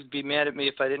 he'd be mad at me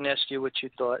if I didn't ask you what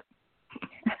you thought.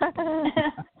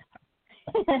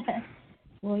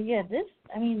 Well, yeah, this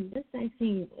I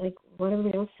see, like what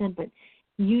everybody else said, but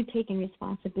you taking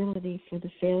responsibility for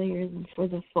the failures and for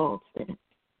the faults that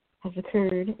have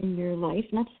occurred in your life,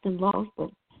 not just in love, but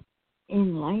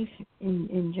in life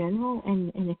in general,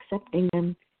 and accepting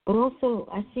them. But also,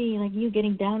 I see like you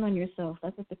getting down on yourself.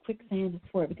 That's what the quicksand is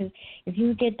for. Because if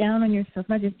you get down on yourself,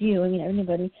 not just you, I mean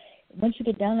everybody, once you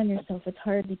get down on yourself, it's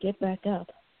hard to get back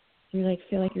up. You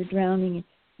feel like you're drowning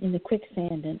in the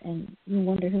quicksand, and you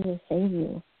wonder who will save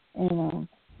you. And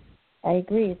I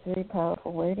agree, it's very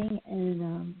powerful wording,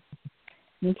 and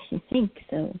makes you think.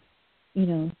 So.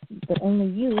 But only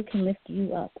you can lift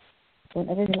you up. Don't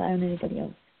ever rely on anybody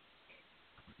else.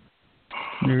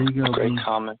 There you go. Great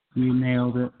comment. You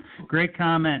nailed it. Great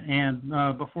comment.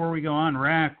 And before we go on,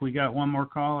 Rack, we got one more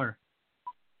caller.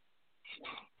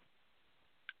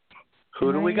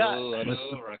 Who do we got?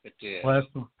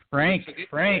 Frank.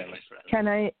 Frank. Can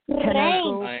I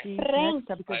go next?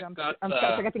 Because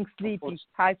I'm getting sleepy.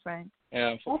 Hi, Frank.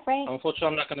 Yeah, Frank. Unfortunately,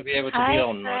 I'm not going to be able to be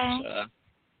on much.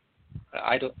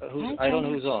 I don't know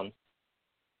who's on.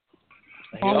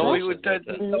 Don't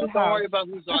worry about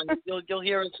who's on. You'll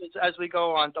hear us as we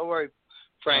go on. Don't worry,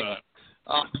 Frank.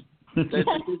 Right.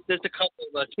 There's a couple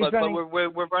of us, but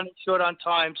we're running short on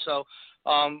time, so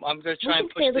I'm going to try and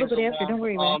push things along. After. Don't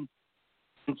worry, man.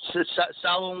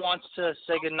 Sawa wants to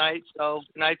say good night, so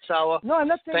good night, Sawa. No, I'm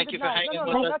not saying Thank good you for night. hanging No,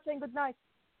 with I'm us. not saying good night.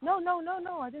 No,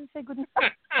 I didn't say good night.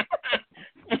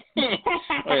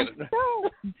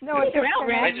 No, I said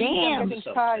I'm getting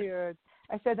tired.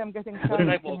 I said I'm getting tired. Can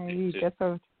I read? That's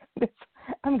all.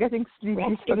 I'm getting sleepy.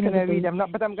 So can I read? I'm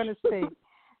not, but I'm going to stay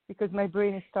because my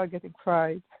brain is start getting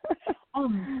fried.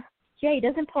 Jay,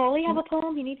 doesn't Paulie have a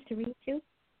poem he needs to read too?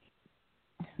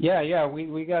 Yeah,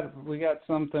 we got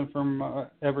something from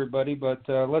everybody, but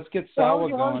let's get Sawa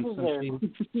going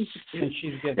since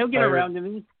she's getting They'll get tired. around to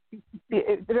me.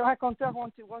 Le raconteur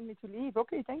want me to leave.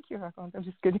 Okay, thank you, raconteur. I'm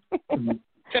just kidding.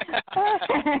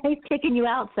 He's kicking you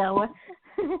out, so.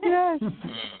 Yes.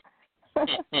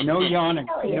 No yawning.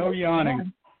 No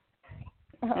yawning.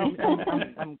 I'm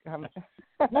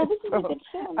No, this is a good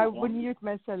show. I would mute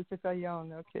myself if I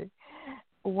yawn. Okay.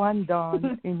 One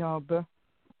dawn in Aube.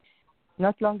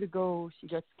 Not long ago, she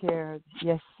got scared.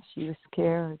 Yes, she was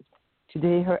scared.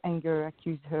 Today, her anger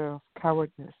accused her of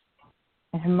cowardice,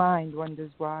 and her mind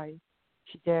wonders why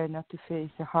she dared not to face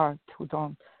a heart who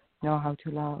don't know how to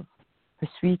love. Her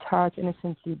sweetheart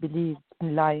innocently believed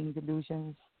in lying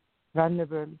delusions.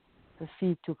 Vulnerable, her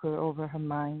feet took her over her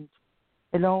mind.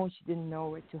 Alone, she didn't know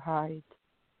where to hide.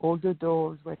 All the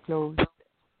doors were closed.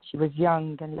 She was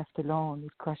young and left alone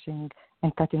with crushing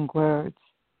and cutting words,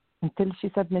 until she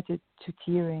submitted to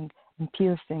tearing and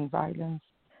piercing violence.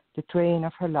 The train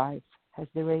of her life has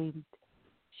derailed.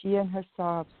 She and her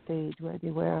sobs stayed where they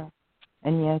were,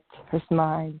 and yet her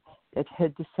smile that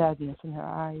hid the sadness in her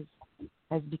eyes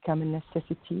has become a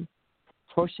necessity.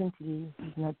 Fortunately,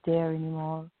 he's not there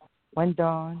anymore. One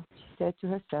dawn, she said to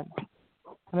herself,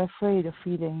 I'm afraid of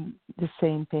feeling the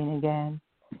same pain again,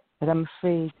 but I'm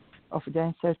afraid of the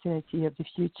uncertainty of the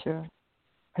future.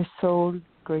 Her soul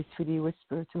gracefully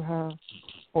whispered to her,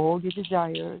 all your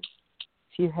desires,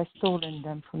 fear has stolen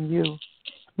them from you.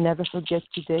 Never forget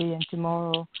today and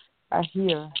tomorrow are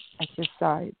here at your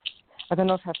side. I don't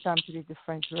know if I have time to read the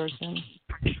French version.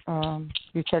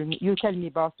 You tell me,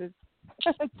 bosses.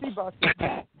 See, bosses.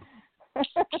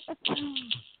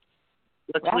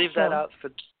 Let's leave that out for.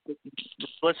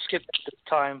 Let's skip this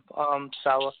time,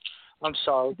 Sawa. I'm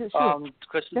sorry,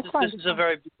 because this is a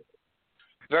very,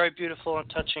 very beautiful and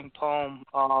touching poem.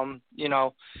 And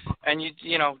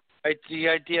the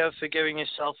idea of forgiving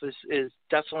yourself is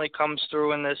definitely comes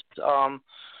through in this. The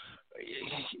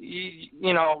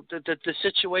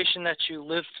situation that you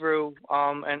live through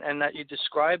and that you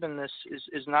describe in this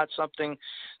is not something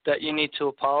that you need to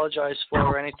apologize for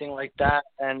or anything like that.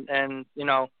 And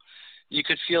you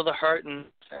could feel the hurt and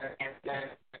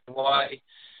why,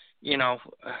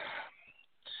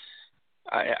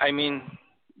 I mean,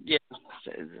 yeah.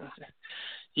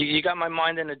 You got my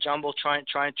mind in a jumble trying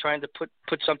to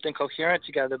put something coherent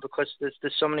together, because there's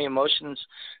so many emotions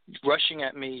rushing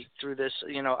at me through this.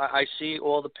 I see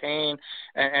all the pain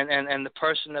and the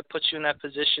person that puts you in that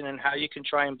position, and how you can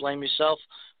try and blame yourself,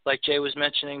 like Jay was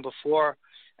mentioning before.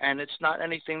 And it's not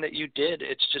anything that you did.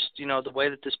 It's just, the way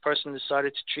that this person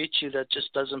decided to treat you that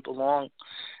just doesn't belong.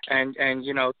 And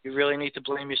you really need to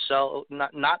blame yourself,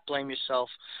 not blame yourself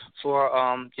for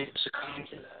succumbing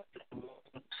to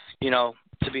that.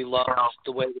 To be loved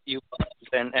the way that you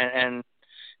love and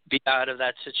be out of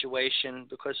that situation,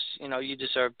 because, you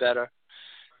deserve better.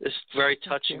 It's very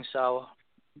touching, Sawa.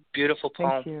 Beautiful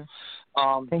poem. Thank you.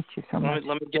 Thank you so much.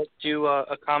 Let me get you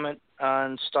a comment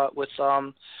and start with,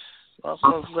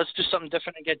 let's do something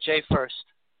different and get Jay first.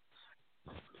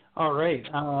 All right.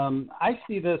 I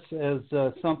see this as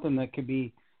something that could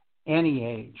be any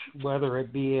age, whether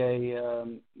it be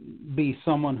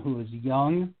someone who is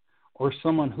young or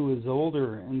someone who is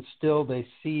older, and still they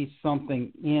see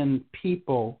something in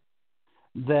people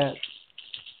that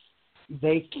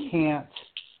they can't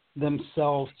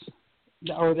themselves,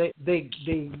 or they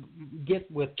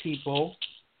get with people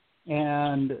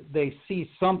and they see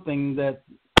something that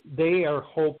they are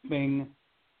hoping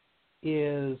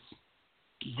is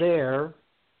there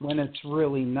when it's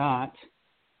really not,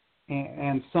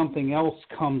 and something else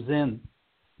comes in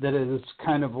that is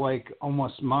kind of like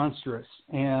almost monstrous,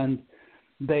 and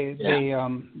they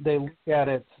look at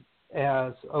it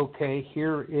as, okay,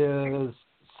 here is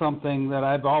something that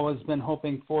I've always been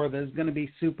hoping for that is going to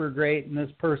be super great, and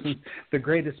this person's the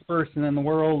greatest person in the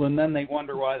world, and then they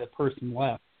wonder why the person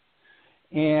left.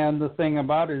 And the thing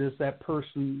about it is that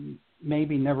person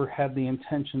maybe never had the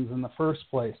intentions in the first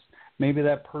place. Maybe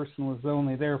that person was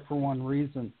only there for one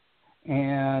reason,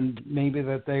 and maybe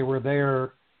that they were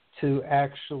there to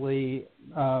actually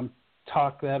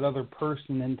talk that other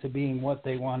person into being what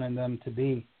they wanted them to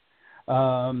be.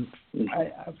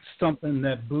 Something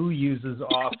that Boo uses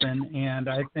often, and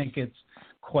I think it's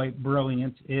quite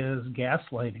brilliant, is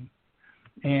gaslighting.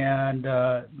 And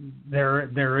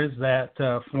there is that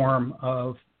form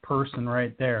of person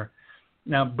right there.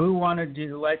 Now, Boo wanted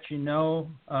to let you know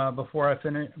before I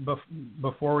finish,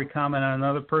 before we comment on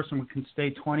another person, we can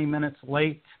stay 20 minutes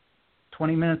late,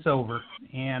 20 minutes over,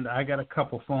 and I got a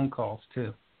couple phone calls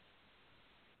too.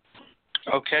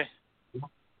 Okay.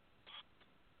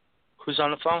 Who's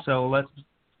on the phone? So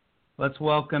let's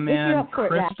welcome in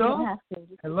Crystal.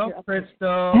 Hello,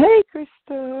 Crystal. Hey, Crystal.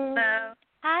 Hello.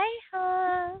 Hi,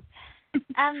 Hope.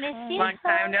 I miss you. Long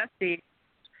time no see.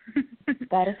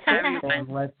 That is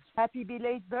Happy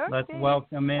belated birthday. Let's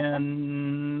welcome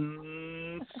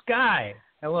in Sky.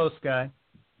 Hello, Sky.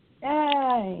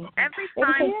 Yay. Every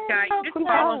time, Sky, you just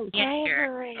follow me in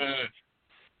here.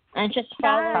 I just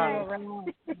follow you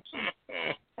around.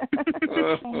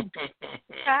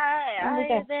 Hi, are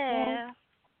you there?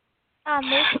 I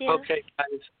miss you. Okay,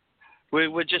 guys.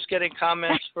 We're just getting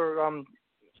comments for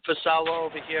Sawa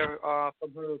over here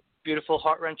from her beautiful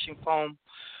heart-wrenching poem.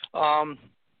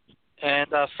 And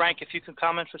Frank, if you can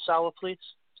comment for Sawa, please.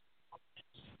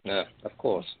 Of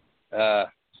course.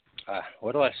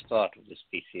 Where do I start with this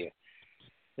piece here?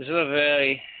 This is a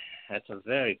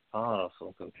very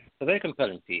powerful, a very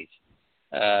compelling piece.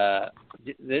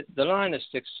 The line that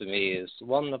sticks to me is the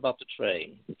one about the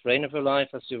train. The train of her life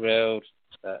as she rode,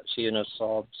 she and her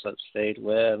sobs had stayed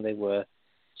where they were.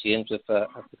 She ends with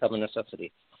have become a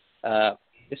necessity.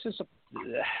 This is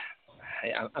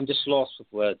I'm just lost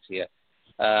with words here.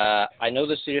 I know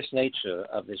the serious nature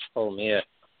of this poem here,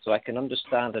 so I can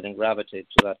understand it and gravitate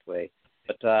to that way.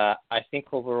 But I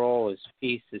think overall this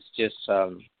piece is just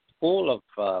full of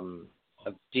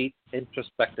deep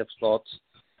introspective thoughts,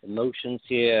 emotions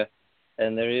here,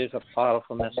 and there is a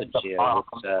powerful message here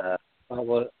that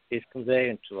Sawa is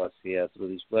conveying to us here through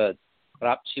these words.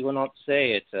 Perhaps she will not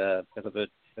say it because of her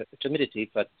timidity,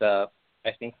 but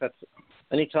I think that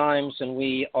many times when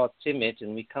we are timid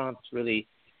and we can't really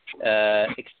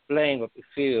explain what we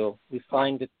feel, we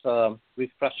find it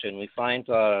refreshing. We find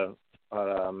our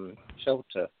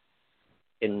shelter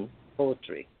in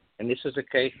poetry. And this is the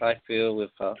case, I feel,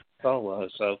 with Sawa.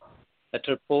 So that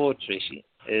her poetry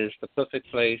is the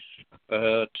perfect place for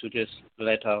her to just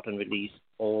let out and release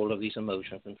all of these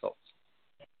emotions and thoughts.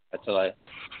 That's all I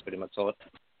pretty much thought.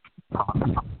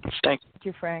 Thank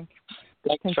you, Frank.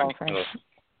 Thank you, Frank.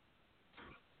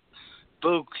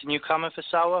 Boo, can you comment for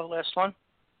Sawa? Last one.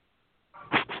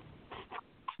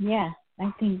 Yeah,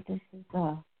 I think this is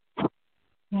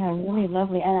really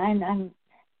lovely, and I'm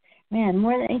man,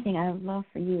 more than anything, I would love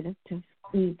for you to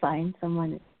please find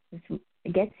someone that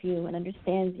gets you and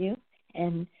understands you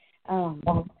and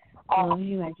loves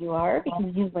you as you are,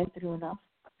 because you went through enough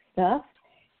stuff.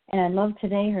 And I love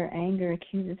today her anger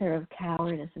accuses her of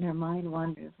cowardice, and her mind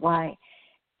wonders why.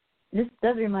 This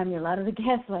does remind me a lot of the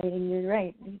gaslighting. You're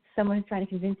right. Someone is trying to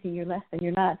convince you you're less than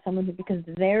you're not. Someone who, because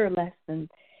they're less than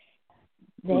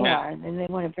they are, and they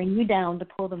want to bring you down to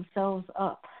pull themselves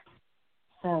up.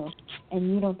 So,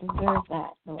 and you don't deserve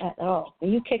that at all. So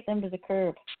you kick them to the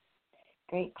curb.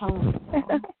 Great comment.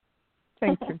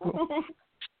 Thank you.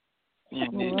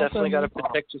 You definitely got to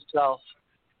protect yourself.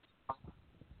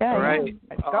 Yeah, all right.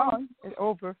 It's gone. It's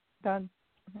over. Done.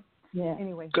 Yeah.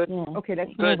 Anyway. Good. Yeah. Okay,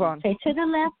 let's move on. Say to the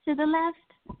left.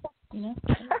 You know.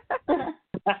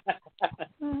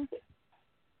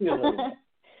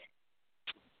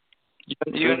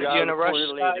 You in a rush,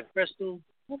 Sky, Crystal?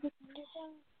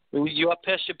 You up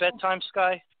past your bedtime,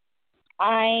 Sky?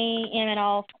 I am at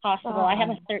all possible. I have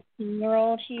a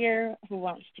 13-year-old here who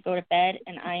wants to go to bed,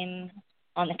 and I'm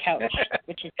on the couch,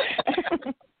 which is...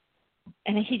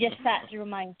 And he just sat through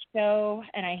my show,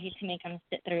 and I hate to make him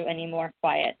sit through any more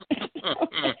quiet.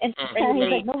 And he's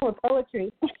like, no more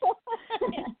poetry.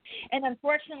 And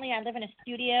unfortunately, I live in a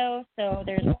studio, so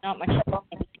there's not much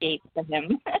escape for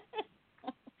him.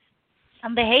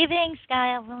 I'm behaving,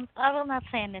 Sky. I will not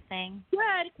say anything.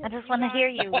 Good. I just want to hear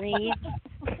you read.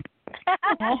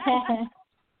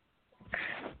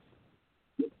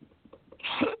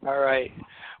 All right.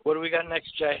 What do we got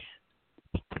next, Jay?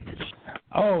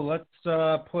 Oh, let's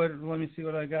let me see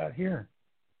what I got here.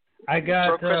 I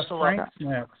got Frank's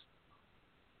next.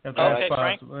 If that's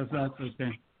possible. If that's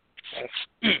okay.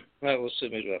 That will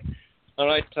suit me well. All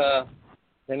right.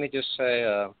 Let me just say,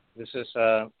 this is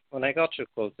when I got your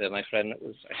quote there, my friend. It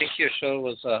was, I think your show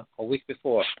was a week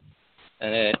before,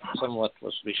 and it somewhat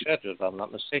was rescheduled, if I'm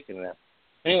not mistaken there.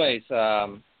 Anyways,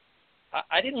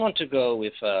 I didn't want to go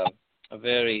with a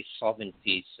very sobbing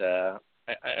piece. I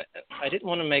didn't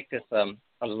want to make this a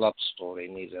love story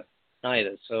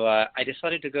neither. So I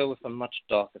decided to go with a much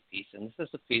darker piece, and this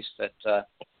is a piece that I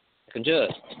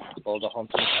conjured called The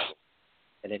Haunting Battle.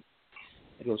 And it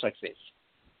goes like this.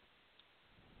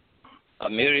 A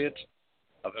myriad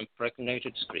of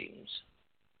impregnated screams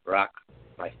rack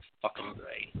my fucking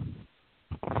brain,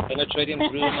 penetrating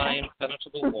through my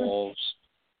impenetrable walls,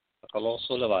 a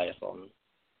colossal leviathan,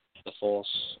 the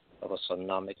force of a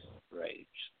tsunamic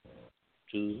rage.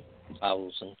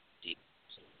 2,000 deep,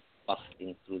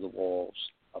 busting through the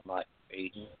walls of my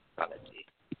fading sanity,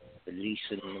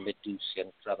 releasing the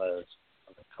Medusian tremors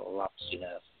of the collapsing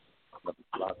earth, the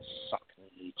blood-sucking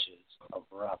leeches of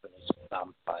ravenous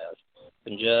vampires,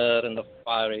 conjured in the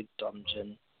fiery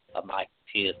dungeon of my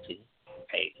piercing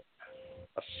pain.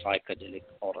 A psychedelic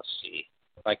odyssey,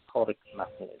 psychotic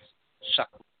madness,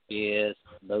 shackled fears,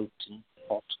 molten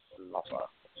hot lover,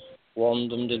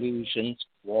 quantum delusions,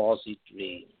 quasi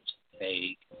dreams,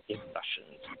 vague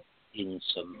impressions,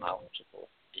 insurmountable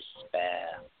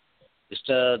despair.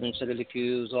 Disturbing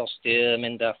soliloquies, austere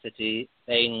mendacity,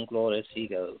 vainglorious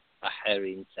ego, a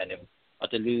hairy incentive, a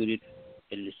deluded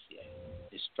Elysium,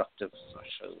 destructive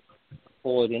threshold, a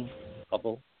boiling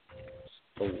bubble,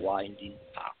 the winding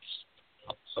paths,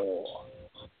 a pour.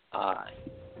 I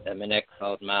am an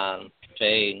exiled man,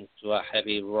 chained to a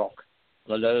heavy rock,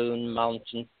 on a lone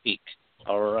mountain peak,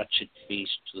 a wretched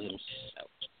beast to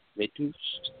himself,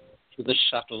 reduced to the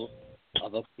shuttle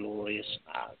of a glorious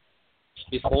man.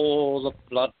 Before the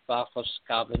bloodbath of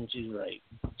scavenging rains,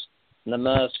 and the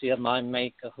mercy of my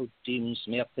Maker who deems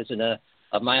me a prisoner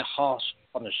of my harsh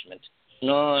punishment,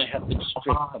 and I have been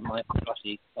stripped of my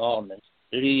bloody garments,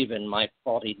 leaving my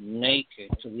body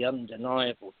naked to the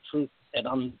undeniable truth and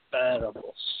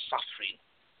unbearable suffering.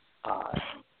 I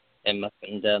am a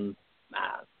condemned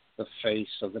man, the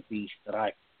face of the beast that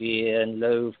I fear and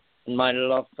loathe, and my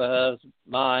love for her is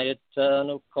my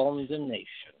eternal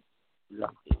condemnation.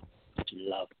 Lucky to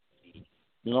love me,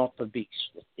 not the beast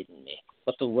within me,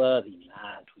 but the worthy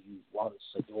man who you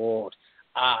once adored.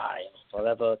 I am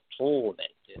forever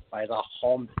tormented by the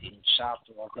haunting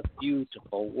shadow of the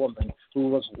beautiful woman who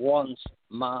was once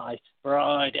my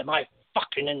bride. Am I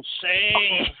fucking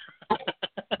insane?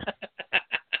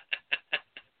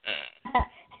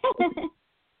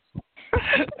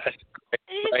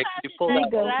 Right, you pulled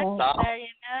out all the stops.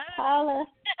 Holla.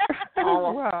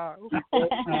 Oh, wow. You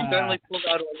certainly pulled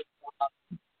out all the stops.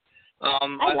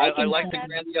 I like the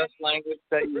grandiose language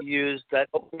that you used. That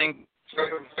opening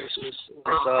voice was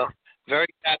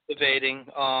very captivating.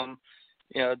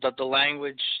 The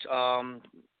language,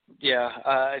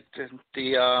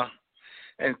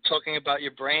 and talking about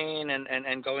your brain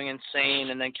and going insane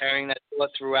and then carrying that thought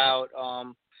throughout,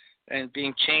 and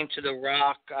being chained to the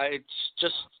rock. It's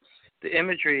just, the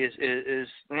imagery is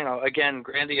again,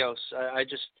 grandiose. I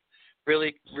just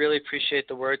really, really appreciate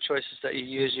the word choices that you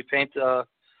use. You paint a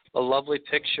lovely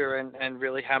picture and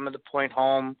really hammer the point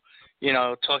home,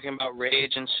 talking about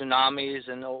rage and tsunamis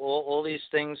and all these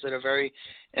things that are very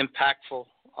impactful.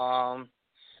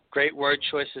 Great word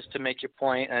choices to make your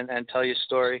point and tell your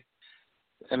story,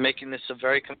 and making this a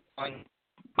very compelling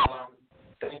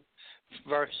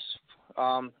verse.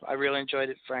 I really enjoyed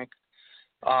it, Frank.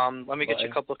 Let me get you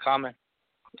a couple of comments.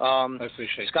 I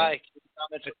appreciate Sky, that. can you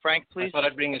comment to Frank, please? I thought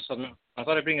I'd bring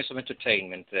you some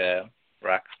entertainment,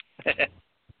 Rack.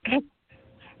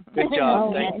 Good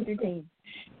job.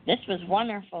 This was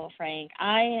wonderful, Frank.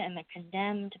 I am a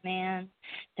condemned man,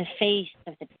 the face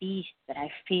of the beast that I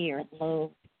fear and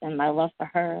loathe, and my love for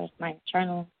her is my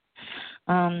eternal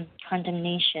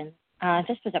condemnation.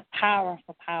 This was a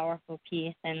powerful, powerful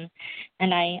piece, and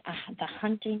I the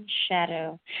hunting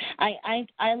shadow. I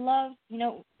love,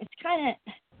 it's kind of,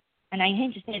 and I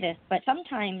hate to say this, but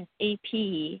sometimes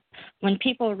AP, when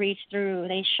people reach through,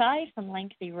 they shy from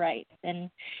lengthy rites, and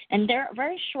they're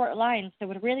very short lines.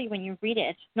 So it really, when you read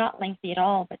it, it's not lengthy at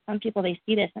all. But some people, they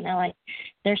see this and they're like,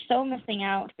 they're so missing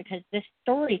out, because this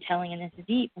storytelling and this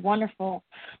deep, wonderful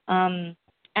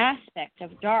aspect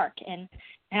of dark. And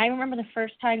I remember the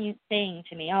first time you saying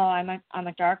to me, "Oh, I'm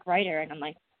a dark writer," and I'm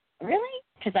like, "Really?"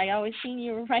 Because I always seen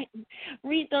you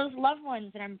read those loved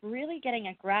ones, and I'm really getting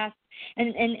a grasp.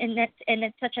 And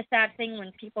it's such a sad thing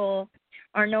when people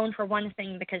are known for one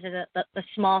thing because of the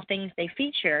small things they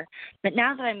feature. But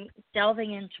now that I'm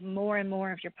delving into more and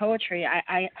more of your poetry,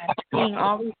 I'm seeing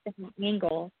all these different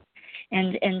angles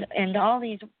and all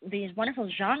these wonderful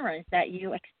genres that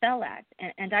you excel at,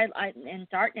 and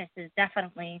darkness is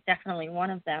definitely one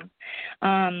of them.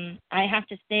 I have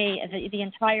to say the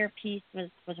entire piece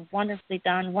was wonderfully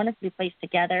done, wonderfully placed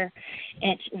together.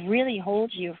 It really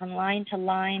holds you from line to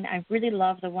line. I really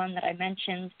love the one that I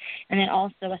mentioned, and then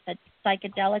also a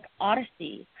psychedelic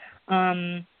odyssey.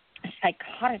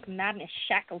 Psychotic madness,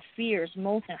 shackled fears,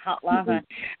 molten hot lava.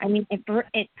 I mean,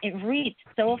 it reads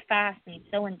so fast and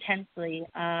so intensely,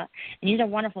 and you did a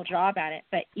wonderful job at it.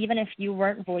 But even if you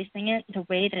weren't voicing it, the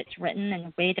way that it's written and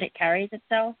the way that it carries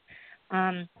itself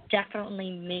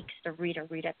definitely makes the reader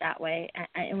read it that way.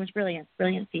 It was really a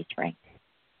brilliant piece, Frank.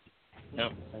 No,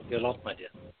 thank you a lot, my dear.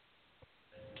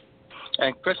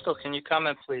 And Crystal, can you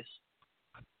comment, please?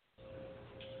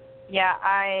 Yeah,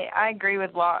 I agree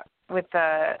with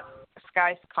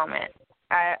Sky's comment.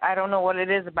 I don't know what it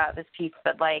is about this piece,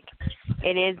 but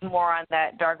it is more on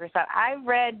that darker side. I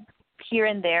read here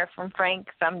and there from Frank,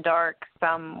 some dark,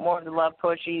 some more of the love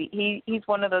poetry. He's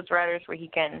one of those writers where he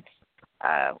can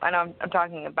I know I'm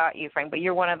talking about you, Frank, but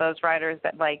you're one of those writers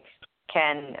that like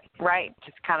can write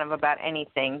just kind of about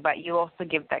anything, but you also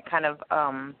give that kind of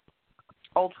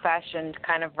old-fashioned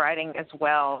kind of writing as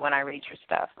well when I read your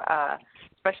stuff,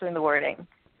 especially in the wording.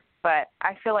 But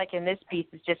I feel like in this piece,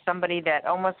 it's just somebody that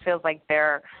almost feels like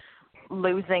they're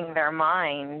losing their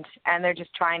mind, and they're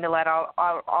just trying to let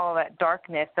all that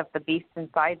darkness of the beast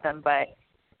inside them, but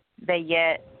they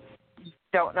yet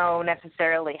don't know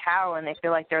necessarily how, and they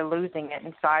feel like they're losing it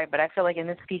inside. But I feel like in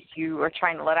this piece, you are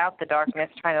trying to let out the darkness,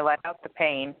 trying to let out the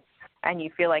pain, and you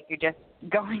feel like you're just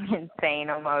going insane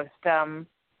almost.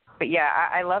 But yeah,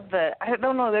 I love I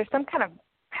don't know, there's some kind of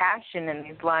passion in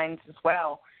these lines as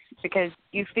well, because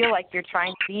you feel like you're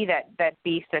trying to be that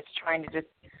beast that's trying to just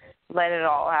let it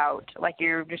all out, like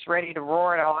you're just ready to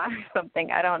roar it all out or something.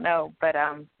 I don't know, but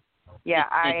yeah,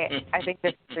 I think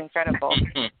this is incredible.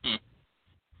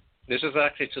 This is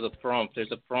actually to the prompt.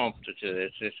 There's a prompt to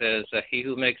this. It says, he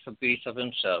who makes a beast of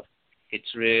himself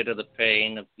gets rid of the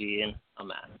pain of being a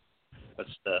man. That's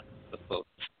the quote.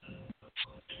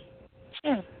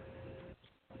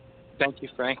 Thank you,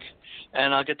 Frank.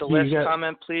 And I'll get the last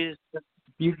comment, please.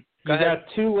 You got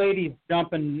two ladies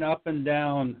jumping up and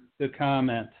down the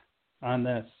comment on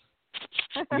this.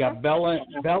 You got Bella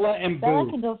and Boo. Bella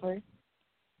can go first.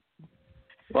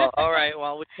 Well, all right.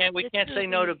 Well, we can't say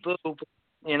no to Boo. But,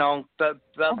 you know,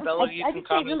 Bella, you can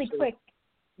comment. Really quick.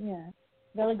 Yeah,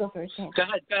 Bella, go first. Go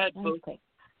ahead, Boo. Quick.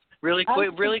 Really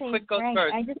quick, go Frank,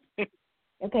 first.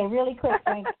 Okay, really quick,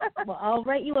 Frank. Well, I'll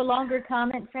write you a longer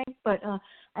comment, Frank, but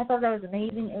I thought that was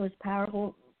amazing. It was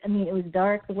powerful. I mean, it was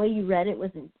dark. The way you read it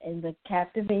was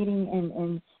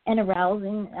captivating and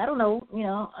arousing. I don't know,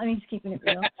 I mean, just keeping it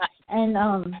real. And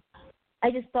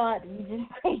I just thought you did a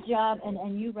great job,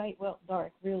 and you write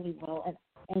dark really well,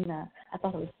 and I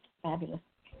thought it was fabulous.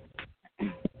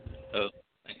 Oh,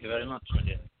 thank you very much, my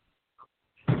dear.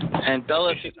 And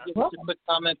Bella, if you could give us a quick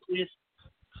comment, please.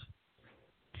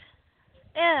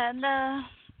 Yeah, and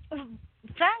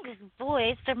Frank's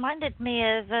voice reminded me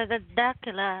of the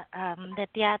Dracula, the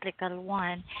theatrical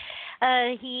one.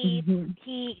 He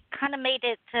kind of made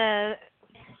it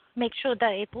make sure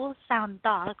that it will sound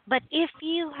dark, but if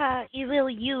you will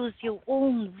use your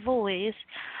own voice,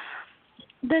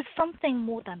 there's something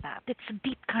more than that. It's a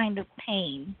deep kind of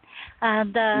pain,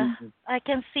 and I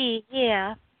can see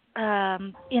here.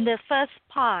 In the first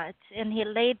part, and he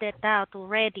laid it out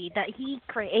already, that he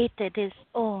created his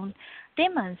own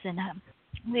demons in him.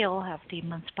 We all have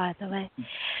demons, by the way.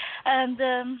 And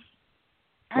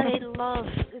I love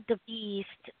the beast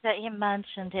that he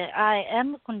mentioned here. I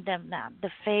am condemned now,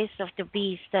 the face of the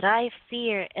beast that I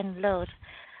fear and loathe.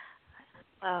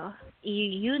 Well,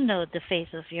 you know the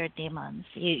face of your demons.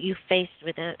 You face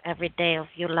with it every day of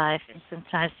your life, and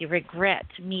sometimes you regret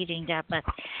meeting that. But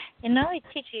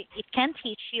it can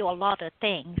teach you a lot of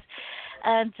things,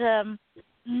 and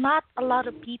not a lot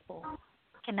of people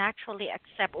can actually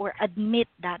accept or admit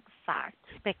that fact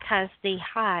because they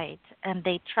hide and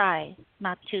they try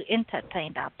not to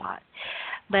entertain that part.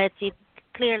 But it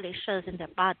clearly shows in the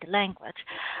body language,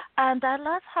 and I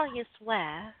love how you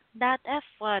swear. That F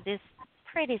word is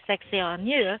pretty sexy on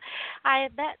you. I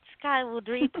bet Sky would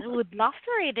love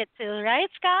to read it too, right,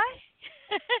 Sky?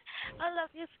 I love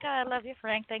you, Sky. I love you,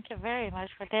 Frank. Thank you very much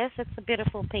for this. It's a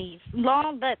beautiful piece.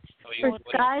 Long, but for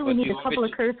Sky, we need a couple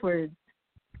of curse words.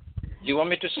 Do you want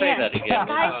me to say that again?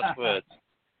 The last words.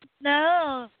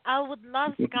 No, I would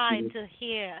love Sky to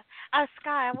hear.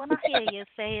 Sky, I want to hear you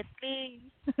say it, please.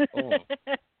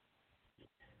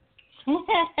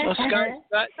 Well,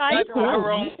 Sky for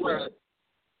her own words.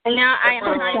 And now I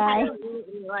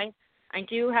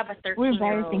do have a 13-year-old. We're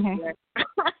embarrassing her.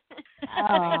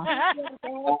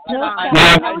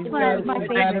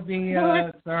 Gotta be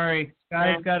sorry.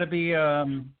 Sky's got to be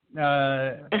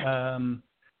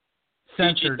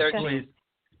censored, please.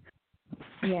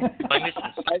 Yeah. I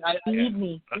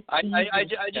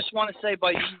just want to say,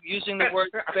 by using the word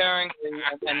sparingly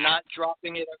and not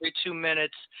dropping it every 2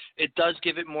 minutes, it does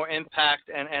give it more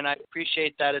impact, and I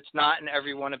appreciate that it's not in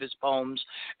every one of his poems,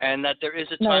 and that there is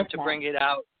a time to bring it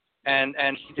out, and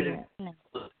he didn't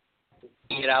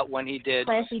bring it out when he did.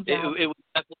 It was definitely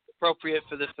appropriate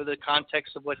for the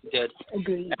context of what he did.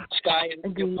 Agreed. And Sky,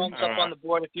 your poems up on the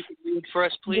board. If you could read for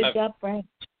us, please. Good job, Frank.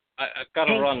 I've got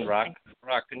to run, Rock.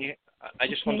 Can you? I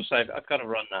just want to say I've got to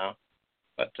run now.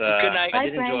 But good night. I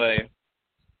did enjoy.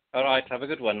 All right, have a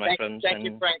good one, my friends. Thank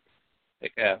you, Frank.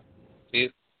 Take care. See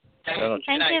you. Thank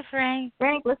you, Frank.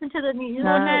 Frank, listen to the music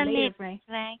later, Frank.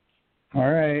 All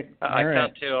right. I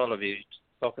can't hear all of you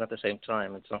talking at the same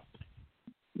time. It's all.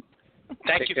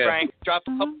 Thank you, Frank. Drop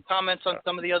a couple comments on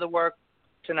some of the other work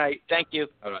tonight. Thank you.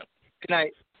 All right. Good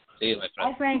night. See you, my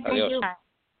friend. Bye, Frank. Thank you.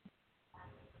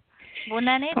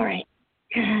 All right.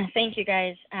 Thank you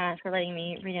guys for letting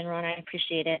me read and run. I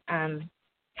appreciate it. I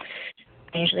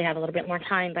usually have a little bit more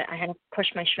time, but I had to push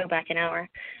my show back an hour.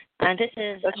 This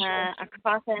is A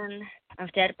Coffin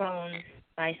of Dead Bones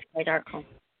by Sky Darkle.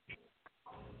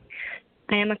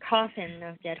 I am a coffin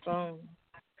of dead bones,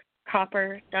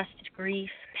 copper dusted grief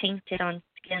painted on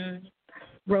skin,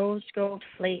 rose gold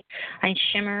flake. I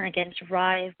shimmer against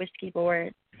rye whiskey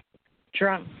boards,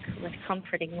 drunk with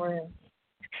comforting words,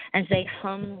 as they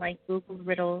hum like Google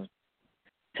riddles.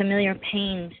 Familiar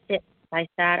pain sits by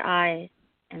sad eyes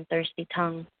and thirsty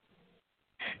tongue.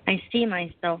 I see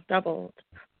myself doubled,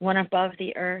 one above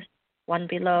the earth, one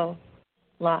below,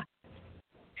 lost.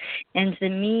 And the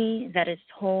me that is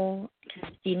whole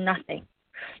can see nothing,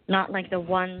 not like the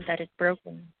one that is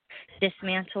broken,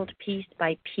 dismantled piece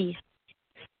by piece.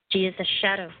 She is a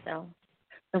shadow self,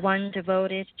 the one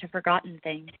devoted to forgotten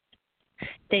things,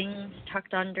 things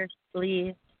tucked under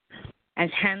sleeves, as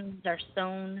hems are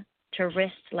sewn to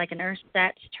wrist like an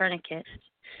ersatz tourniquet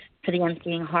for the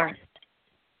emptying heart.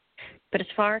 But it's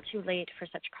far too late for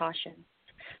such caution,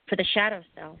 for the shadow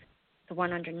self, the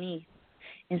one underneath,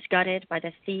 is gutted by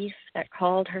the thief that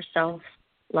called herself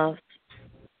love.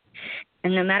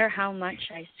 And no matter how much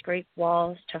I scrape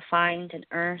walls to find an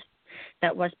earth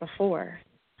that was before,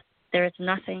 there is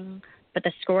nothing but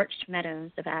the scorched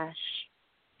meadows of ash,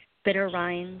 bitter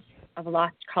rinds of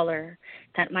lost color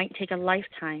that might take a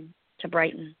lifetime to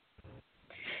brighten,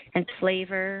 and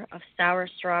flavor of sour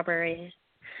strawberries,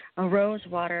 a rose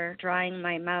water drying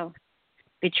my mouth,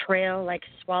 betrayal like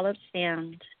swallowed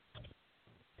sand.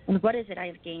 And what is it I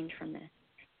have gained from this?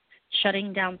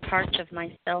 Shutting down parts of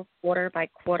myself quarter by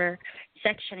quarter,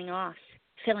 sectioning off,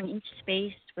 filling each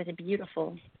space with a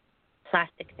beautiful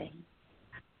plastic thing.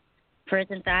 For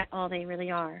isn't that all they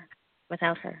really are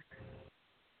without her?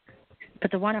 But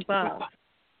the one above,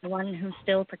 the one who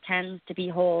still pretends to be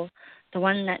whole, the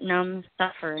one that numbs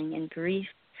suffering and grief,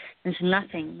 is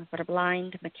nothing but a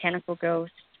blind mechanical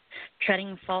ghost,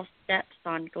 treading false steps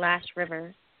on glass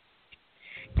rivers.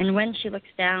 And when she looks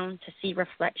down to see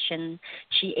reflection,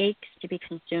 she aches to be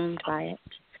consumed by it,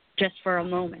 just for a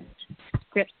moment,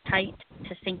 gripped tight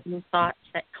to sinking thoughts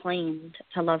that claimed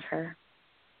to love her,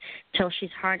 till she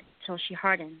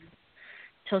hardens,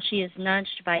 till she is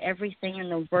nudged by everything in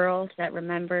the world that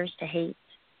remembers to hate,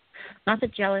 not the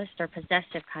jealous or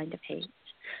possessive kind of hate,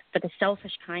 but the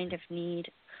selfish kind of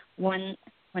need, when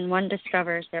one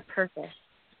discovers their purpose,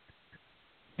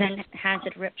 then has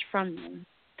it ripped from them,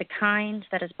 the kind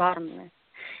that is bottomless,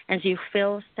 as you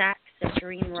fill sacks of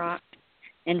dream rock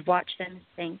and watch them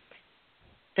sink,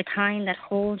 the kind that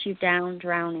holds you down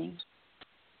drowning.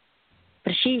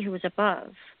 But she who is above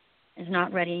is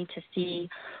not ready to see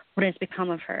what has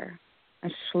become of her, a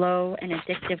slow and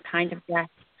addictive kind of death,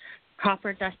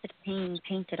 copper-dusted pain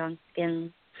painted on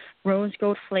skin, rose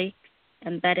gold flakes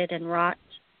embedded in rot,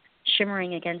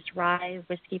 shimmering against rye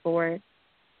whiskey boards,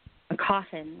 a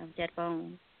coffin of dead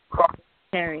bones,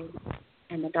 buried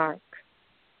in the dark.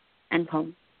 End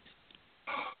poem.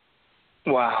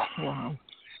 Wow. Wow.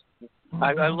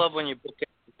 I love when you book it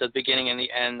at the beginning and the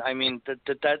end. I mean,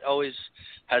 that always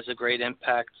has a great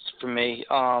impact for me.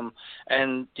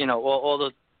 And, you know, all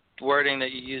the wording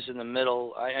that you use in the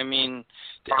middle, I mean,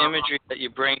 the imagery that you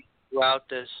bring throughout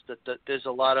this, that there's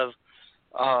a lot of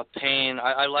pain.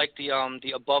 I like the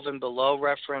above and below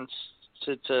reference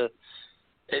to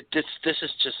it. This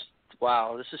is just,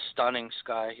 wow, this is stunning,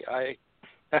 Sky.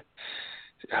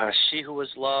 She who was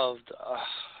loved.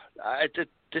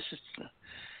 This is,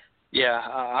 yeah.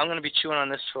 I'm going to be chewing on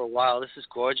this for a while. This is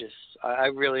gorgeous. I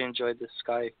really enjoyed this,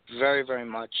 Sky, very, very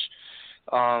much.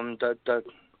 The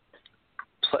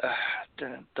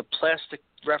plastic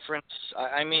reference.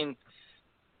 I mean,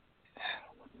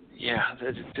 yeah,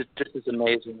 this is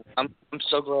amazing. I'm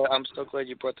so glad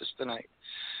you brought this tonight.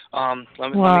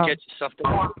 Let me get you something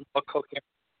more coherent.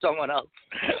 Someone else.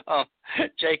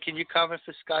 Jay, can you comment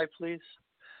for Sky, please?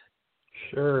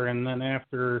 Sure, and then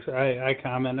after I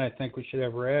comment, I think we should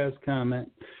have Raz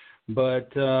comment. But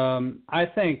I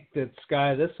think that,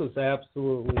 Sky, this was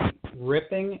absolutely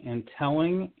ripping and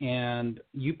telling, and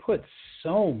you put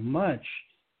so much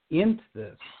into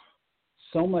this,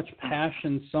 so much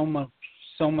passion, so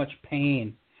much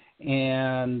pain,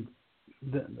 and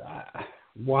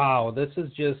wow, this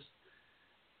is just.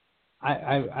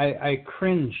 I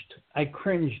cringed. I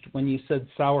cringed when you said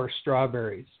sour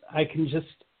strawberries. I can just,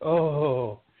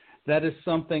 that is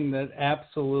something that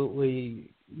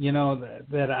absolutely, you know,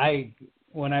 that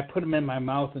when I put them in my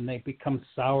mouth and they become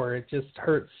sour, it just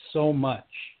hurts so much.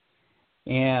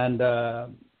 And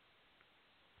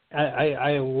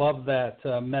I love that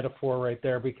metaphor right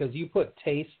there, because you put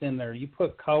taste in there, you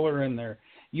put color in there,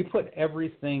 you put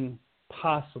everything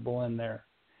possible in there.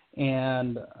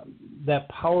 And that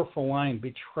powerful line,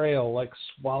 betrayal like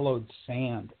swallowed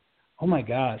sand. Oh my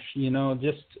gosh,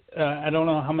 just I don't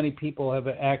know how many people have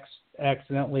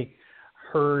accidentally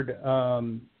heard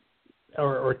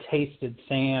or tasted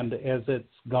sand as it's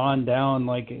gone down,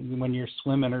 like when you're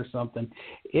swimming or something.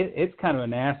 It's kind of a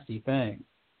nasty thing.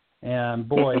 And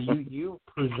boy, you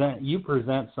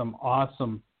present some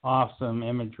awesome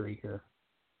imagery here.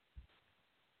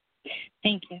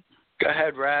 Thank you. Go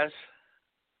ahead, Raz.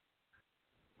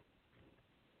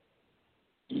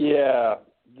 Yeah,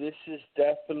 this is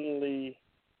definitely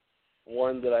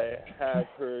one that I have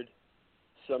heard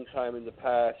sometime in the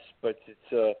past, but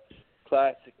it's a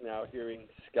classic now, hearing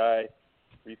Sky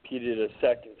repeat it a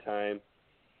second time.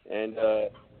 And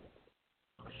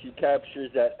she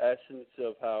captures that essence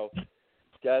of how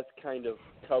death kind of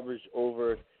covers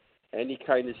over any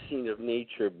kind of scene of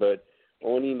nature, but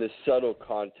only in the subtle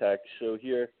context. So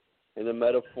here, in the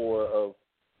metaphor of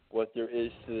what there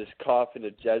is to this coffin,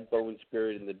 a dead bone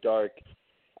spirit in the dark,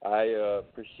 I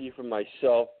perceive for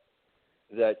myself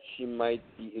that she might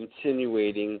be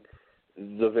insinuating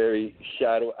the very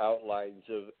shadow outlines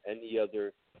of any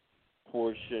other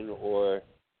portion or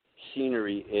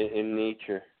scenery in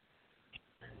nature.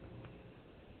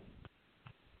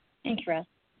 Thanks, Russ.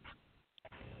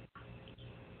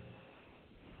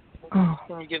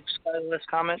 Can you give Sky the last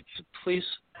comment, please,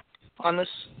 on this?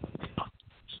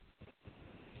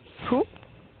 Who?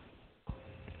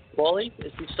 Wally?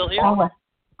 Is he still here?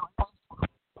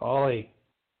 Paulie,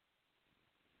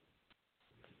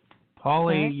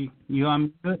 you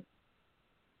on mute?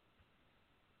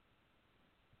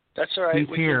 That's all right.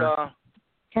 He's here.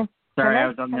 Sorry, I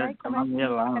was on the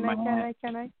other line of my head.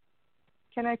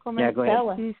 Can I comment? Yeah, go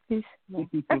ahead. Please.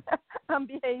 I'm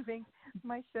behaving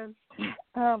myself.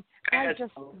 I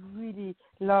just really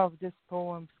love this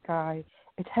poem, Sky.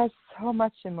 It has so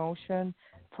much emotion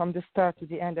from the start to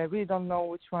the end. I really don't know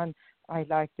which one I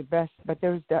like the best, but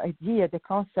there's the idea, the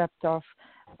concept of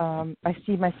I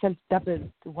see myself doubled,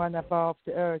 one above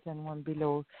the earth and one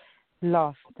below,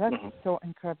 lost. That's so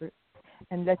incredible.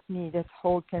 And that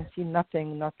whole can see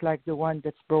nothing, not like the one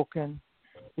that's broken,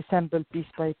 assembled piece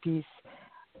by piece.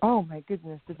 Oh my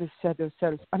goodness, the shadow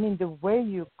self. I mean, the way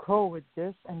you go with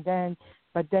this,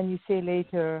 but then you say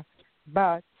later,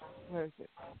 but where is it?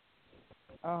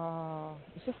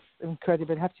 It's just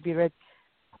incredible. It has to be read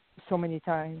so many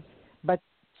times. But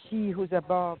she who's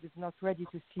above is not ready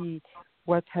to see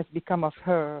what has become of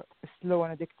her, a slow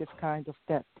and addictive kind of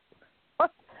death.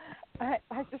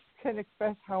 I just can't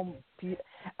express how.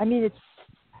 I mean, it's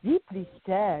deeply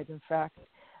sad, in fact.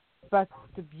 But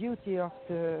the beauty of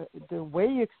the way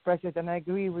you express it, and I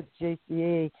agree with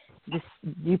JCA,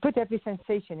 you put every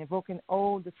sensation, evoking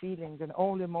all the feelings and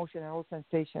all emotion and all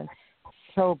sensation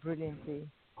so brilliantly.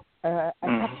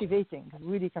 Captivating,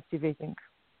 really captivating.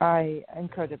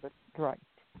 Incredible, right.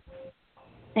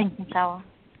 Thank you, Sala.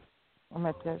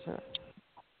 My pleasure.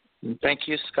 Thank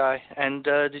you, Sky. And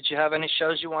did you have any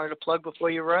shows you wanted to plug before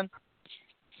you run?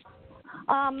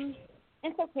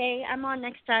 It's okay. I'm on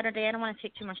next Saturday. I don't want to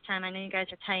take too much time. I know you guys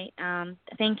are tight.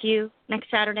 Thank you.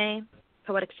 Next Saturday,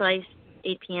 Poetic Slice,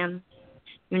 8 p.m.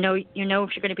 You know if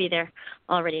you're going to be there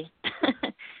already.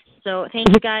 So thank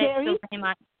you guys so very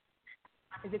much.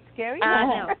 Is it scary?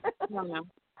 No.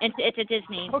 It's a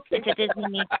Disney. Okay. It's a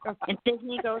Disney. And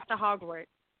Disney goes to Hogwarts,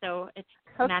 so it's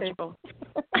magical.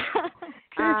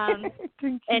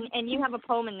 And you have a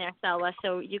poem in there, Stella,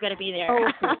 so you got to be there. Oh,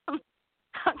 okay.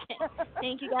 Okay.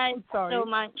 Thank you guys so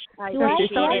much. I appreciate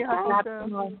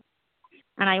it.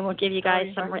 And I will give you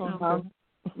guys some written love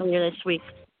later this week.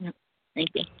 Thank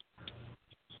you.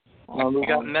 We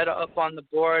got Meta up on the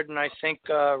board, and I think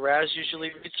Raz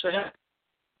usually reads for him.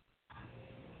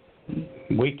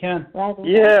 We can.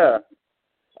 Yeah.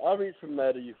 I'll read from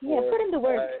Meta Euphoric. Yeah, put in the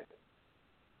word.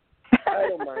 I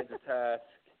don't mind the task.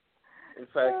 In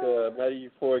fact, Meta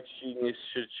Euphoric's genius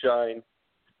should shine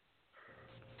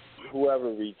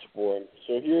whoever reads for him.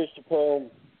 So here's the poem,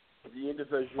 The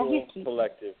Individual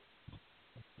Collective.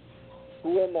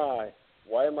 Who am I?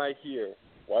 Why am I here?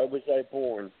 Why was I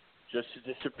born? Just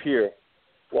to disappear.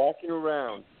 Walking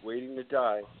around, waiting to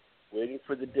die, waiting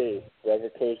for the day, forever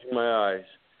closing my eyes.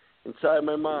 Inside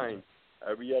my mind,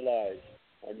 I realize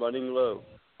I'm running low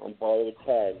on borrowed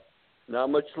time. Not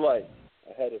much light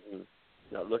ahead of me,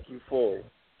 not looking forward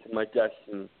to my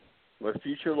destiny. My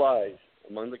future lies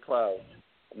among the clouds,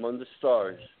 among the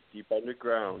stars, deep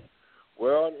underground.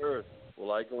 Where on earth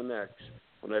will I go next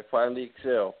when I finally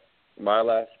exhale my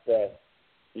last breath?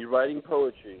 Me writing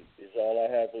poetry is all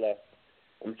I have left.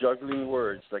 I'm juggling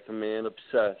words like a man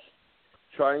obsessed,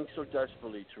 trying so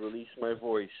desperately to release my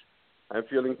voice. I'm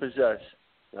feeling possessed,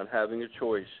 not having a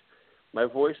choice. My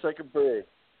voice like a bird,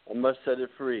 I must set it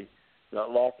free,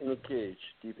 not locked in a cage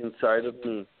deep inside of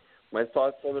me. My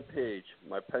thoughts on a page,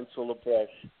 my pencil a brush,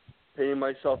 painting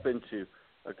myself into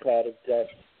a cloud of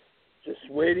dust, just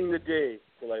waiting the day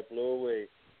till I blow away,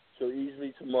 so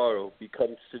easily tomorrow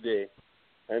becomes today.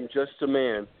 I'm just a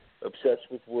man obsessed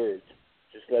with words,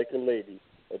 just like a lady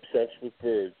obsessed with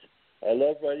birds. I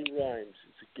love writing rhymes,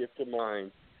 it's a gift of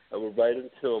mine. I will write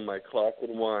until my clock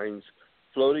unwinds,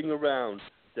 floating around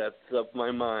depths of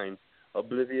my mind,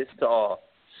 oblivious to all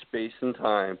space and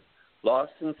time,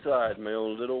 lost inside my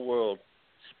own little world,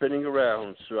 spinning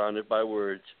around surrounded by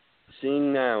words,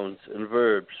 seeing nouns and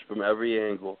verbs from every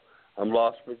angle. I'm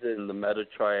lost within the meta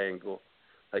triangle.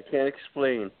 I can't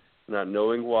explain, not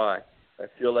knowing why. I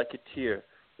feel like a tear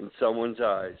in someone's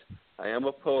eyes. I am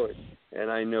a poet, and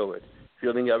I know it,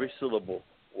 feeling every syllable,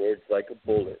 words like a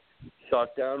bullet.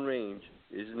 Shot down range,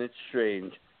 isn't it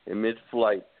strange? In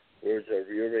mid-flight, words are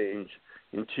rearranged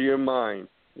into your mind,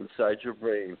 inside your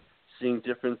brain, seeing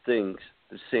different things,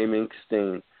 the same ink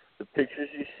stain. The pictures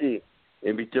you see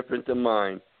may be different than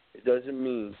mine. It doesn't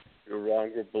mean you're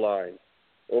wrong or blind.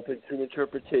 Open to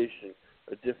interpretation,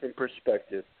 a different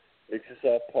perspective makes us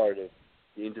all part of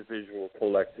the individual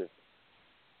collective.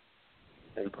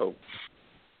 End poem.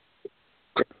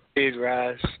 Great,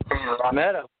 Raz.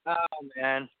 Meta. Oh,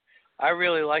 man. I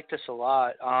really like this a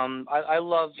lot. I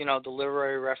love, the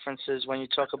literary references when you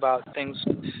talk about things,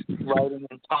 writing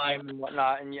and time and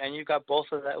whatnot, and you got both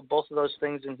of those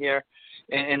things in here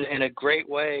in a great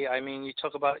way. I mean, you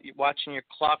talk about watching your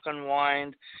clock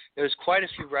unwind. There's quite a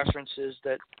few references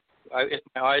that, if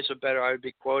my eyes were better, I would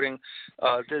be quoting.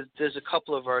 There's a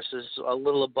couple of verses a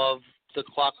little above the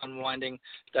clock unwinding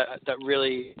that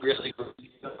really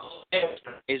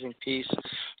amazing piece,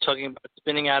 talking about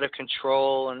spinning out of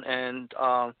control and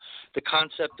the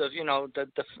concept of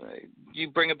you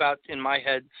bring about in my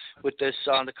head with this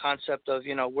the concept of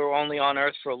we're only on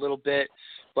Earth for a little bit,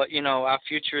 but our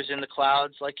future is in the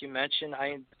clouds, like you mentioned.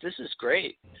 This is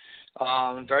great.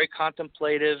 Very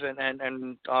contemplative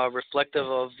and reflective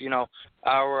of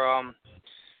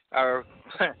our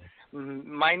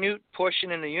minute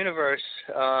portion in the universe,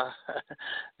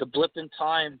 the blip in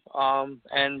time,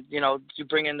 and you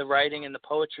bring in the writing and the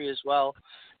poetry as well,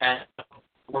 and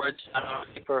words on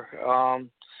paper.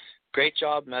 Great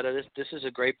job, Meta. This is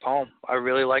a great poem. I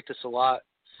really like this a lot.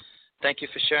 Thank you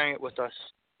for sharing it with us.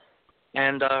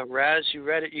 And Raz, you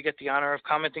read it. You get the honor of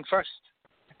commenting first,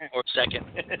 or second,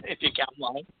 if you count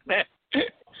mine.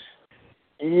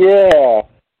 Yeah,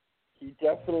 he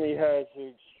definitely has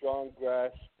a strong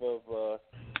grasp of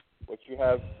what you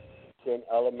have to an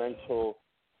elemental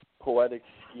poetic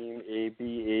scheme,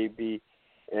 A-B,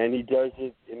 and he does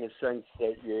it in the sense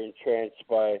that you're entranced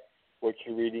by what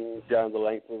you're reading down the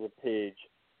length of the page.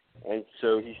 And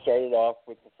so he started off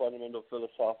with the fundamental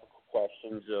philosophical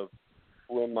questions of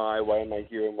who am I, why am I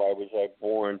here, and why was I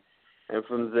born? And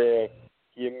from there,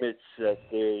 he admits that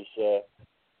there's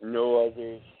no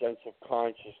other sense of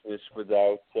consciousness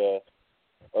without a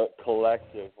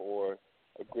collective or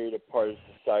a greater part of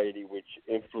society which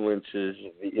influences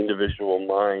the individual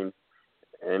mind.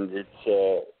 And it's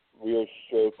a real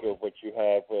stroke of what you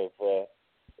have of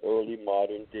early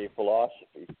modern day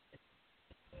philosophy.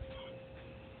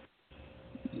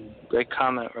 Great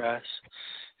comment, Raz.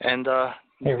 And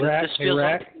hey, Rack.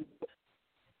 Like...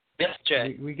 Yes,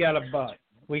 Jay. We got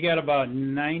about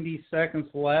 90 seconds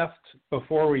left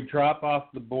before we drop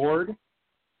off the board.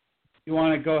 You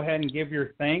want to go ahead and give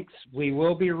your thanks? We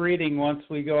will be reading once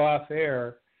we go off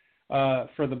air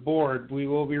for the board. We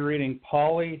will be reading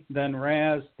Polly, then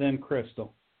Raz, then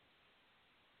Crystal.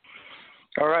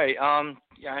 All right.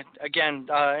 Again,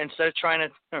 instead of trying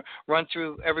to run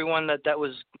through everyone that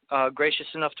was gracious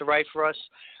enough to write for us,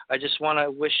 I just want to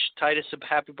wish Titus a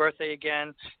happy birthday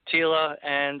again, Tila,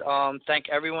 and thank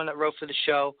everyone that wrote for the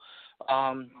show.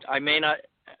 I may not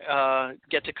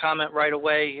get to comment right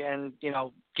away and,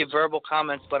 give verbal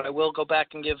comments, but I will go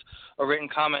back and give a written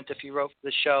comment if you wrote for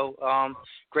the show.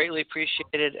 Greatly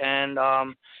appreciated, and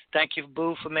thank you,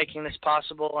 Boo, for making this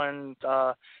possible, and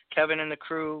Kevin and the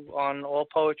crew on All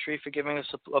Poetry for giving us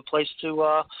a place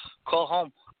to call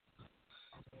home.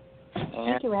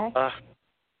 Thank you, Rex.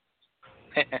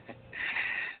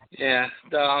 Yeah,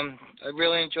 I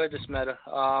really enjoyed this meta.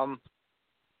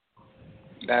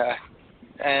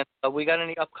 And we got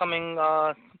any upcoming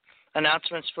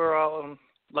announcements for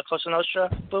La Cosa Nostra,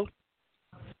 Boo?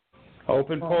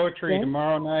 Open poetry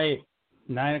tomorrow night,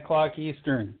 9 o'clock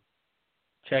Eastern.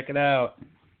 Check it out.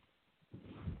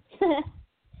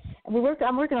 I'm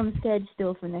working on the schedule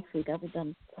still for next week. I'll be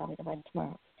done probably by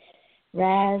tomorrow.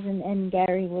 Raz and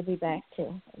Gary will be back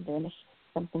too. I'm doing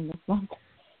something this month.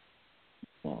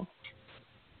 So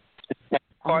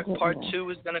part 2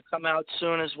 is going to come out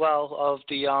soon as well of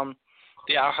the Our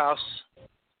House.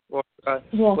 Or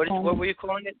what were you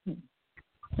calling it?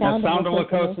 Sound of La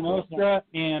Cosa Nostra,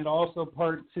 and also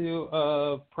part 2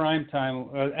 of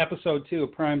Primetime, episode 2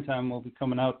 of Primetime will be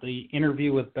coming out. The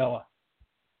interview with Bella.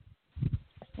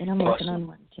 And I'm working on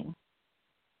one too.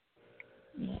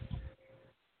 Yeah.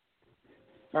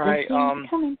 All right.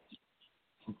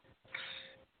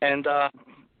 And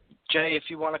Jay, if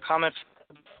you want to comment.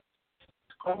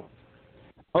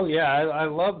 Oh yeah, I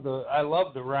love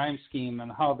the rhyme scheme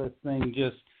and how this thing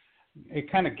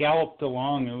it kind of galloped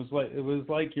along. It was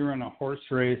like you were in a horse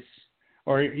race,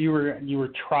 or you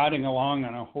were trotting along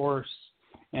on a horse,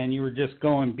 and you were just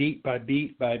going beat by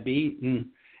beat by beat, and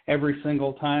every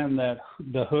single time that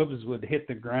the hooves would hit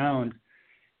the ground,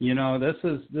 this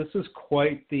is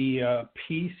quite the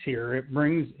piece here. It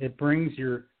brings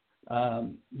your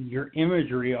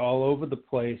imagery all over the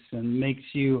place and makes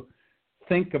you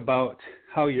think about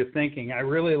how you're thinking. I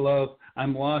really love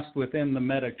I'm lost within the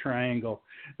meta triangle.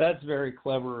 That's very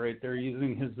clever right there,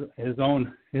 using his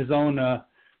own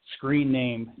screen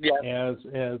name as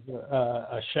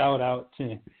a shout out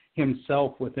to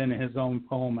himself within his own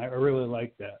poem. I really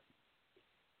like that.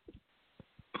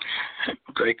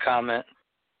 Great comment.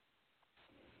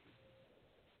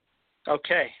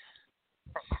 Okay.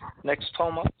 Next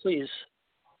poem up, please.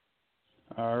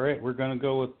 All right, we're going to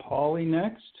go with Polly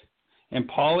next. And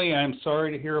Polly, I'm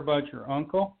sorry to hear about your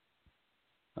uncle.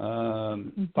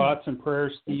 Thoughts and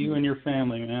prayers to you and your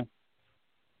family, man.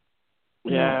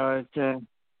 Yeah, can't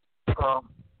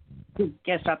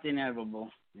stop the inevitable,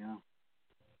 Yeah.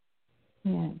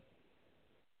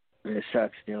 But it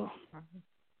sucks still.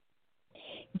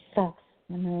 It sucks.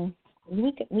 I know.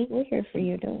 We're here for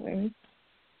you, don't worry.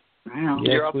 I know.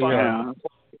 Yes, you're up on it.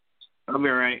 I'll be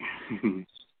all right.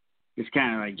 It's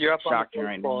kind of like you're up shocking on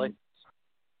right now.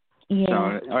 Yeah. So,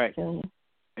 all right. So.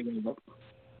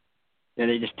 Yeah,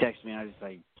 they just texted me and I just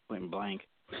went blank.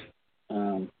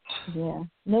 Yeah.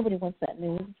 Nobody wants that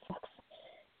news. It sucks.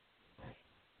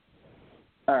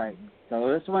 All right. So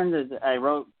this one that I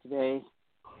wrote today,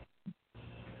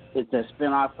 it's a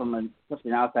spin-off from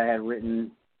something else I had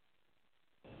written,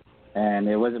 and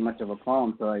it wasn't much of a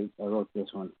poem, so I wrote this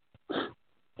one.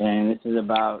 And this is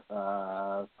about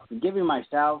forgiving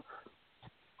myself.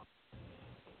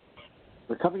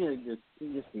 The company I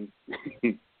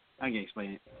can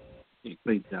explain it. It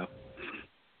explains itself.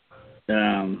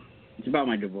 It's about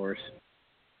my divorce.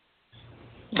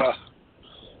 I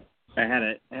had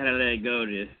to let it go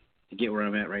to get where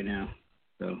I'm at right now.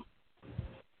 So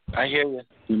I hear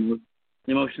you.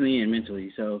 Emotionally and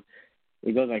mentally. So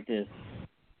it goes like this.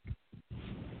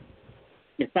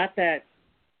 It's not that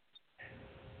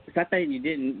you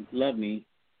didn't love me.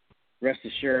 Rest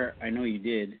assured, I know you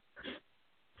did.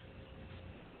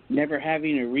 Never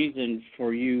having a reason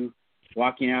for you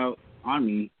walking out on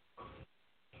me,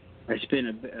 I spent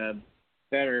a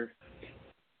better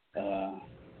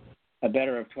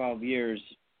of 12 years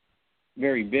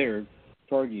very bitter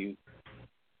toward you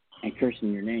and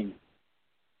cursing your name.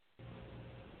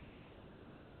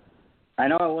 I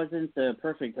know I wasn't the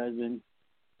perfect husband,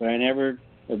 but I never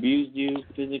abused you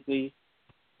physically,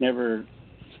 never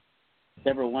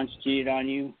once cheated on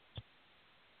you,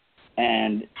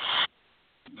 and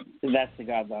that's the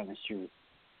God's honest truth.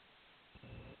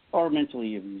 Or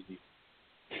mentally abused you.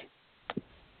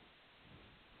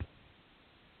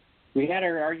 We had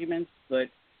arguments, but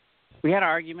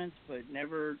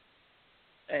never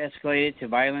escalated to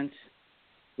violence.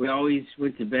 We always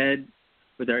went to bed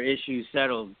with our issues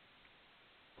settled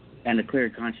and a clear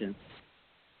conscience.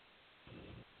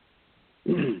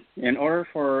 In order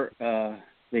for the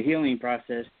healing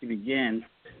process to begin,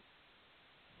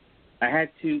 I had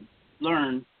to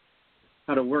learn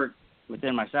how to work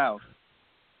within myself.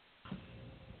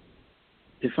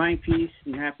 To find peace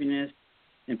and happiness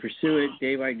and pursue it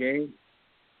day by day,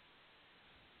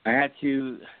 I had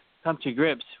to come to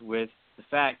grips with the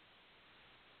fact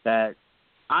that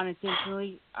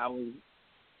unintentionally I was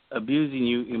abusing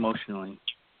you emotionally.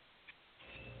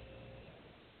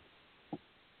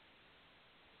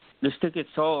 This took its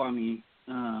toll on me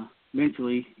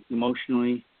mentally,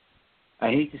 emotionally. I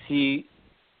hate to see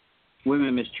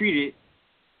women mistreated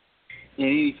in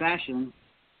any fashion.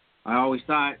 I always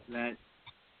thought that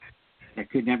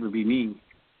could never be me.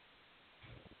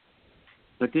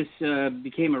 But this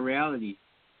became a reality.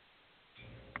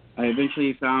 I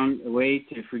eventually found a way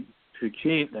to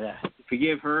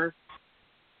forgive her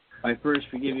by first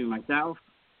forgiving myself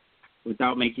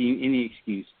without making any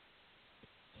excuse.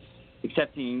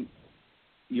 Accepting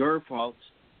your faults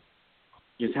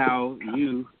is how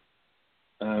you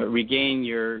regain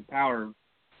your power.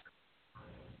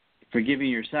 Forgiving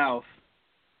yourself,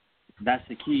 that's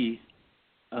the key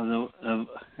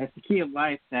that's the key of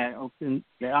life that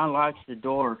unlocks the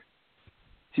door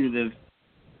to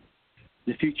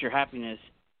the future happiness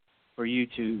for you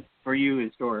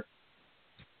in store.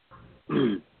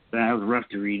 That was rough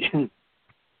to read.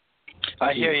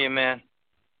 I hear you, man.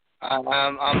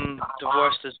 I'm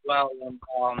divorced as well.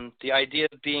 And, the idea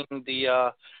of being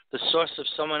the source of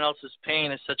someone else's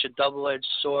pain is such a double-edged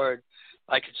sword.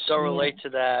 I could so relate to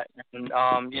that, and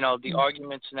the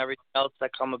arguments and everything else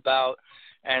that come about,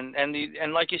 and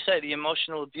like you say, the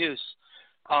emotional abuse.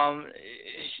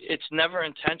 It's never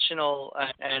intentional,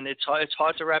 and it's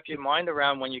hard to wrap your mind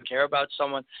around when you care about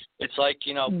someone. It's like,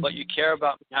 but you care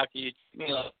about me. How can you treat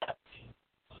me like that?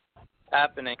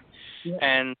 Happening,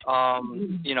 and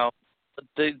when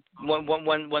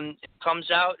it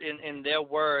comes out in their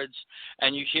words,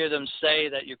 and you hear them say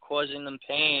that you're causing them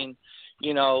pain,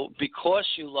 because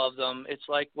you love them, it's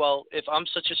like, well, if I'm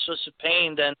such a source of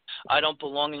pain, then I don't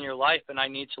belong in your life, and I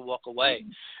need to walk away.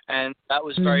 And that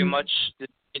was very much the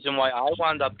reason why I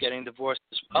wound up getting divorced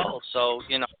as well. So,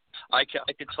 I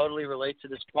could totally relate to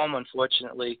this poem,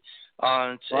 unfortunately.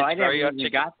 I never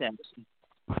even got that.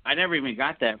 I never even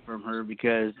got that from her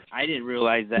because I didn't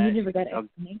realize that. You never got it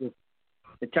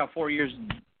until 4 years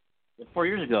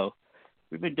ago.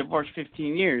 We've been divorced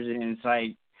 15 years, and it's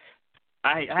like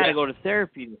I had to go to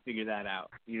therapy to figure that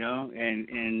out,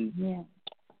 and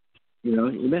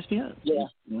it messed me up. Yeah.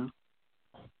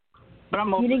 But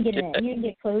I'm open. You didn't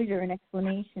get closure and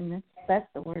explanation. That's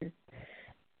the worst,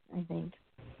 I think.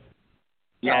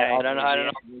 Yeah, I don't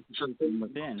know.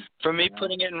 For me,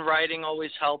 putting it in writing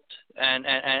always helped, and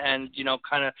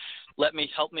kind of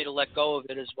help me to let go of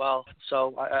it as well.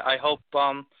 So I hope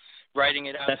writing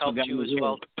it out helped you as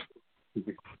well.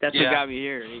 That's what got me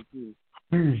here.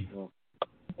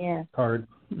 Yeah. Hard.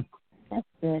 That's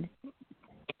good.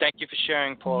 Thank you for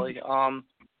sharing, Paulie.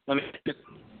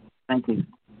 Thank you.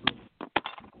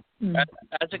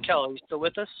 Ezekiel, are you still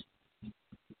with us?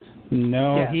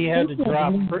 No, he had to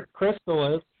drop.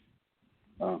 Crystal is.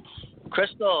 Oh.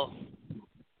 Crystal.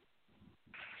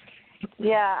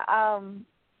 Yeah.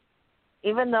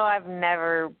 Even though I've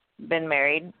never been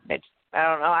married, which I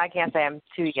don't know, I can't say I'm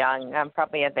too young. I'm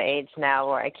probably at the age now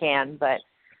where I can, but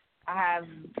I have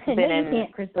been in a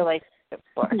relationship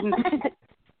before.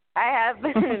 I have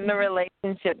been in a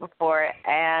relationship before,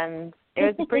 and it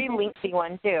was a pretty lengthy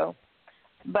one too.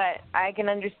 But I can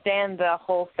understand the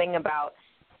whole thing about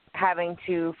having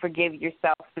to forgive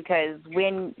yourself, because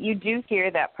when you do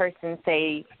hear that person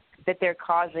say that you're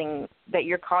causing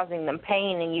them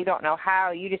pain and you don't know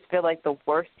how, you just feel like the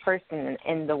worst person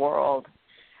in the world,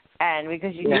 and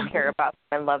because you do care about them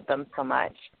and love them so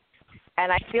much.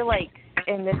 And I feel like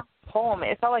in this poem,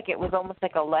 it felt like it was almost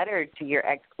like a letter to your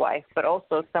ex-wife, but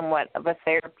also somewhat of a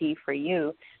therapy for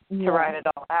you to write it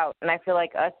all out. And I feel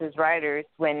like us as writers,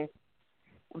 when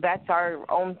that's our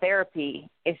own therapy,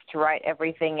 is to write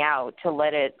everything out, to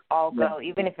let it all go.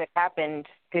 Even if it happened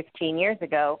 15 years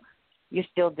ago, you're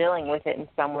still dealing with it in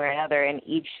some way or another, and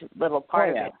each little part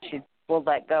of it will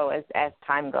let go as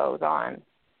time goes on.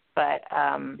 But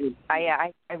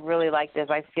I really like this.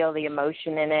 I feel the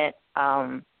emotion in it.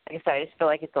 Like I said, I just feel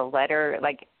like it's a letter,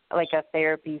 like a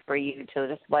therapy for you to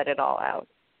just let it all out.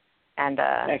 And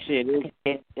actually,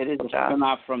 it is a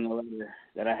spin-off from the letter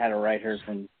that I had to write her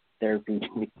from therapy.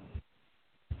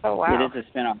 Oh, wow. It is a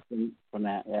spin-off from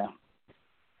that, yeah.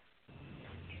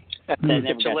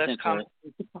 Get your last comment.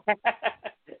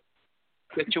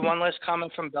 Get you one last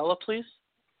comment from Bella, please.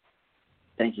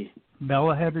 Thank you.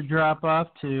 Bella had to drop off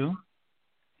too.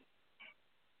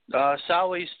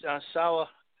 Sawa,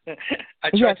 I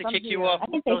tried to kick you off.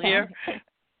 I'm still here.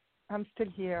 I'm still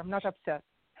here. I'm not upset.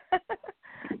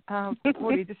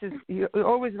 Paulie, you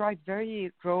always write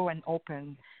very raw and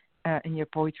open in your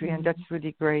poetry, and that's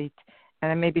really great.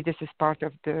 And maybe this is part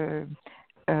of the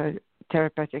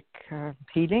therapeutic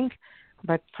healing.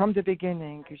 But from the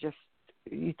beginning,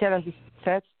 you tell us this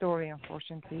sad story,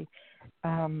 unfortunately,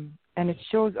 and it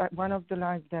shows one of the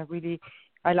lines that really,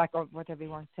 I like what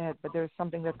everyone said, but there was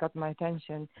something that got my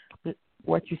attention.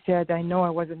 What you said, I know I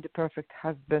wasn't the perfect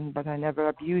husband, but I never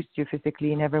abused you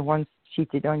physically, never once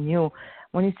cheated on you.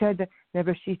 When you said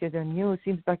never cheated on you, it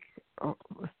seems like,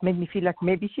 made me feel like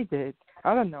maybe she did.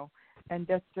 I don't know. And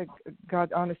that's a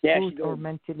God honest truth, or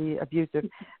mentally abusive.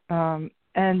 And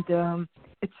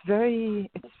it's very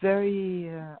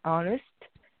honest,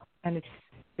 and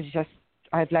it's just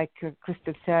I'd like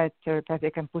Crystal said,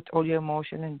 therapeutic, and put all your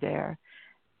emotion in there.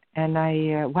 And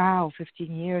wow,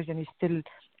 15 years and he's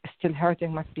still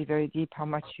hurting. Must be very deep. How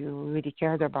much you really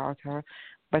cared about her.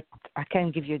 But I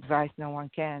can't give you advice. No one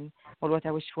can. But what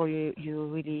I wish for you, you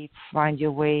really find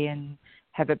your way and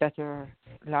have a better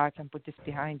life and put this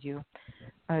behind you.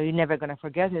 You're never gonna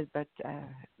forget it, but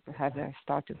have a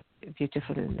start a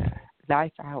beautiful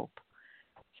life, I hope.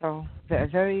 So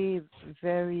very,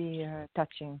 very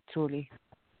touching, truly.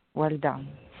 Well done.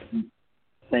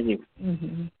 Thank you.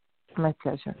 Mm-hmm. My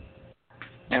pleasure.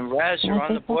 And Raz, you're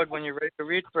on the board when you're ready to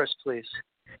read for us, please.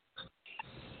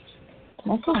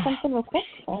 Can I say something real quick?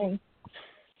 Sorry.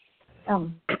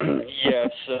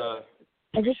 Yes,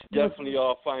 definitely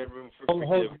all find room for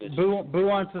forgiveness. Boo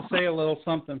wants to say a little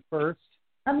something first.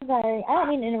 I'm sorry. I don't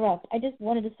mean to interrupt. I just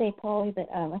wanted to say, Paulie, that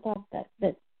I thought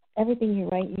that everything you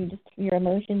write, your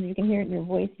emotions, you can hear it in your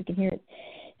voice, you can hear it,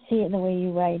 see it in the way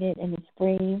you write it, and it's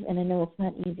brave, and I know it's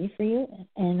not easy for you,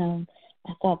 and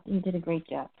I thought you did a great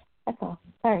job. That's all.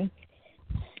 Sorry.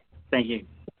 Thank you.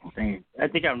 I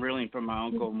think I'm reeling from my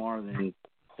uncle more than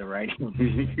the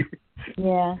writing.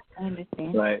 Yeah, I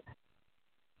understand. But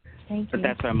thank you.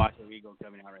 That's why macho ego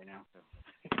coming out right now.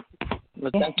 So.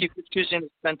 Well, thank you for choosing to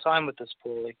spend time with us,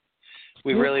 Paulie.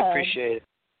 We really appreciate it.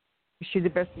 Wish you the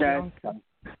best. Yeah,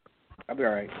 I'll be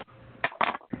all right.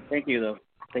 Thank you, though.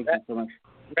 Thank you so much.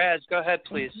 Raz, go ahead,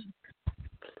 please.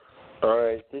 All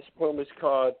right. This poem is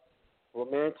called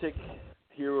Romantic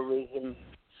Heroism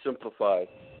Simplified.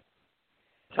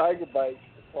 Tiger bite,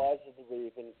 the claws of the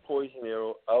raven, poison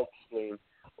arrow, elk's flame,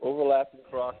 overlapping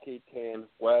brocade tan,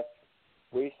 west,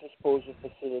 waste disposal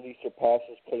facility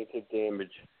surpasses plaintive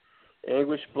damage.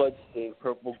 Anguish bloodstain,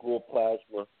 purple ghoul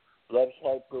plasma, love's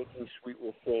heartbreaking sweet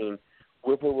refrain,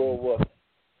 whippoorwill woof,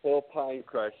 hill pine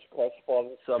crush,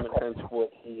 crestfallen summon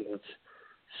henceforth heathens,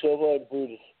 Silva and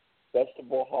Brutus,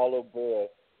 vegetable hollow burrow,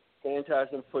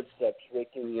 phantasm footsteps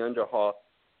raking the underhaul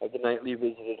of the nightly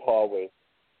visited hallway,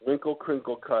 wrinkle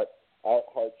crinkle cut, out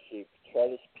heart shape,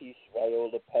 trellis piece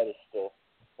viola pedestal,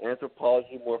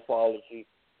 anthropology morphology,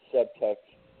 subtext,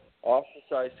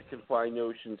 ostracized to confine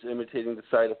notions imitating the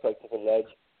side effect of alleged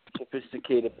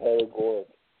sophisticated paregoric,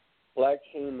 black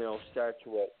chainmail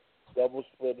statuette, double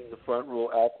splitting the front row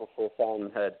aquifer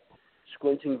fountainhead,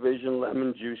 squinting vision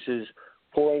lemon juices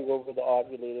pouring over the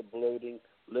ovulated bloating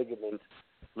ligament,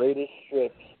 latest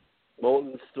strips,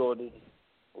 molten distorted,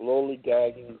 lowly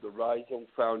gagging the rhizome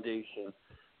foundation,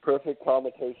 perfect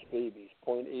comatose babies,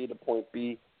 point A to point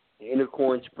B, the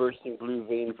unicorns bursting blue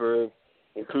vein verb,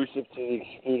 inclusive to the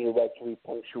excluded rectory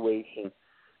punctuation,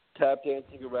 tap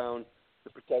dancing around the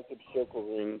protective circle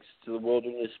rings to the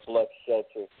wilderness bluff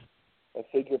shelter, a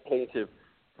figure plaintive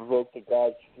provoked the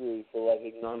god's fury for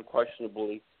loving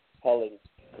non-questionably Helen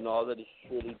and all that is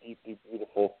truly deeply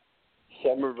beautiful.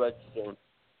 Summer Redstone,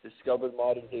 discovered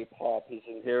modern-day pop, his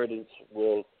inheritance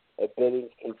will at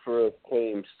Billings confer of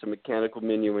claims to mechanical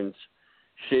minuends.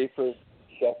 Schaefer,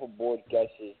 shuffleboard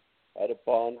guesses at a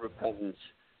bond repentance.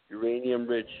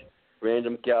 Uranium-rich,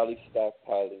 random galley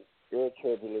stockpiling. Air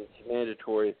turbulence,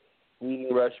 mandatory.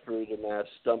 Breathing respirator mass,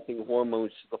 dumping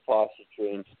hormones to the faucet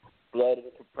drain. Blood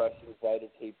and compressing vital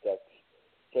tape ducts.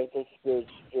 Gentle spirits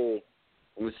stirred,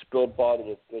 and the spilled bottle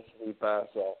of glistening bath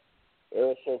salt.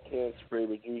 Aerosol can spray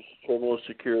reduced terminal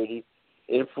security.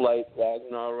 In-flight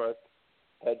Ragnarok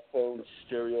headphones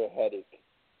stereo headache.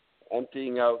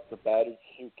 Emptying out the battered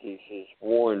suitcases,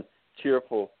 worn,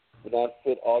 tearful, but not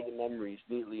fit all the memories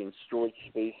neatly in storage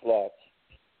space lots.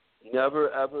 You never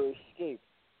ever escape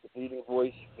the bleeding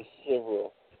voice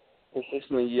vociferal,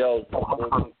 persistently yelled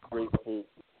for grapefruit,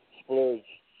 splurged,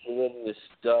 solidinous,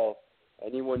 dull.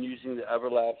 Anyone using the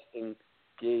everlasting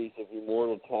gaze of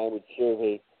immortal time would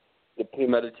survey the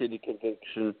premeditated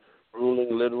conviction,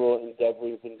 ruling literal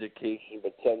endeavoring vindication,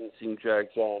 but sentencing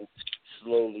drags on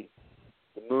slowly.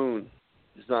 The moon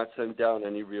does not send down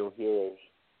any real heroes.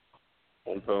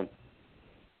 And boom.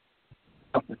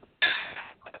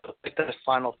 Like that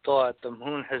final thought, the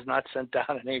moon has not sent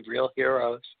down any real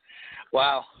heroes.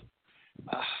 Wow.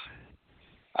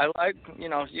 I like,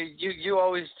 you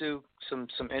always do some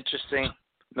interesting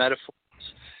metaphors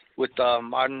with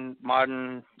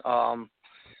modern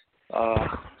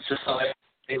society,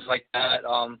 things like that.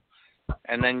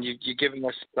 And then you're giving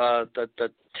us the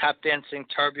tap dancing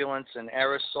turbulence and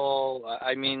aerosol.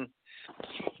 I mean,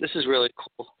 this is really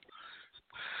cool.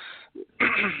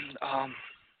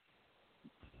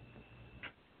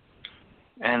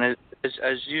 And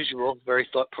as usual, very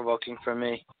thought-provoking for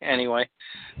me. Anyway,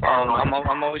 I'm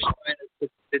always trying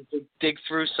to dig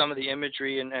through some of the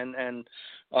imagery and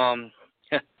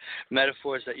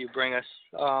metaphors that you bring us.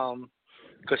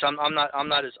 because I'm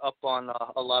not as up on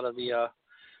a lot of the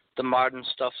modern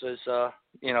stuff as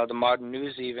the modern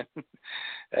news even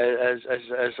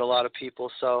as a lot of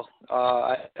people. So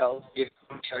your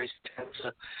commentaries tend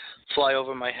to fly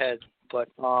over my head, but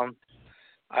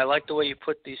I like the way you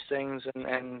put these things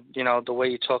and the way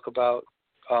you talk about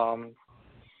all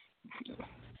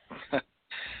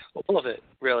of it,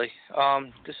 really.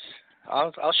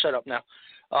 I'll shut up now.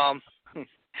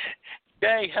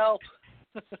 Jay, help.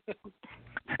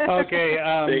 Okay.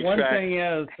 One crack. thing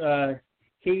is,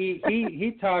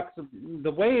 he talks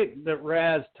the way that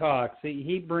Raz talks.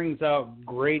 He brings out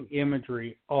great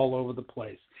imagery all over the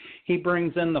place. He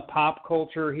brings in the pop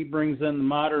culture. He brings in the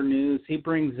modern news. He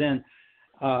brings in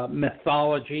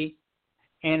mythology,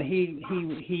 and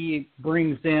he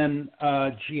brings in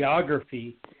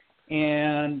geography,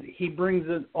 and he brings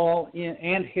it all in,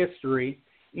 and history,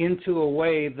 into a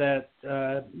way that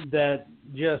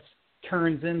just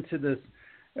turns into this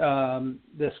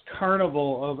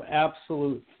carnival of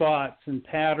absolute thoughts and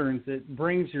patterns that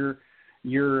brings your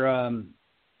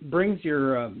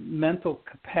mental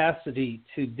capacity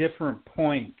to different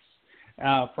points,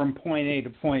 from point A to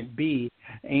point B,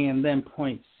 and then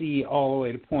point C all the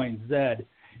way to point Z.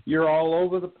 You're all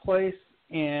over the place,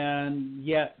 and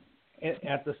yet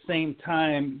at the same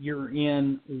time you're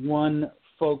in one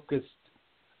focused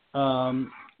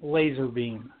laser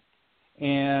beam,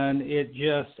 and it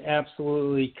just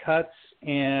absolutely cuts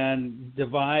and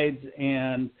divides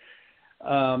and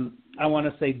I want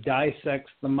to say dissects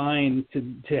the mind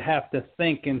to have to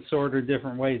think in sort of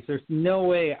different ways. There's no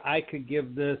way I could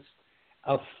give this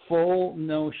a full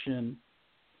notion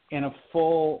and a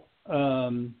full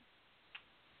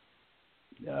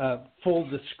full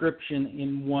description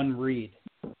in one read.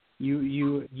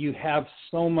 You have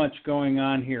so much going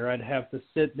on here. I'd have to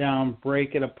sit down,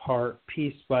 break it apart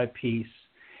piece by piece.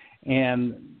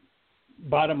 And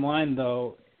bottom line,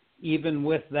 though, even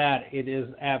with that, it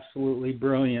is absolutely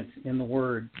brilliant in the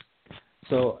words.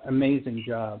 So amazing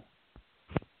job.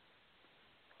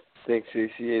 Thanks,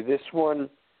 ACA. This one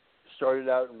started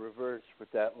out in reverse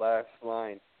with that last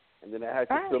line, and then I had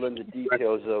to fill in the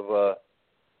details of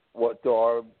what there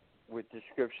are with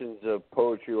descriptions of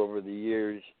poetry over the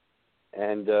years,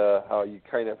 and how you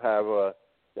kind of have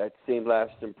that same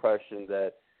last impression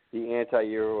that the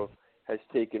anti-hero has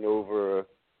taken over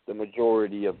the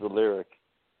majority of the lyric.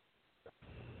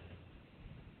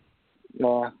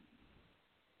 Well,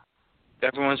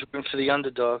 everyone's rooting for the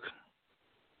underdog.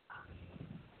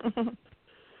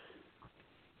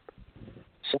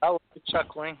 So I was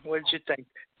chuckling. What did you think?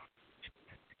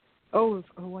 Oh,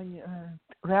 when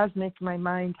Raz makes my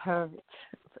mind hurt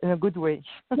in a good way.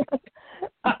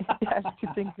 I have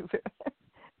to think of it.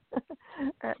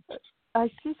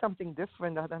 I see something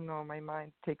different. I don't know. My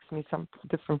mind takes me some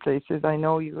different places. I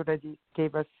know you already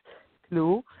gave us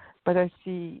clue, but I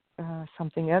see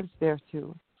something else there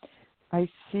too. I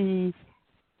see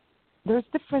there's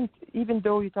different, even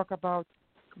though you talk about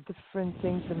different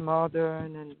things in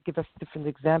modern and give us different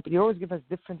examples. You always give us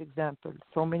different examples,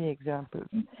 so many examples.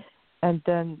 And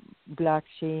then Black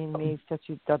Shane may such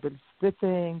a double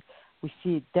splitting. We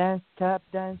see tap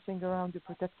dancing around the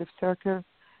protective circle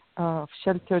of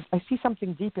sheltered. I see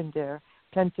something deep in there.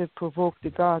 Plenty provoke the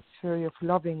gods, fury of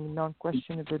loving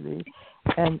non-questionably,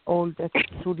 and all that's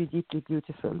truly deeply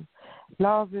beautiful.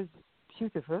 Love is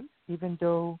beautiful, even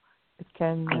though it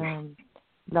can,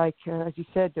 as you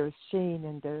said, there's shame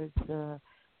and there's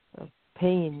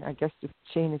pain. I guess the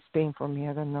shame is pain for me.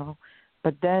 I don't know.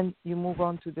 But then you move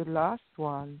on to the last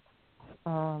one.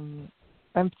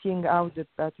 Emptying out the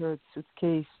battered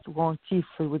suitcase, one teeth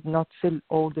would not fill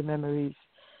all the memories.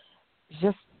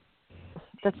 Just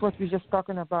that's what we're just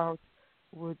talking about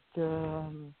with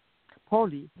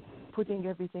Polly, putting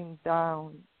everything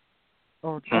down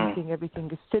or dumping everything.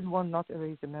 You still will not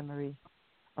erase the memory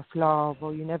of love,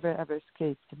 or you never ever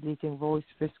escape the bleating voice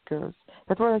whiskers.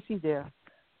 That's what I see there.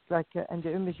 It's like and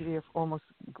the imagery of almost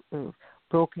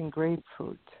broken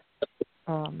grapefruit.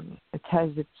 It has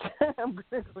its. I'm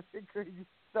gonna go to crazy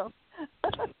stuff.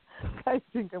 I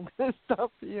think I'm gonna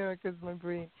stop here because my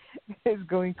brain is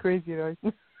going crazy right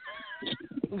now.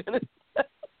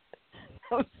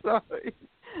 I'm sorry.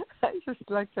 I just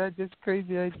like had this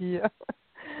crazy idea,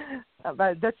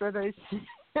 but that's what I see.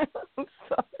 I'm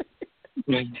sorry.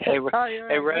 Hey,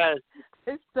 Raz.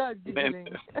 I start giggling.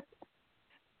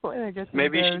 When I get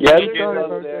maybe there,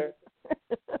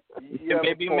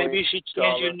 maybe you should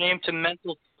change your name to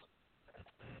Mental.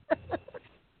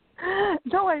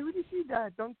 No, I really see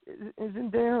that.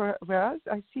 Isn't there? Raz?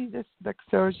 I see this like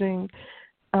surging,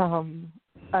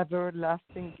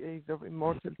 everlasting gaze of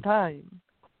immortal time.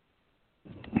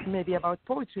 maybe about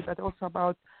poetry, but also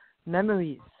about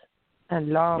memories and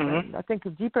love. And I think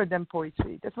deeper than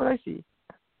poetry. That's what I see.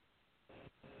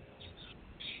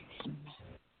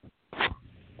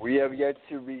 We have yet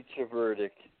to reach a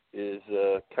verdict. Is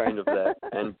kind of that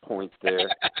end point there.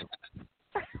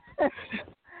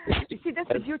 You see, that's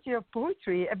the beauty of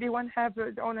poetry. Everyone has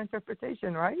their own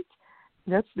interpretation, right?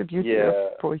 That's the beauty of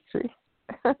poetry.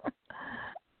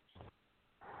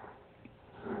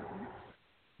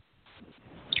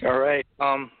 All right.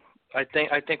 I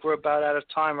think we're about out of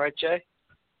time, right, Jay?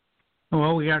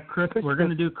 Well, we got Crystal. We're going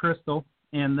to do Crystal,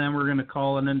 and then we're going to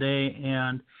call it a day.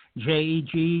 And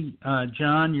JEG,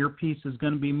 John, your piece is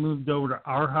going to be moved over to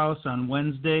our house on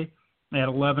Wednesday at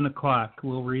 11 o'clock.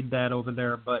 We'll read that over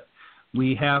there. But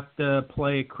we have to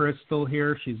play Crystal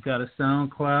here. She's got a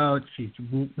SoundCloud. She's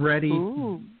ready,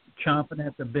 chomping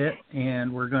at the bit,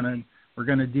 and we're gonna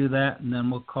do that, and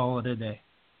then we'll call it a day.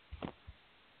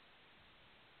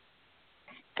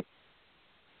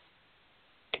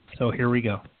 So here we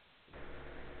go.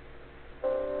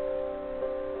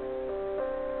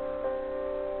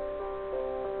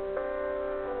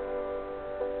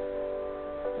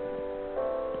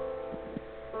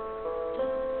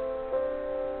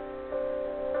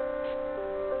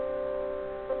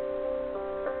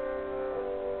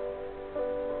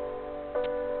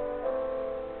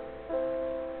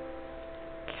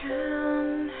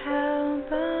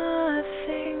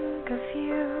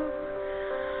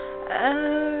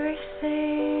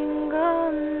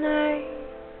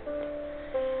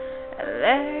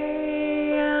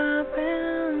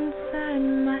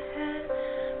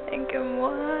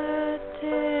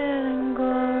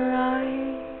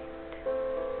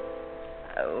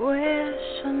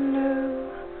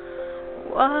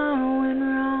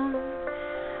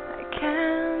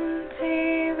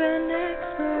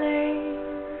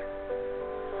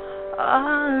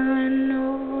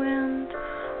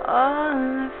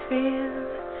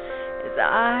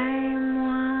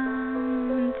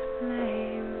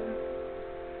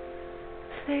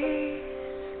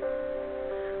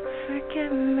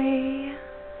 Forgive me,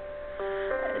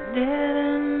 I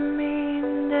didn't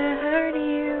mean to hurt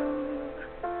you.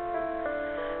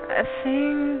 I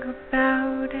think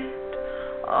about it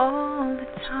all the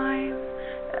time,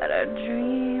 that our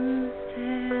dreams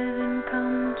didn't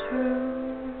come true.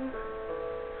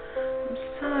 I'm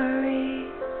sorry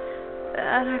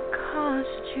that I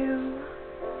caused you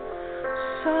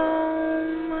so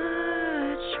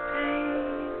much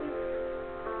pain.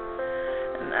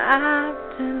 And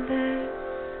after this,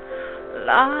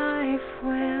 life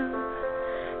will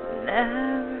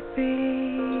never be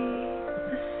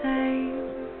the same.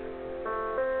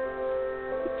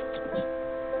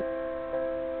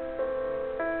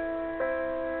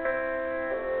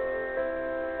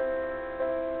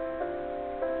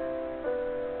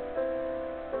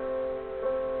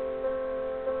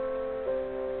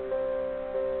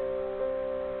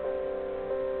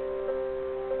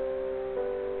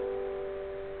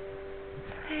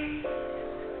 Please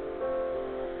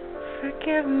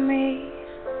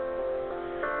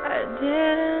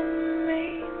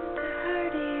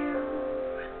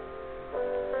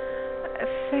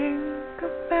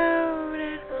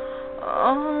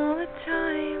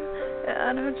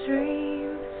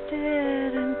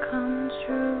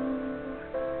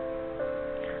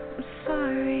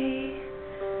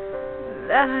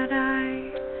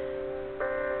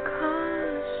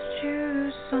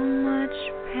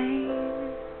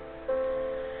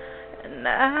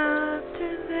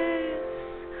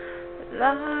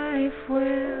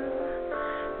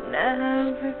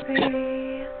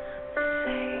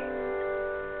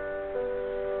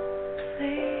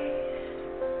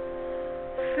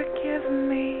forgive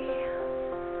me.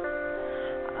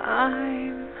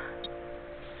 I'm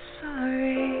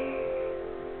sorry.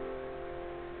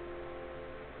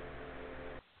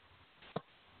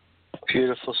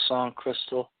 Beautiful song,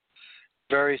 Crystal.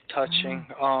 Very touching.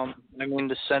 I mean,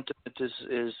 the sentiment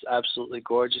is absolutely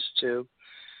gorgeous too.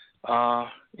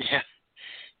 Yeah,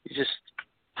 you just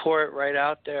pour it right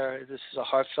out there. This is a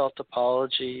heartfelt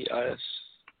apology. It's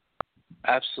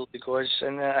absolutely gorgeous,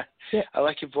 and I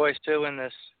like your voice too in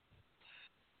this.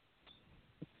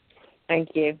 Thank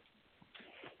you.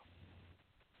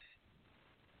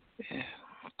 Yeah,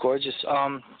 gorgeous.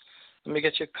 Let me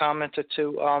get your comment or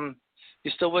two.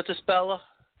 You still with us, Bella?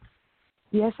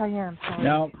 Yes, I am. Sorry.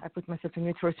 No. I put myself in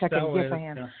mute for a second. Yes, I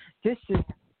am. Yeah. This is.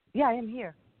 Yeah, I am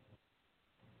here.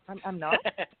 I'm not.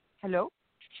 Hello.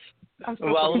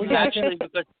 Well, it was actually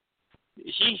because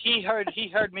he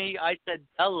heard me. I said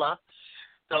Bella,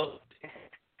 so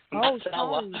not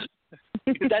Bella.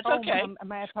 That's okay.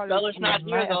 My apologies. Bella's not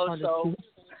here though, so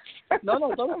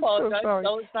No, don't apologize. So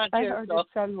No, it's not I here. heard So. it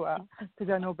Salwa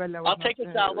because I know Bella I'll was take it,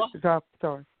 Salwa. drop.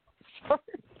 Sorry.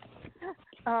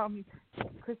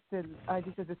 Crystal,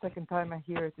 this is the second time I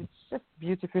hear it. It's just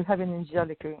beautiful. You have an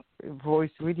angelic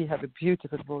voice, really have a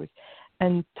beautiful voice.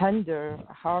 And tender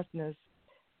heartness.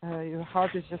 Your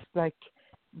heart is just like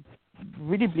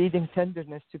really bleeding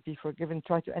tenderness to be forgiven.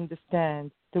 Try to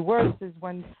understand. The worst is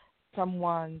when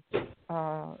someone,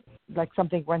 like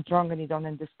something went wrong and you don't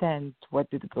understand what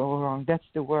did go wrong. That's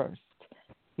the worst.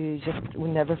 You just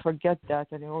will never forget that,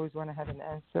 and you always want to have an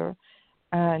answer.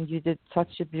 And you did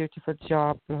such a beautiful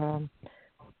job,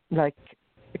 like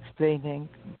explaining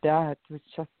that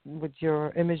with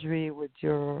your imagery,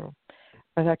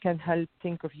 but I can't help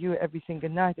think of you every single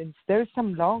night. And there's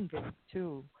some longing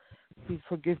too. Please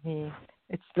forgive me.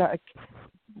 It's like,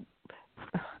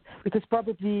 because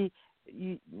probably,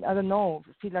 I don't know,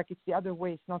 feel like it's the other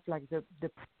way. It's not like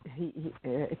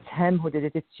it's him who did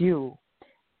it, it's you.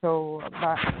 So,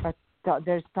 but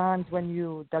there's times when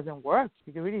you doesn't work.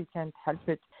 You really can't help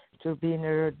it to be in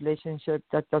a relationship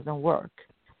that doesn't work.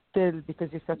 Still, because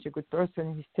you're such a good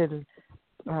person, you still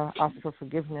ask for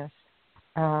forgiveness.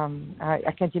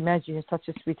 I can't imagine you're such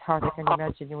a sweetheart. I can't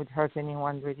imagine you would hurt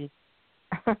anyone, really.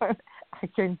 I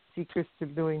can't see Crystal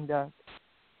doing that.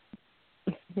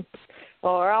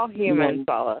 Well, we're all humans,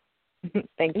 Paula.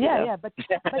 Thank you. Yeah, but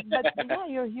yeah,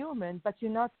 you're human, but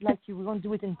you're not like you won't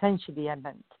do it intentionally. I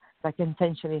meant like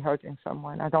intentionally hurting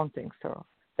someone. I don't think so.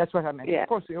 That's what I meant. Yeah. Of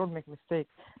course, we all make mistakes.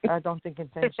 I don't think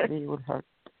intentionally you would hurt.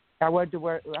 I forgot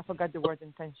the word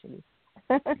intentionally.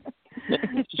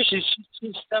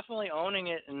 she's definitely owning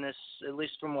it in this, at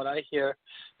least from what I hear.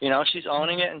 You know, she's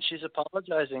owning it and she's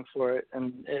apologizing for it,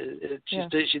 and she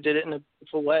did it in a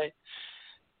beautiful way.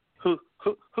 Who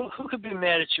could be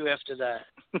mad at you after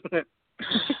that?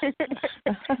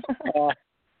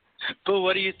 Boo,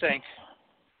 what do you think?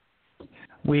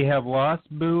 We have lost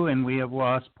Boo and we have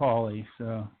lost Polly.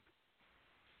 So.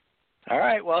 All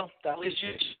right. Well, that leaves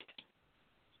you.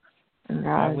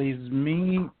 That leaves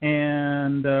me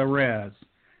and Raz.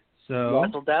 So.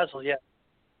 Razzle dazzle, yeah.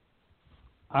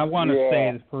 I want to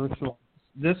say the first one.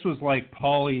 This was like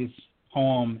Polly's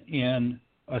poem in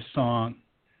a song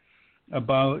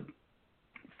about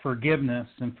forgiveness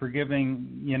and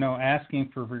forgiving, asking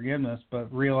for forgiveness,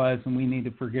 but realizing we need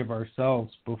to forgive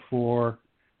ourselves before,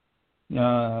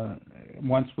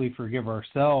 once we forgive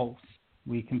ourselves,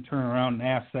 we can turn around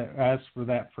and ask for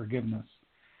that forgiveness.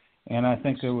 And I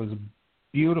think it was a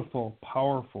beautiful,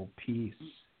 powerful piece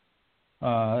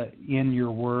in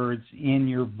your words, in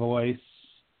your voice.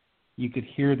 You could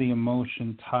hear the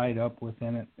emotion tied up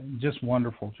within it. Just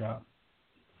wonderful job.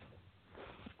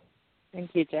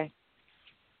 Thank you, Jay.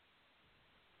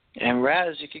 And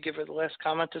Raz, you could give her the last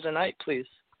comment of the night, please.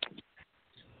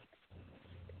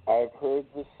 I've heard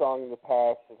this song in the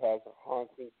past. It has a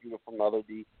haunting, beautiful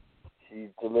melody. She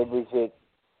delivers it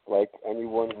like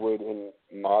anyone would in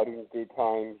modern day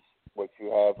times. What you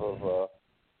have of,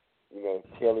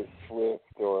 Taylor Swift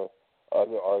or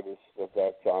other artists of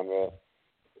that genre,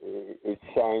 it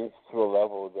shines to a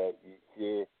level that you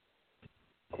hear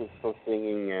Crystal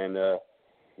singing, and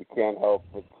you can't help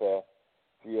but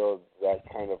feel that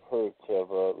kind of hurt of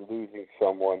losing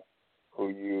someone who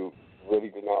you really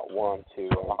do not want to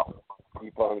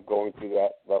keep on going through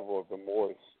that level of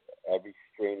remorse, every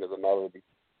strain of the melody.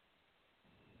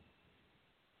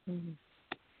 Mm-hmm.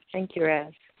 Thank you,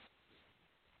 Raz.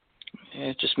 Yeah,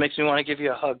 it just makes me want to give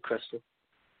you a hug, Crystal.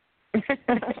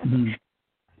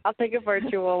 I'll take a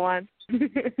virtual one.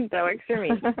 That works for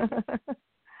me.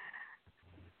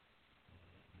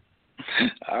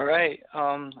 All right.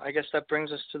 I guess that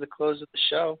brings us to the close of the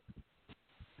show.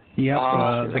 Yep.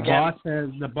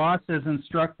 The boss has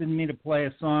instructed me to play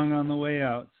a song on the way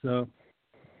out, so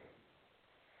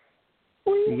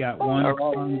we got one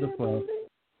song to play.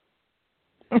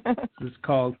 This is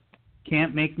called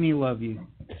 "Can't Make Me Love You."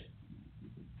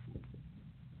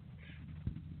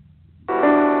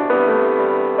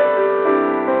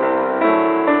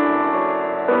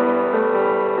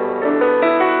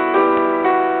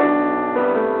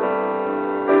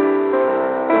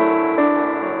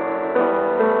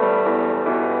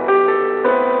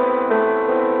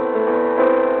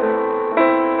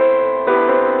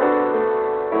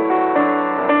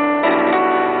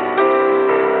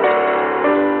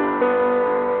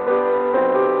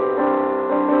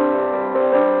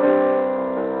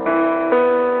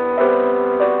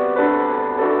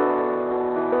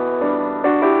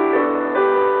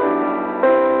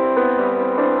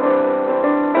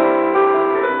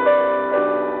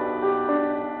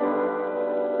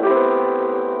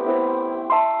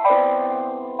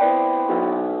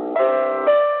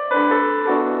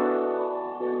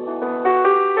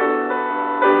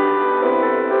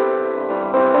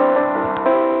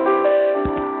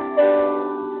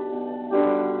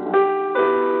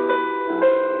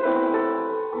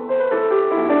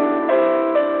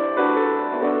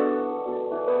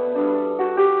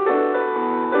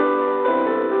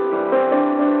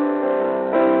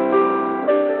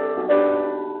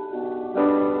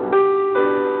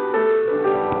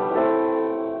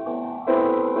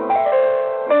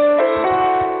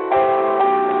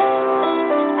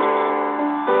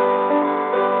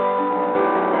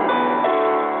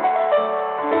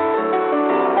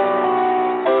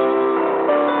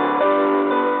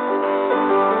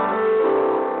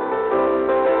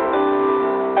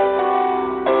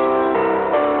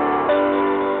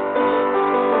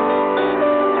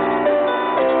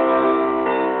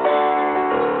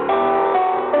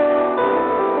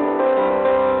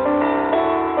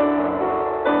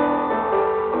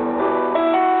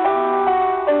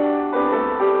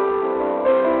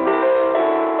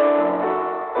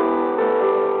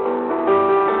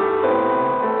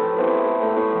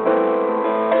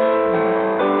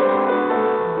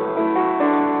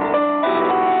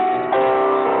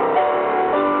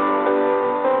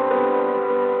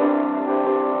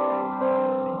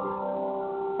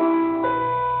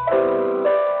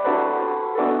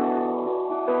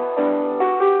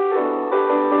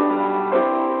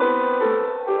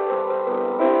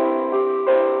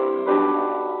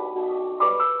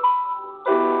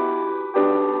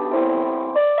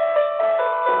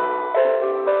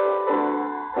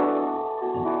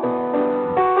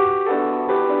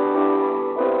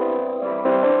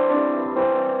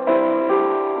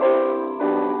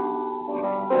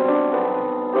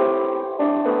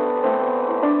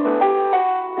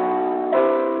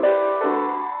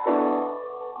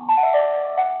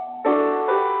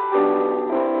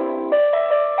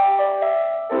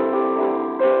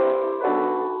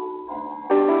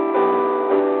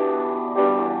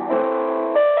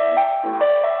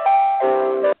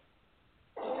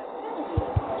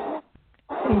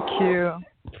 Thank you.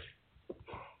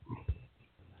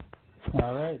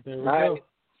 All right, there we go.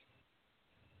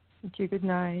 Thank you. Good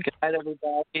night. Good night,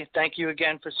 everybody. Thank you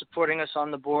again for supporting us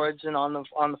on the boards and on the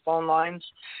phone lines,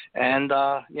 and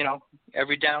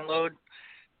every download.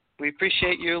 We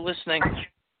appreciate you listening.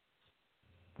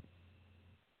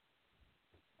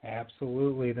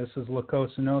 Absolutely. This is La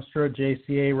Cosa Nostra,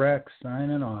 JCA Rex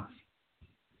signing off.